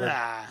just thought.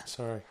 Nah.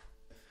 Sorry.